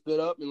actually stood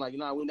up and like,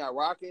 nah, we're not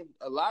rocking,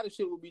 a lot of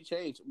shit would be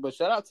changed. But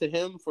shout out to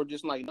him for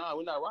just like, nah,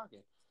 we're not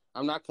rocking.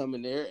 I'm not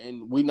coming there,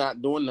 and we're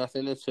not doing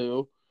nothing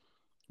until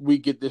we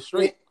get this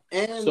straight.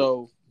 And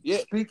so, yeah.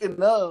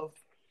 Speaking of,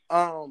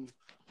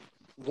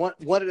 one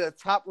of the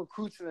top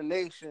recruits in the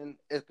nation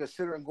is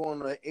considering going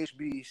to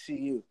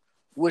HBCU,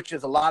 which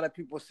is a lot of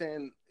people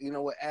saying, you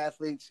know, with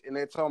athletes, and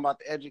they're talking about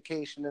the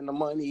education and the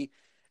money,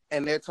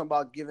 and they're talking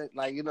about giving,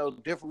 like, you know,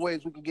 different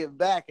ways we can give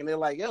back. And they're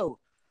like, yo,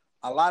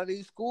 a lot of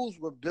these schools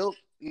were built,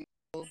 you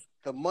know,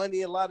 the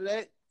money, a lot of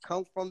that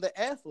comes from the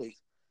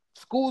athletes.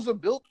 Schools are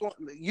built on,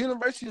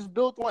 universities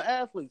built on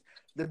athletes.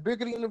 The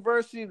bigger the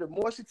university, the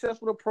more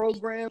successful the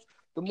programs,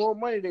 the more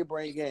money they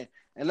bring in.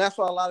 And that's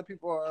why a lot of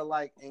people are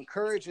like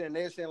encouraging, and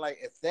they're saying, like,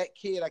 if that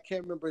kid, I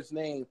can't remember his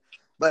name,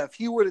 but if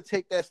he were to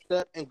take that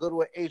step and go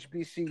to an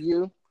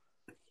HBCU,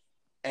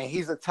 and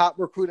he's a top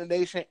recruit in the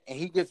nation, and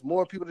he gets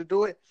more people to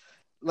do it,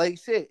 like you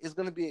said, it's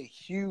going to be a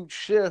huge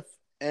shift.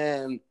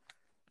 And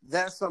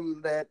that's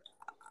something that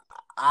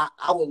I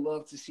would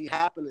love to see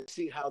happen and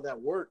see how that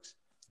works.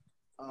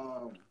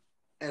 And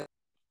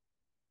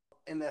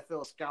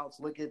NFL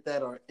scouts look at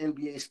that, or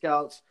NBA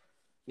scouts,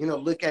 you know,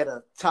 look at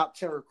a top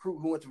 10 recruit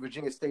who went to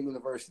Virginia State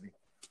University.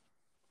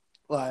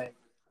 Like,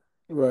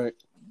 right.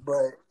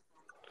 But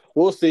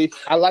we'll see.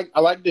 I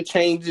like the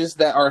changes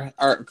that are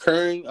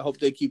occurring. I hope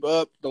they keep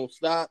up, don't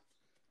stop.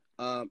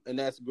 And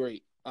that's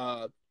great.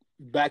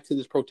 Back to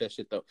this protest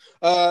shit though.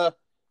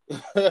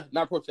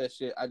 Not protest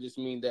shit. I just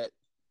mean that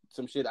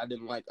some shit I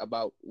didn't like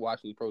about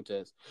watching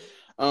protests.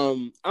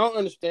 I don't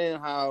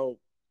understand how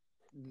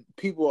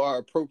people are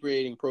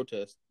appropriating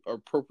protest or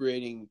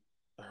appropriating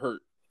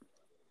hurt.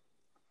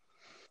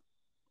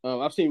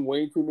 I've seen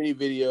way too many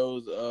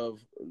videos of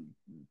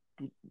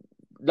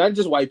not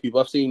just white people.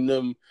 I've seen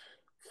them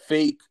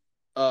fake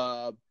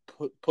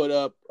put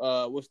up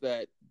what's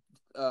that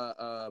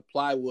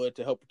plywood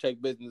to help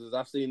protect businesses.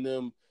 I've seen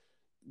them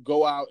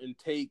go out and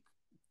take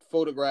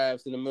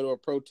photographs in the middle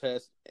of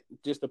protests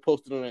just to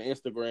post it on their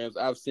Instagrams.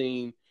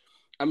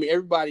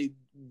 Everybody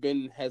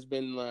has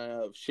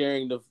been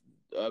sharing the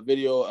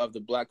video of the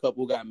black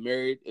couple who got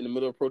married in the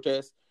middle of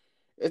protests.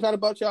 It's not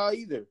about y'all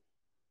either.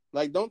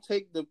 Like, don't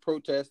take the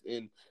protest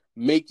and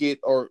make it,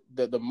 or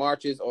the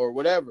marches or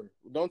whatever.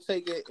 Don't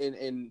take it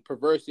and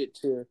perverse it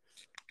to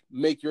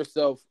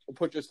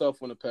put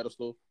yourself on a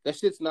pedestal. That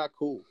shit's not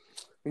cool.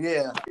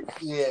 Yeah.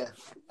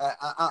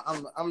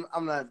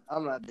 I'm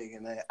not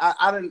digging that.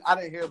 I didn't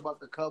hear about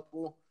the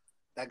couple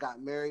that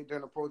got married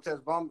during the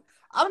protest. But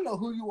I don't know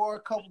who you are,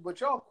 couple,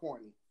 but y'all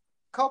corny.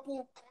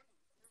 Couple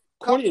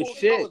Corny as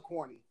shit.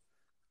 Corny.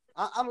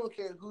 I don't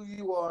care who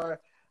you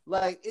are.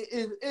 Like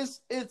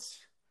it's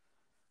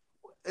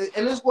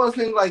and this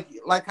wasn't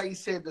like how you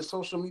said the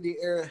social media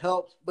era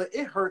helps, but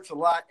it hurts a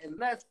lot, and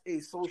that's a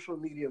social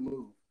media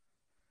move.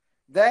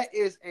 That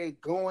is a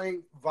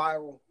going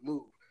viral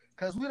move.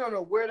 Because we don't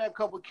know where that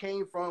couple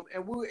came from,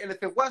 and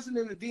if it wasn't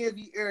in the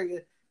DMV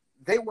area,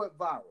 they went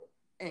viral.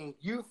 And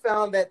you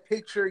found that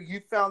picture,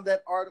 you found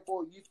that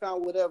article, you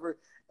found whatever,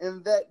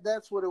 and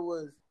that's what it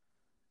was.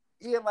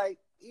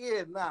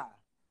 Nah.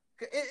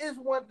 It's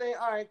one thing,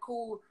 all right,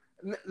 cool.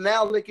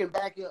 Now looking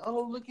back at,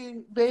 look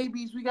at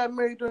babies, we got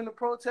married during the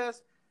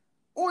protest.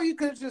 Or you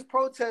could just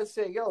protest,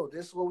 say, yo,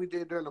 this is what we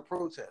did during the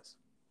protest.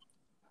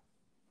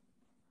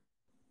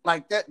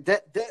 Like that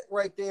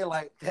right there,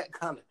 like that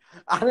kind of,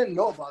 I didn't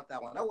know about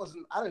that one.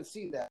 I didn't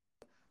see that,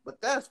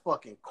 but that's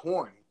fucking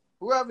corny.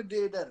 Whoever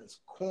did that is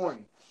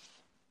corny.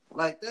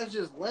 Like, that's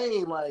just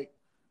lame. Like,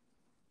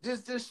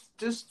 just it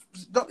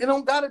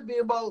don't gotta be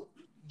about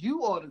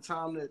you all the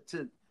time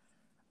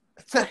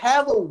to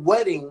have a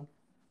wedding.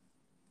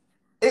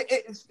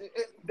 That's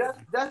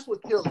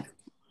what kills it.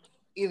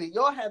 Either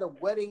y'all had a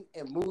wedding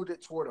and moved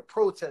it toward a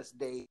protest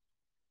day,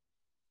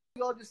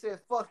 y'all just said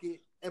fuck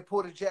it and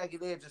pulled a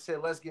jagged edge and said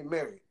let's get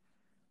married.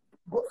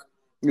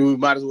 We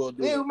might as well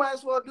do it. Yeah, we might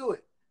as well do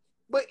it.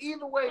 But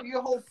either way,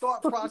 your whole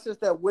thought process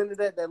that went to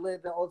that led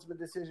to the ultimate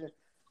decision.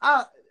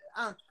 I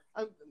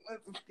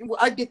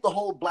get the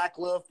whole black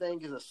love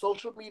thing is a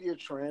social media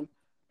trend.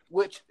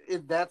 which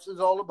that's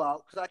all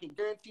about, because I can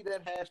guarantee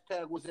that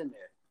hashtag was in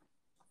there.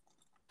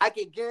 I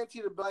can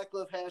guarantee the Black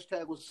Love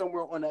hashtag was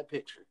somewhere on that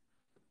picture.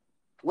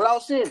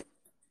 Without seeing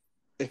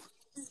it.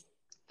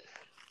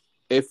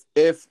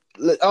 If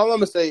all I'm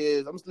gonna say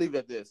is, I'm just leave it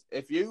at this.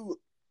 If you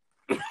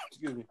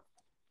excuse me,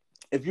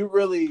 if you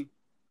really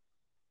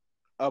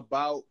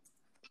about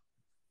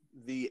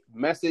the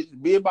message,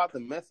 be about the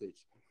message.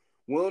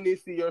 We don't need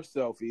to see your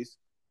selfies.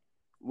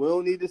 We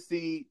don't need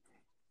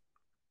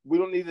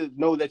to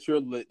know that you're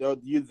lit or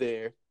you're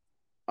there.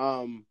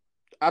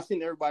 I've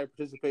seen everybody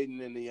participating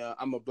in the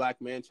I'm a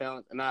Black Man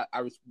challenge, and I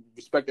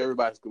respect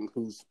everybody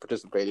who's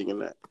participating in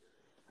that.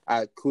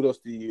 Kudos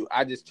to you.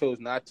 I just chose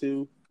not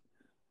to,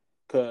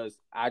 because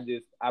I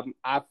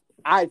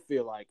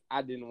feel like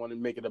I didn't want to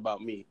make it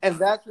about me, and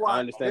that's why I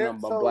understand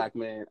I'm a Black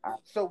man.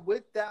 So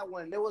with that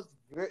one, there was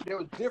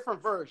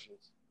different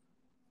versions,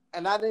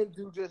 and I did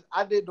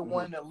the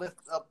one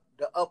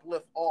that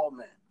uplift all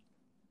men.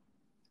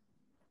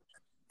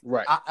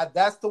 Right.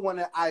 That's the one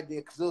that I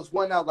did, because there was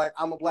one that was like,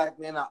 I'm a Black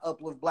man, I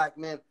uplift Black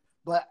men.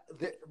 But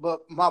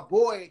my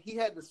boy, he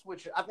had to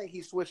switch it. I think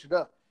he switched it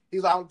up.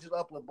 He's like, I don't just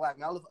uplift Black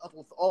men, I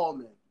uplift all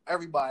men,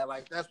 everybody.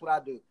 Like, that's what I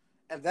do.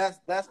 And that's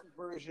the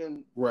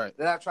version right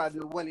that I tried to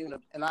do. And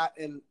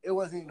it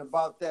wasn't even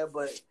about that,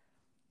 but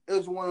it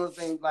was one of those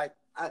things. Like,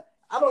 I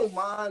don't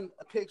mind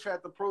a picture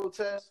at the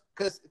protest,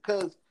 because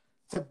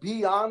to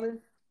be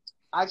honest,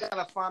 I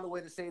gotta find a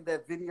way to save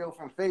that video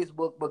from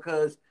Facebook,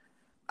 because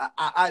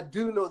I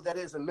do know that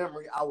is a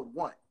memory I would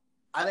want.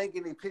 I didn't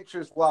get any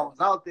pictures while I was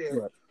out there,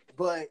 right,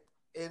 but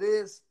it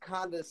is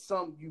kind of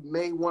something you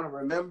may want to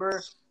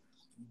remember.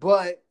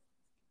 But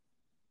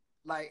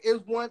like,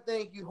 it's one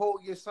thing you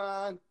hold your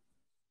sign,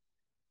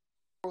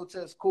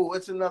 protest, cool.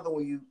 It's another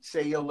when you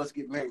say, yo, let's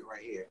get married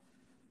right here.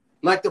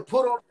 Like, to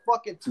put on a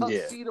fucking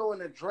tuxedo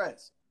and a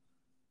dress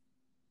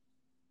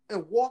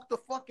and walk the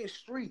fucking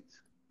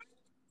streets.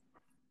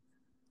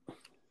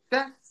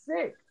 That's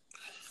sick.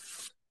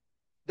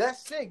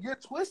 That's sick. You're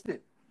twisted.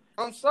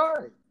 I'm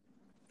sorry.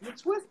 You're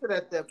twisted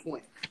at that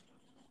point.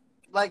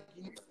 Like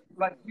you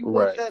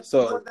want that, you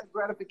want that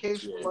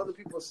gratification from other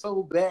people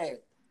so bad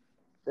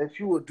that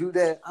you will do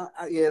that.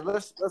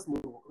 Let's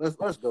move on.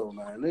 Let's go,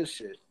 man. This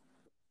shit.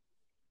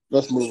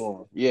 Let's move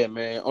on. Yeah,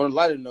 man. On a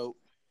lighter note,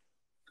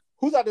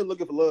 who's out there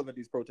looking for love at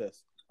these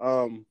protests?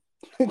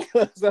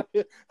 Because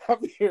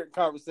I've been hearing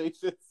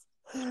conversations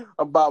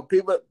about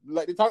people,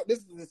 like, they talk.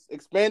 This is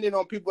expanding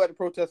on people at the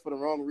protest for the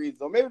wrong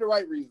reasons, or maybe the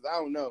right reasons. I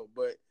don't know,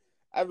 but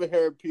I've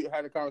heard people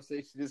had a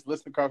conversation, just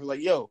listen to conversation, like,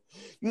 "Yo,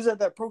 you was at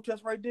that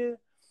protest right there?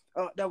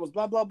 That was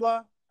blah blah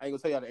blah." I ain't gonna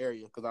tell y'all the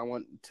area because I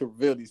want to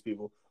reveal these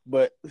people.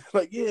 But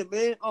like, yeah,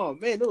 man. Oh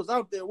man, it was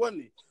out there,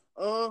 wasn't it?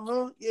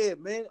 Yeah,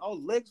 man. All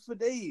legs for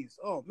days.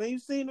 Oh man, you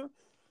seen her?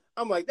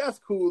 I'm like, that's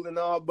cool and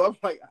all, but I'm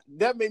like,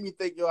 that made me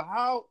think, yo,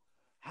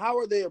 how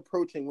are they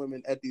approaching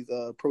women at these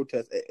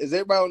protests? Is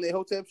everybody on their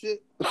hotel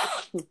shit?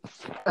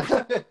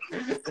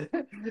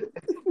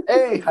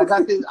 Hey, I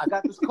got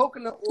this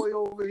coconut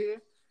oil over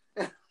here.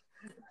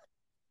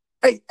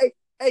 Hey,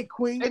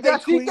 queen. Hey,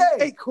 queen.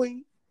 Hey,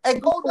 queen. Hey,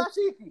 go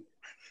Dashiki.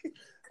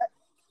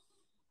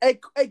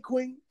 Hey,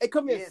 queen. Hey,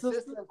 come here, sister.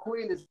 Sister and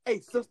queen is.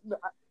 Hey,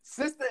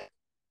 sister.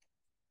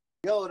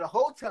 Yo, the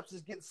Hoteps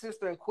is getting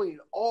sister and queen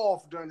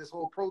off during this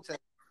whole protest.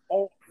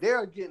 Oh,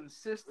 they're getting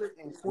sister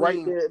and queen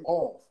right there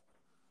off.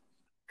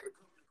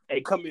 Hey,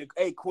 come here.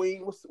 Hey,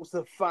 queen. What's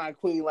a fine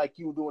queen like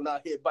you doing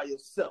out here by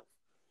yourself?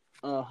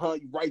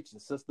 You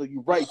righteous, sister.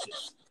 You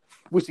righteous.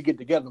 We should get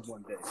together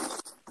one day.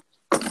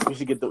 We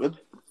should get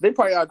they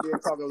probably out there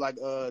talking like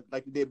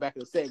they did back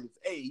in the 70s.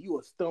 Hey, you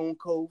a stone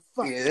cold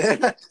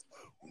fighter.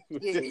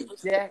 Yeah,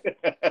 Jack.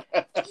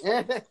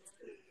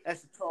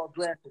 That's a tall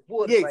glass of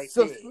water right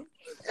sister.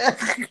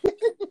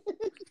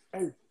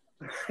 There.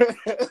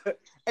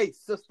 Hey,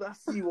 sister, I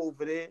see you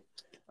over there.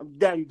 I'm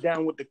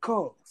down with the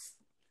cause.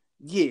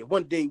 Yeah,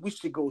 one day we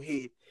should go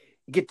ahead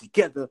and get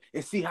together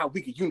and see how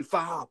we can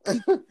unify our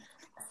people.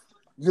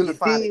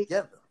 Unify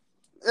together.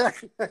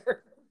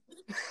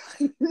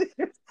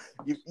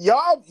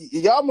 y'all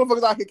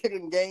motherfuckers out here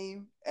kicking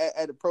game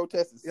at the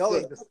protests. Y'all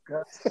ain't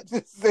disgusting.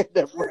 Just said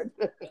that word.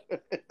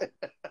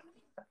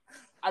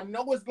 I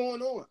know what's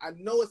going on. I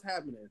know it's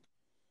happening.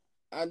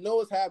 All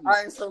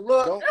right, so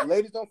look.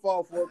 Ladies don't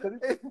fall for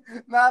it.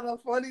 Now, the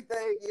funny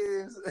thing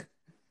is,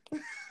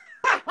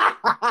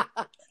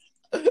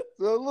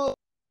 so look,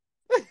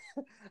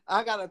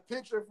 I got a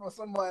picture from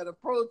somebody at a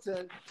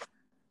protest,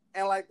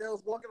 and like they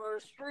was walking on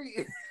the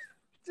street,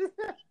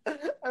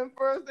 and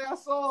first thing I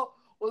saw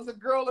was a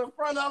girl in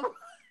front of them.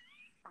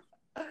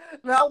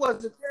 Now I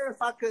wasn't there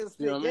if I couldn't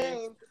speak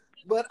game,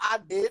 but I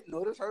did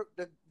notice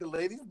the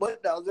lady's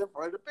butt that was in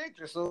front of the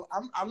picture. So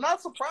I'm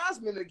not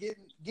surprised men are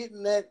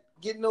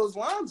getting those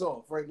lines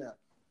off right now.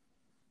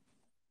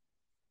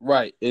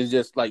 Right. It's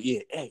just like, yeah,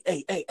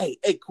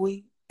 hey,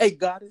 queen, hey,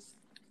 goddess.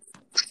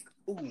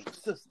 Ooh,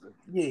 sister,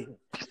 yeah.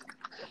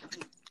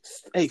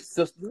 Hey,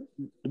 sister.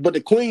 But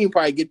the queen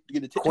probably get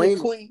the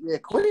queen. Yeah,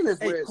 queen is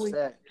where it's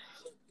at.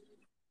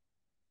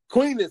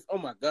 Queen is, oh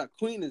my God,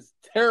 queen is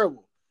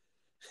terrible.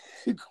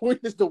 Queen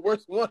is the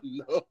worst one,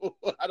 though.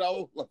 I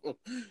don't know.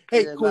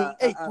 Hey, Yeah, Queen. nah,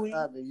 Hey, Queen.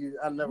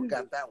 I never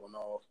got that one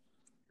off.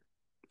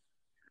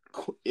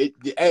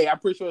 Hey, I'm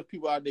pretty sure there's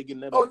people out there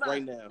getting that off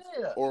right now.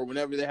 Yeah. Or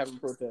whenever they're having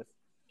protests.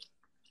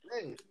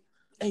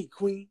 Hey,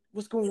 Queen,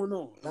 what's going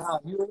on? Nah,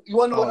 you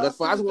want to know what that's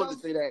fine. I else just is wanted dumb?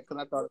 to say that because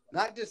I thought.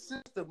 Not just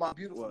sister, my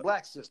beautiful What?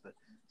 black sister.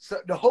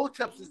 So the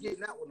Hoteps is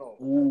getting that one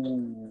off.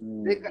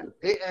 Ooh.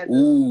 They add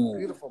the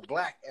beautiful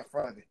black in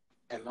front of it.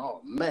 And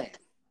oh man.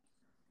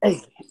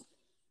 Hey.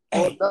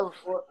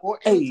 Or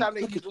anytime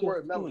they use the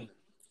word melanin.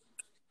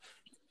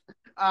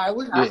 All right,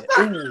 we got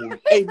Ooh.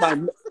 Hey,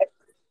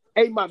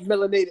 my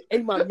melanated. Hey,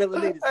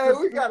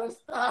 we gotta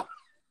stop.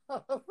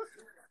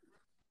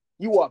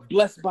 You are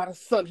blessed by the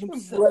sun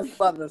himself. Blessed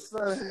by the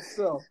sun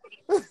himself.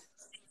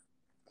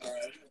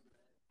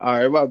 All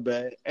right, my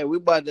bad. Hey, we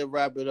about to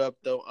wrap it up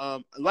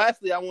though.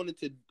 Lastly, I wanted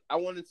to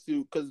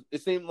because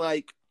it seemed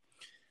like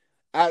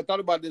I thought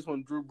about this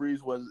when Drew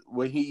Brees was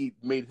when he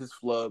made his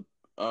flub.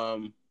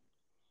 Going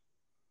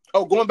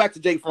back to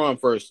Jake Fromm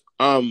first.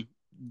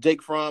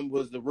 Jake Fromm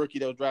was the rookie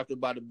that was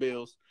drafted by the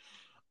Bills.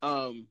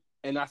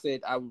 And I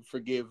said I would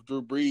forgive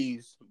Drew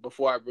Brees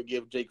before I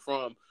forgive Jake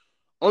Fromm.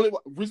 Only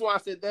reason why I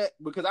said that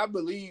because I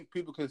believe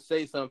people can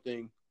say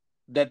something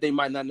that they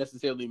might not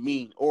necessarily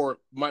mean or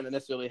might not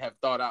necessarily have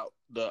thought out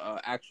the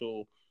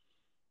actual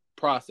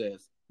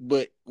process.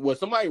 But when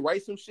somebody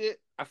writes some shit,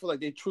 I feel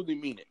like they truly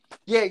mean it.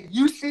 Yeah,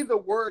 you see the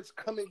words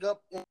coming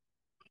up on what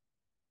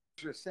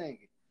you're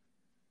saying.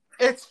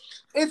 It's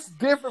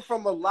different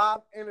from a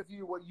live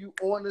interview where you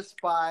on the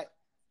spot.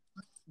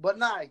 But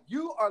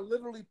you are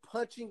literally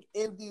punching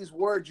in these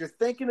words. You're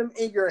thinking them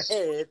in your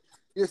head.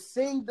 You're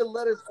seeing the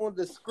letters on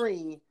the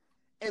screen,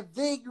 and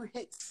then you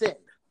hit send.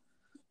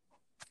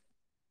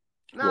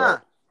 Nah.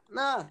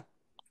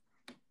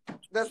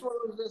 That's what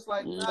it was just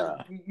like.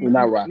 You're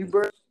not rocking. You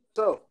burned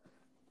so,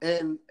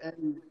 and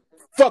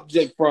fuck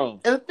Jake Fromm.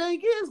 And the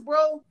thing is,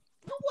 bro,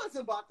 you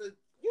wasn't about to.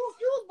 You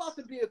was about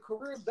to be a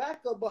career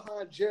backup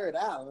behind Jared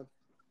Allen,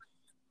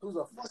 who's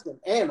a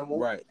fucking animal.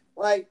 Right.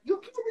 Like you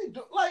can't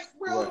be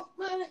bro,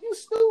 man, you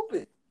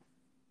stupid.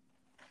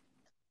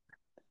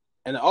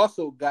 And it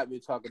also got me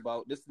to talk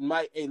about this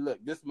might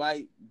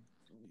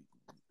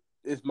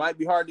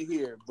be hard to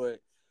hear, but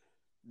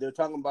they're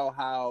talking about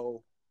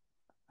how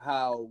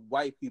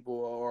white people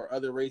or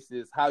other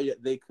races, how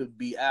they could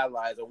be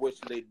allies or what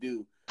should they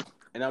do.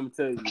 And I'm going to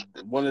tell you,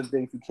 one of the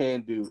things you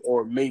can do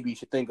or maybe you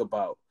should think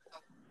about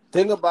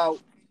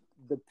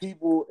the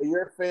people in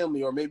your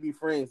family or maybe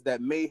friends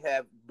that may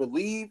have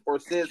believed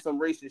or said some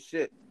racist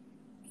shit.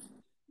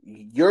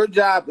 Your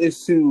job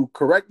is to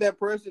correct that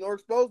person or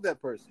expose that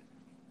person.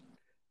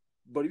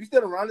 But if you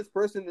stand around this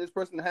person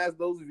has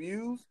those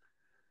views,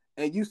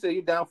 and you say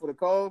you're down for the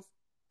cause,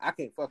 I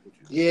can't fuck with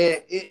you. Yeah,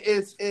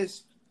 it's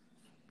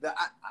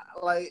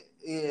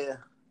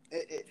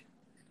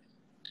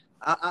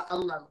I'm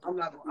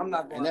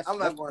not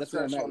going to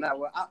search on that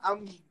one.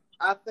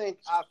 I think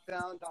I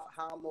found out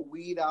how I'm gonna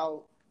weed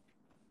out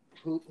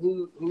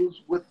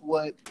who's with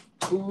what,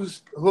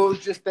 who's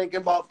just thinking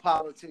about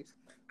politics.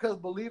 Because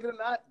believe it or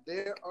not,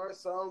 there are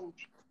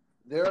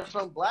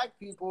some black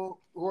people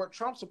who are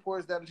Trump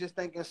supporters that are just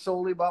thinking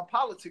solely about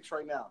politics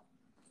right now.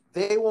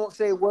 They won't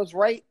say what's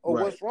right or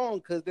what's wrong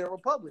because they're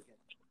Republican.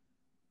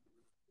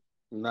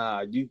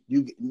 Nah, you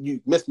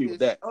missed me with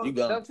that. You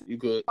gone. You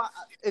good.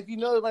 If you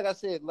know, like I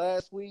said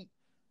last week,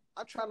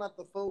 I try not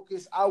to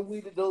focus. I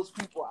weeded those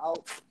people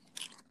out,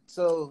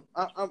 so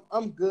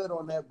I'm good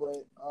on that.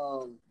 But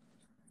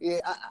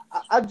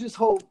I just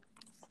hope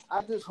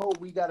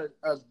we got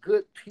a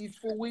good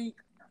peaceful week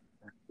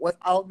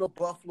without no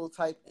Buffalo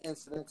type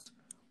incidents.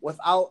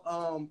 Without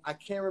I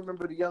can't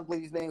remember the young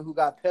lady's name who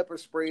got pepper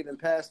sprayed and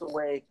passed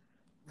away.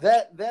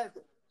 That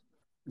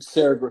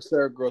Sarah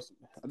Grossman.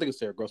 I think it's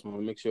Sarah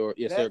Grossman. Make sure.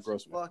 Yeah, Sarah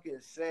Grossman. That's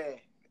fucking sad.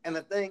 And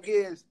the thing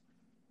is,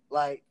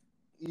 like,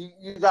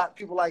 you got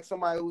people like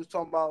somebody who's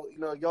talking about,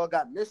 y'all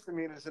got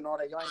misdemeanors and all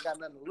that. Y'all ain't got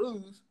nothing to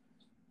lose.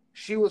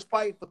 She was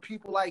fighting for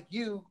people like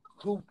you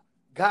who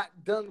got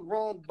done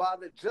wrong by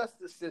the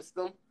justice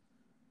system,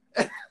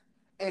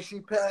 and she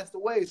passed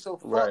away. So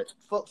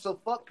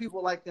fuck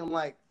people like them.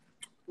 Like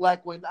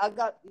when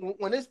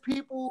it's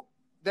people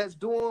that's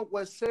doing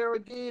what Sarah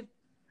did,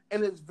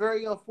 and it's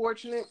very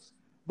unfortunate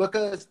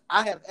because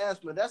I have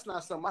asthma. That's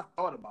not something I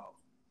thought about.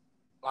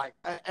 Like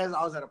as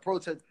I was at a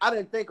protest, I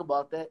didn't think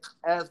about that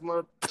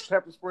asthma,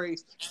 pepper spray,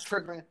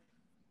 triggering.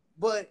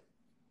 But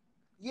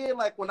yeah,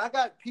 like when I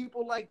got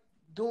people like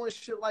doing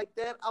shit like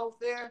that out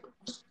there,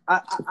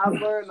 I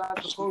learned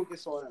not to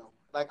focus on them.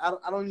 Like I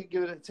don't need to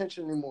give it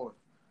attention anymore.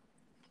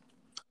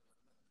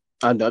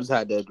 I know, I just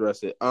had to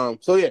address it.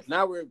 So yeah,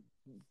 now we're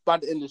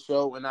about to end the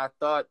show, and I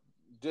thought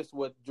just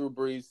with Drew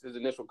Brees' his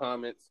initial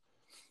comments,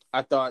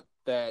 I thought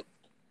that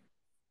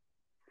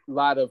a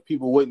lot of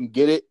people wouldn't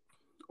get it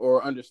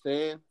or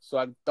understand. So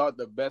I thought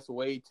the best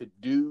way to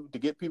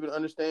get people to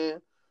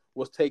understand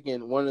was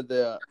taking one of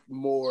the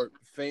more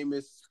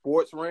famous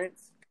sports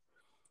rants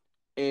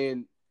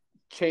and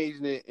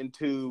changing it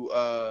into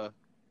the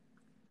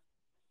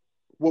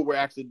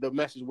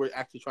message we're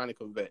actually trying to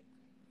convey.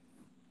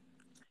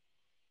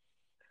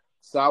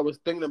 So I was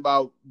thinking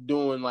about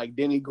doing like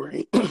Denny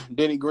Greens.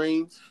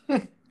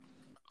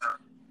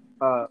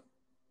 I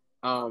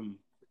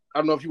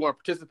don't know if you want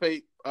to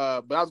participate,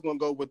 but I was going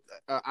to go with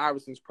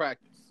Iverson's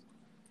practice.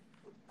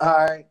 All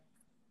right,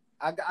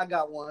 I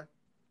got one.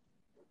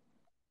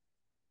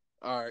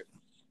 All right.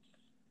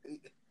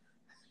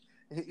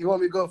 You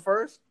want me to go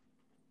first?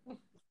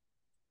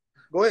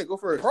 Go ahead, go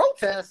first.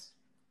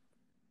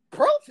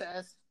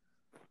 Protest.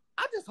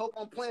 I just hope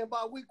I'm playing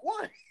by week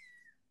 1.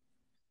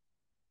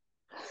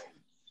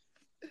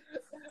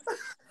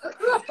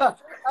 I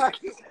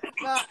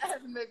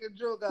had to make a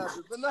joke out of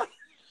it, but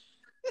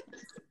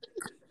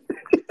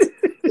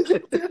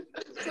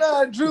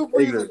Drew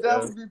Brees would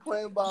definitely be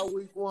playing by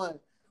week 1.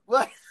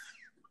 But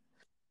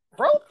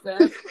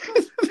protest?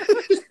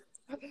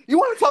 You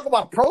want to talk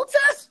about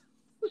protest?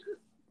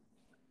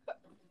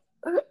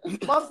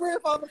 My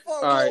grandfather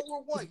fought World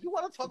War One. You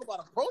want to talk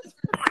about a protest?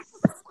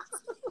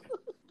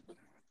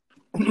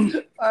 All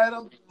right,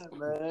 I'm done,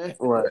 man.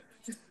 Right.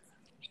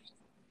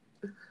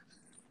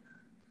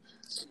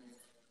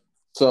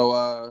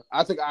 So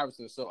I took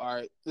Iverson. So all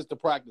right, this is the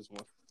practice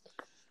one.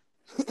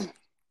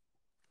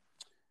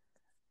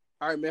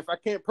 All right, man. If I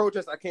can't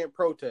protest, I can't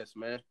protest,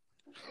 man.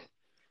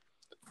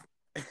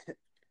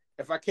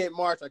 If I can't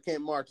march, I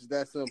can't march. It's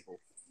that simple.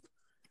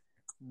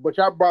 But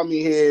y'all brought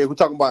me here. We're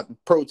talking about the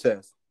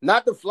protest,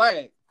 not the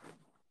flag.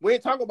 We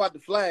ain't talking about the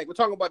flag. We're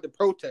talking about the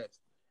protest.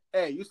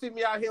 Hey, you see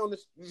me out here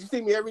you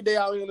see me every day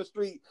out here on the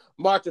street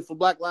marching for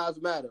Black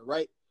Lives Matter,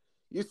 right?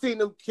 You seen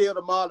them kill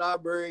Ahmaud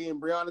Arbery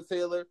and Breonna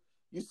Taylor.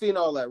 You seen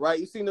all that, right?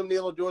 You seen them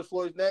kneel on George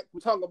Floyd's neck. We're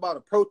talking about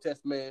a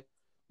protest, man,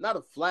 not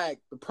a flag.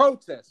 The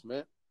protest,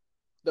 man.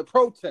 The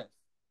protest.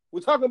 We're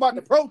talking about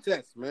the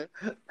protest, man.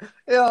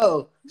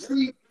 Yo,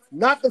 see,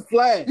 not the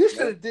flag. You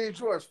should have did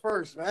yours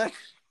first, man.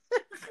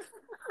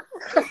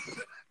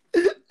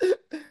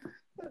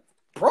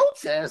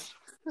 Protest?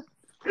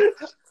 I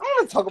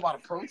want to talk about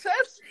a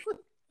protest.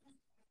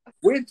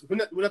 We're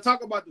not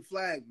talking about the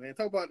flag, man.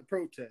 Talk about the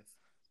protest.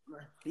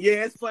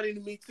 Yeah, it's funny to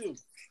me too.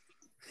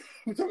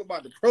 We're talking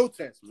about the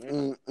protest,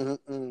 man.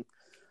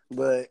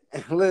 But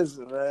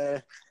listen,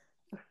 man.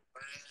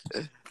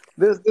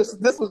 This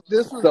was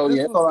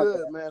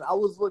good, man. I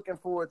was looking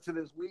forward to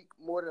this week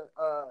more than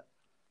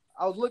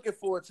I was looking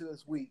forward to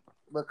this week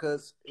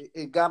because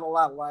it got a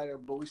lot lighter,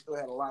 but we still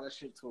had a lot of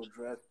shit to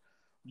address.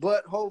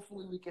 But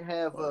hopefully we can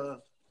have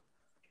a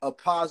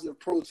positive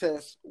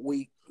protest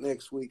week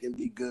next week and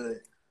be good.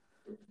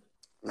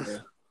 Yeah.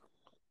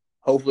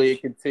 Hopefully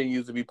it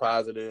continues to be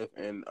positive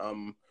and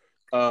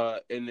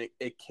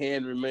it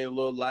can remain a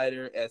little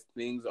lighter as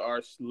things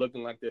are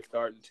looking like they're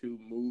starting to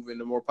move in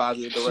a more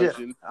positive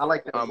direction. Shift. I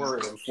like that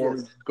word. Before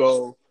we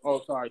go,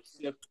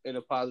 shift in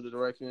a positive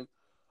direction.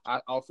 I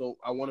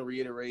want to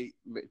reiterate,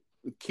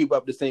 keep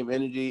up the same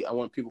energy. I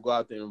want people to go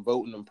out there and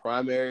vote in them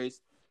primaries.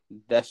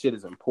 That shit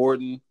is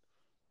important.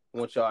 I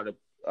want y'all to,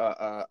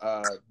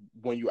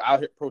 when you're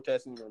out here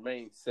protesting,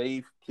 remain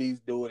safe. Please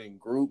do it in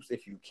groups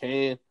if you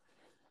can,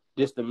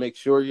 just to make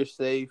sure you're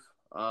safe.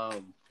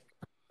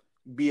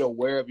 Be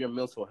aware of your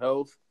mental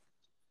health,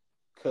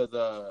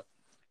 because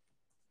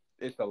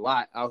it's a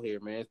lot out here,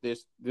 man.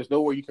 There's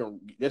nowhere you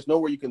can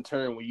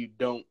turn when you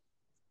don't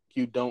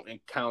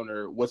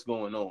encounter what's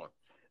going on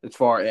as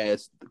far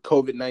as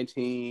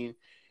COVID-19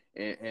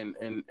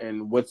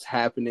 and what's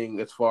happening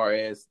as far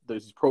as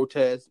these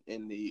protests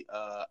and the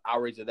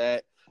outrage of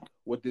that,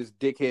 what this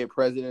dickhead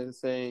president is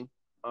saying.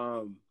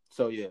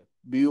 So yeah,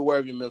 be aware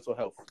of your mental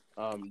health.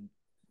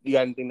 You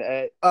got anything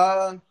to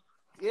add?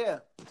 Yeah.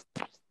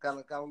 Got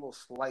a little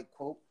slight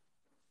quote.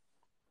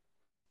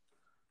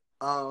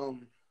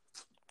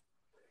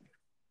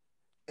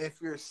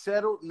 If you're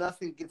settled,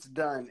 nothing gets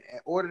done. In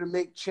order to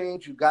make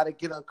change, you got to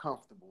get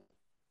uncomfortable.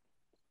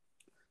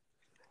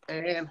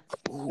 And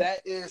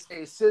that is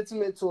a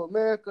sentiment to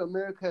America.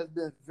 America has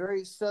been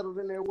very settled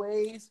in their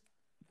ways.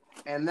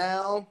 And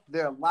now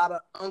there are a lot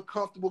of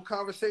uncomfortable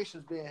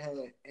conversations being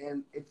had.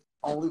 And it's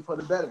only for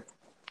the better.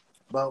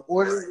 But in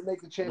order to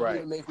make the change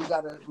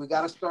we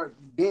gotta start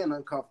being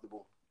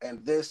uncomfortable.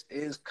 And this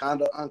is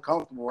kind of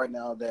uncomfortable right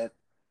now that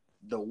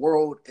the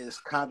world is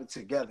kind of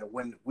together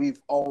when we've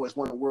always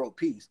wanted world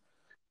peace.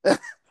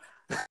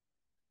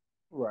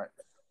 Right.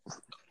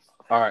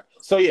 All right.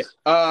 So yeah,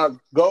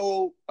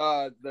 go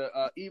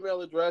the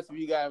email address if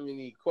you got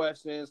any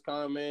questions,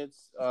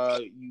 comments,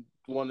 you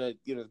want to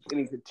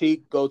any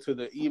critique, go to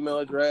the email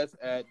address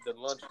at the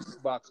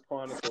Lunchbox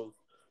Chronicles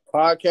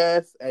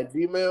podcast at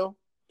Gmail,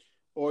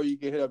 or you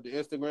can hit up the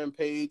Instagram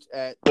page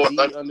at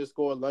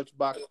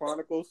 _Lunchbox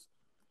Chronicles.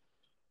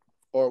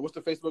 Or what's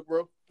the Facebook,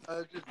 bro?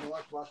 Just the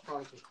Lunchbox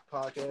Chronicles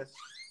podcast.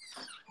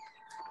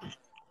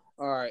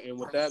 All right, and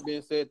with that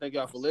being said, thank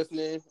y'all for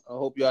listening. I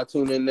hope y'all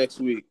tune in next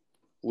week.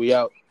 We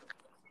out.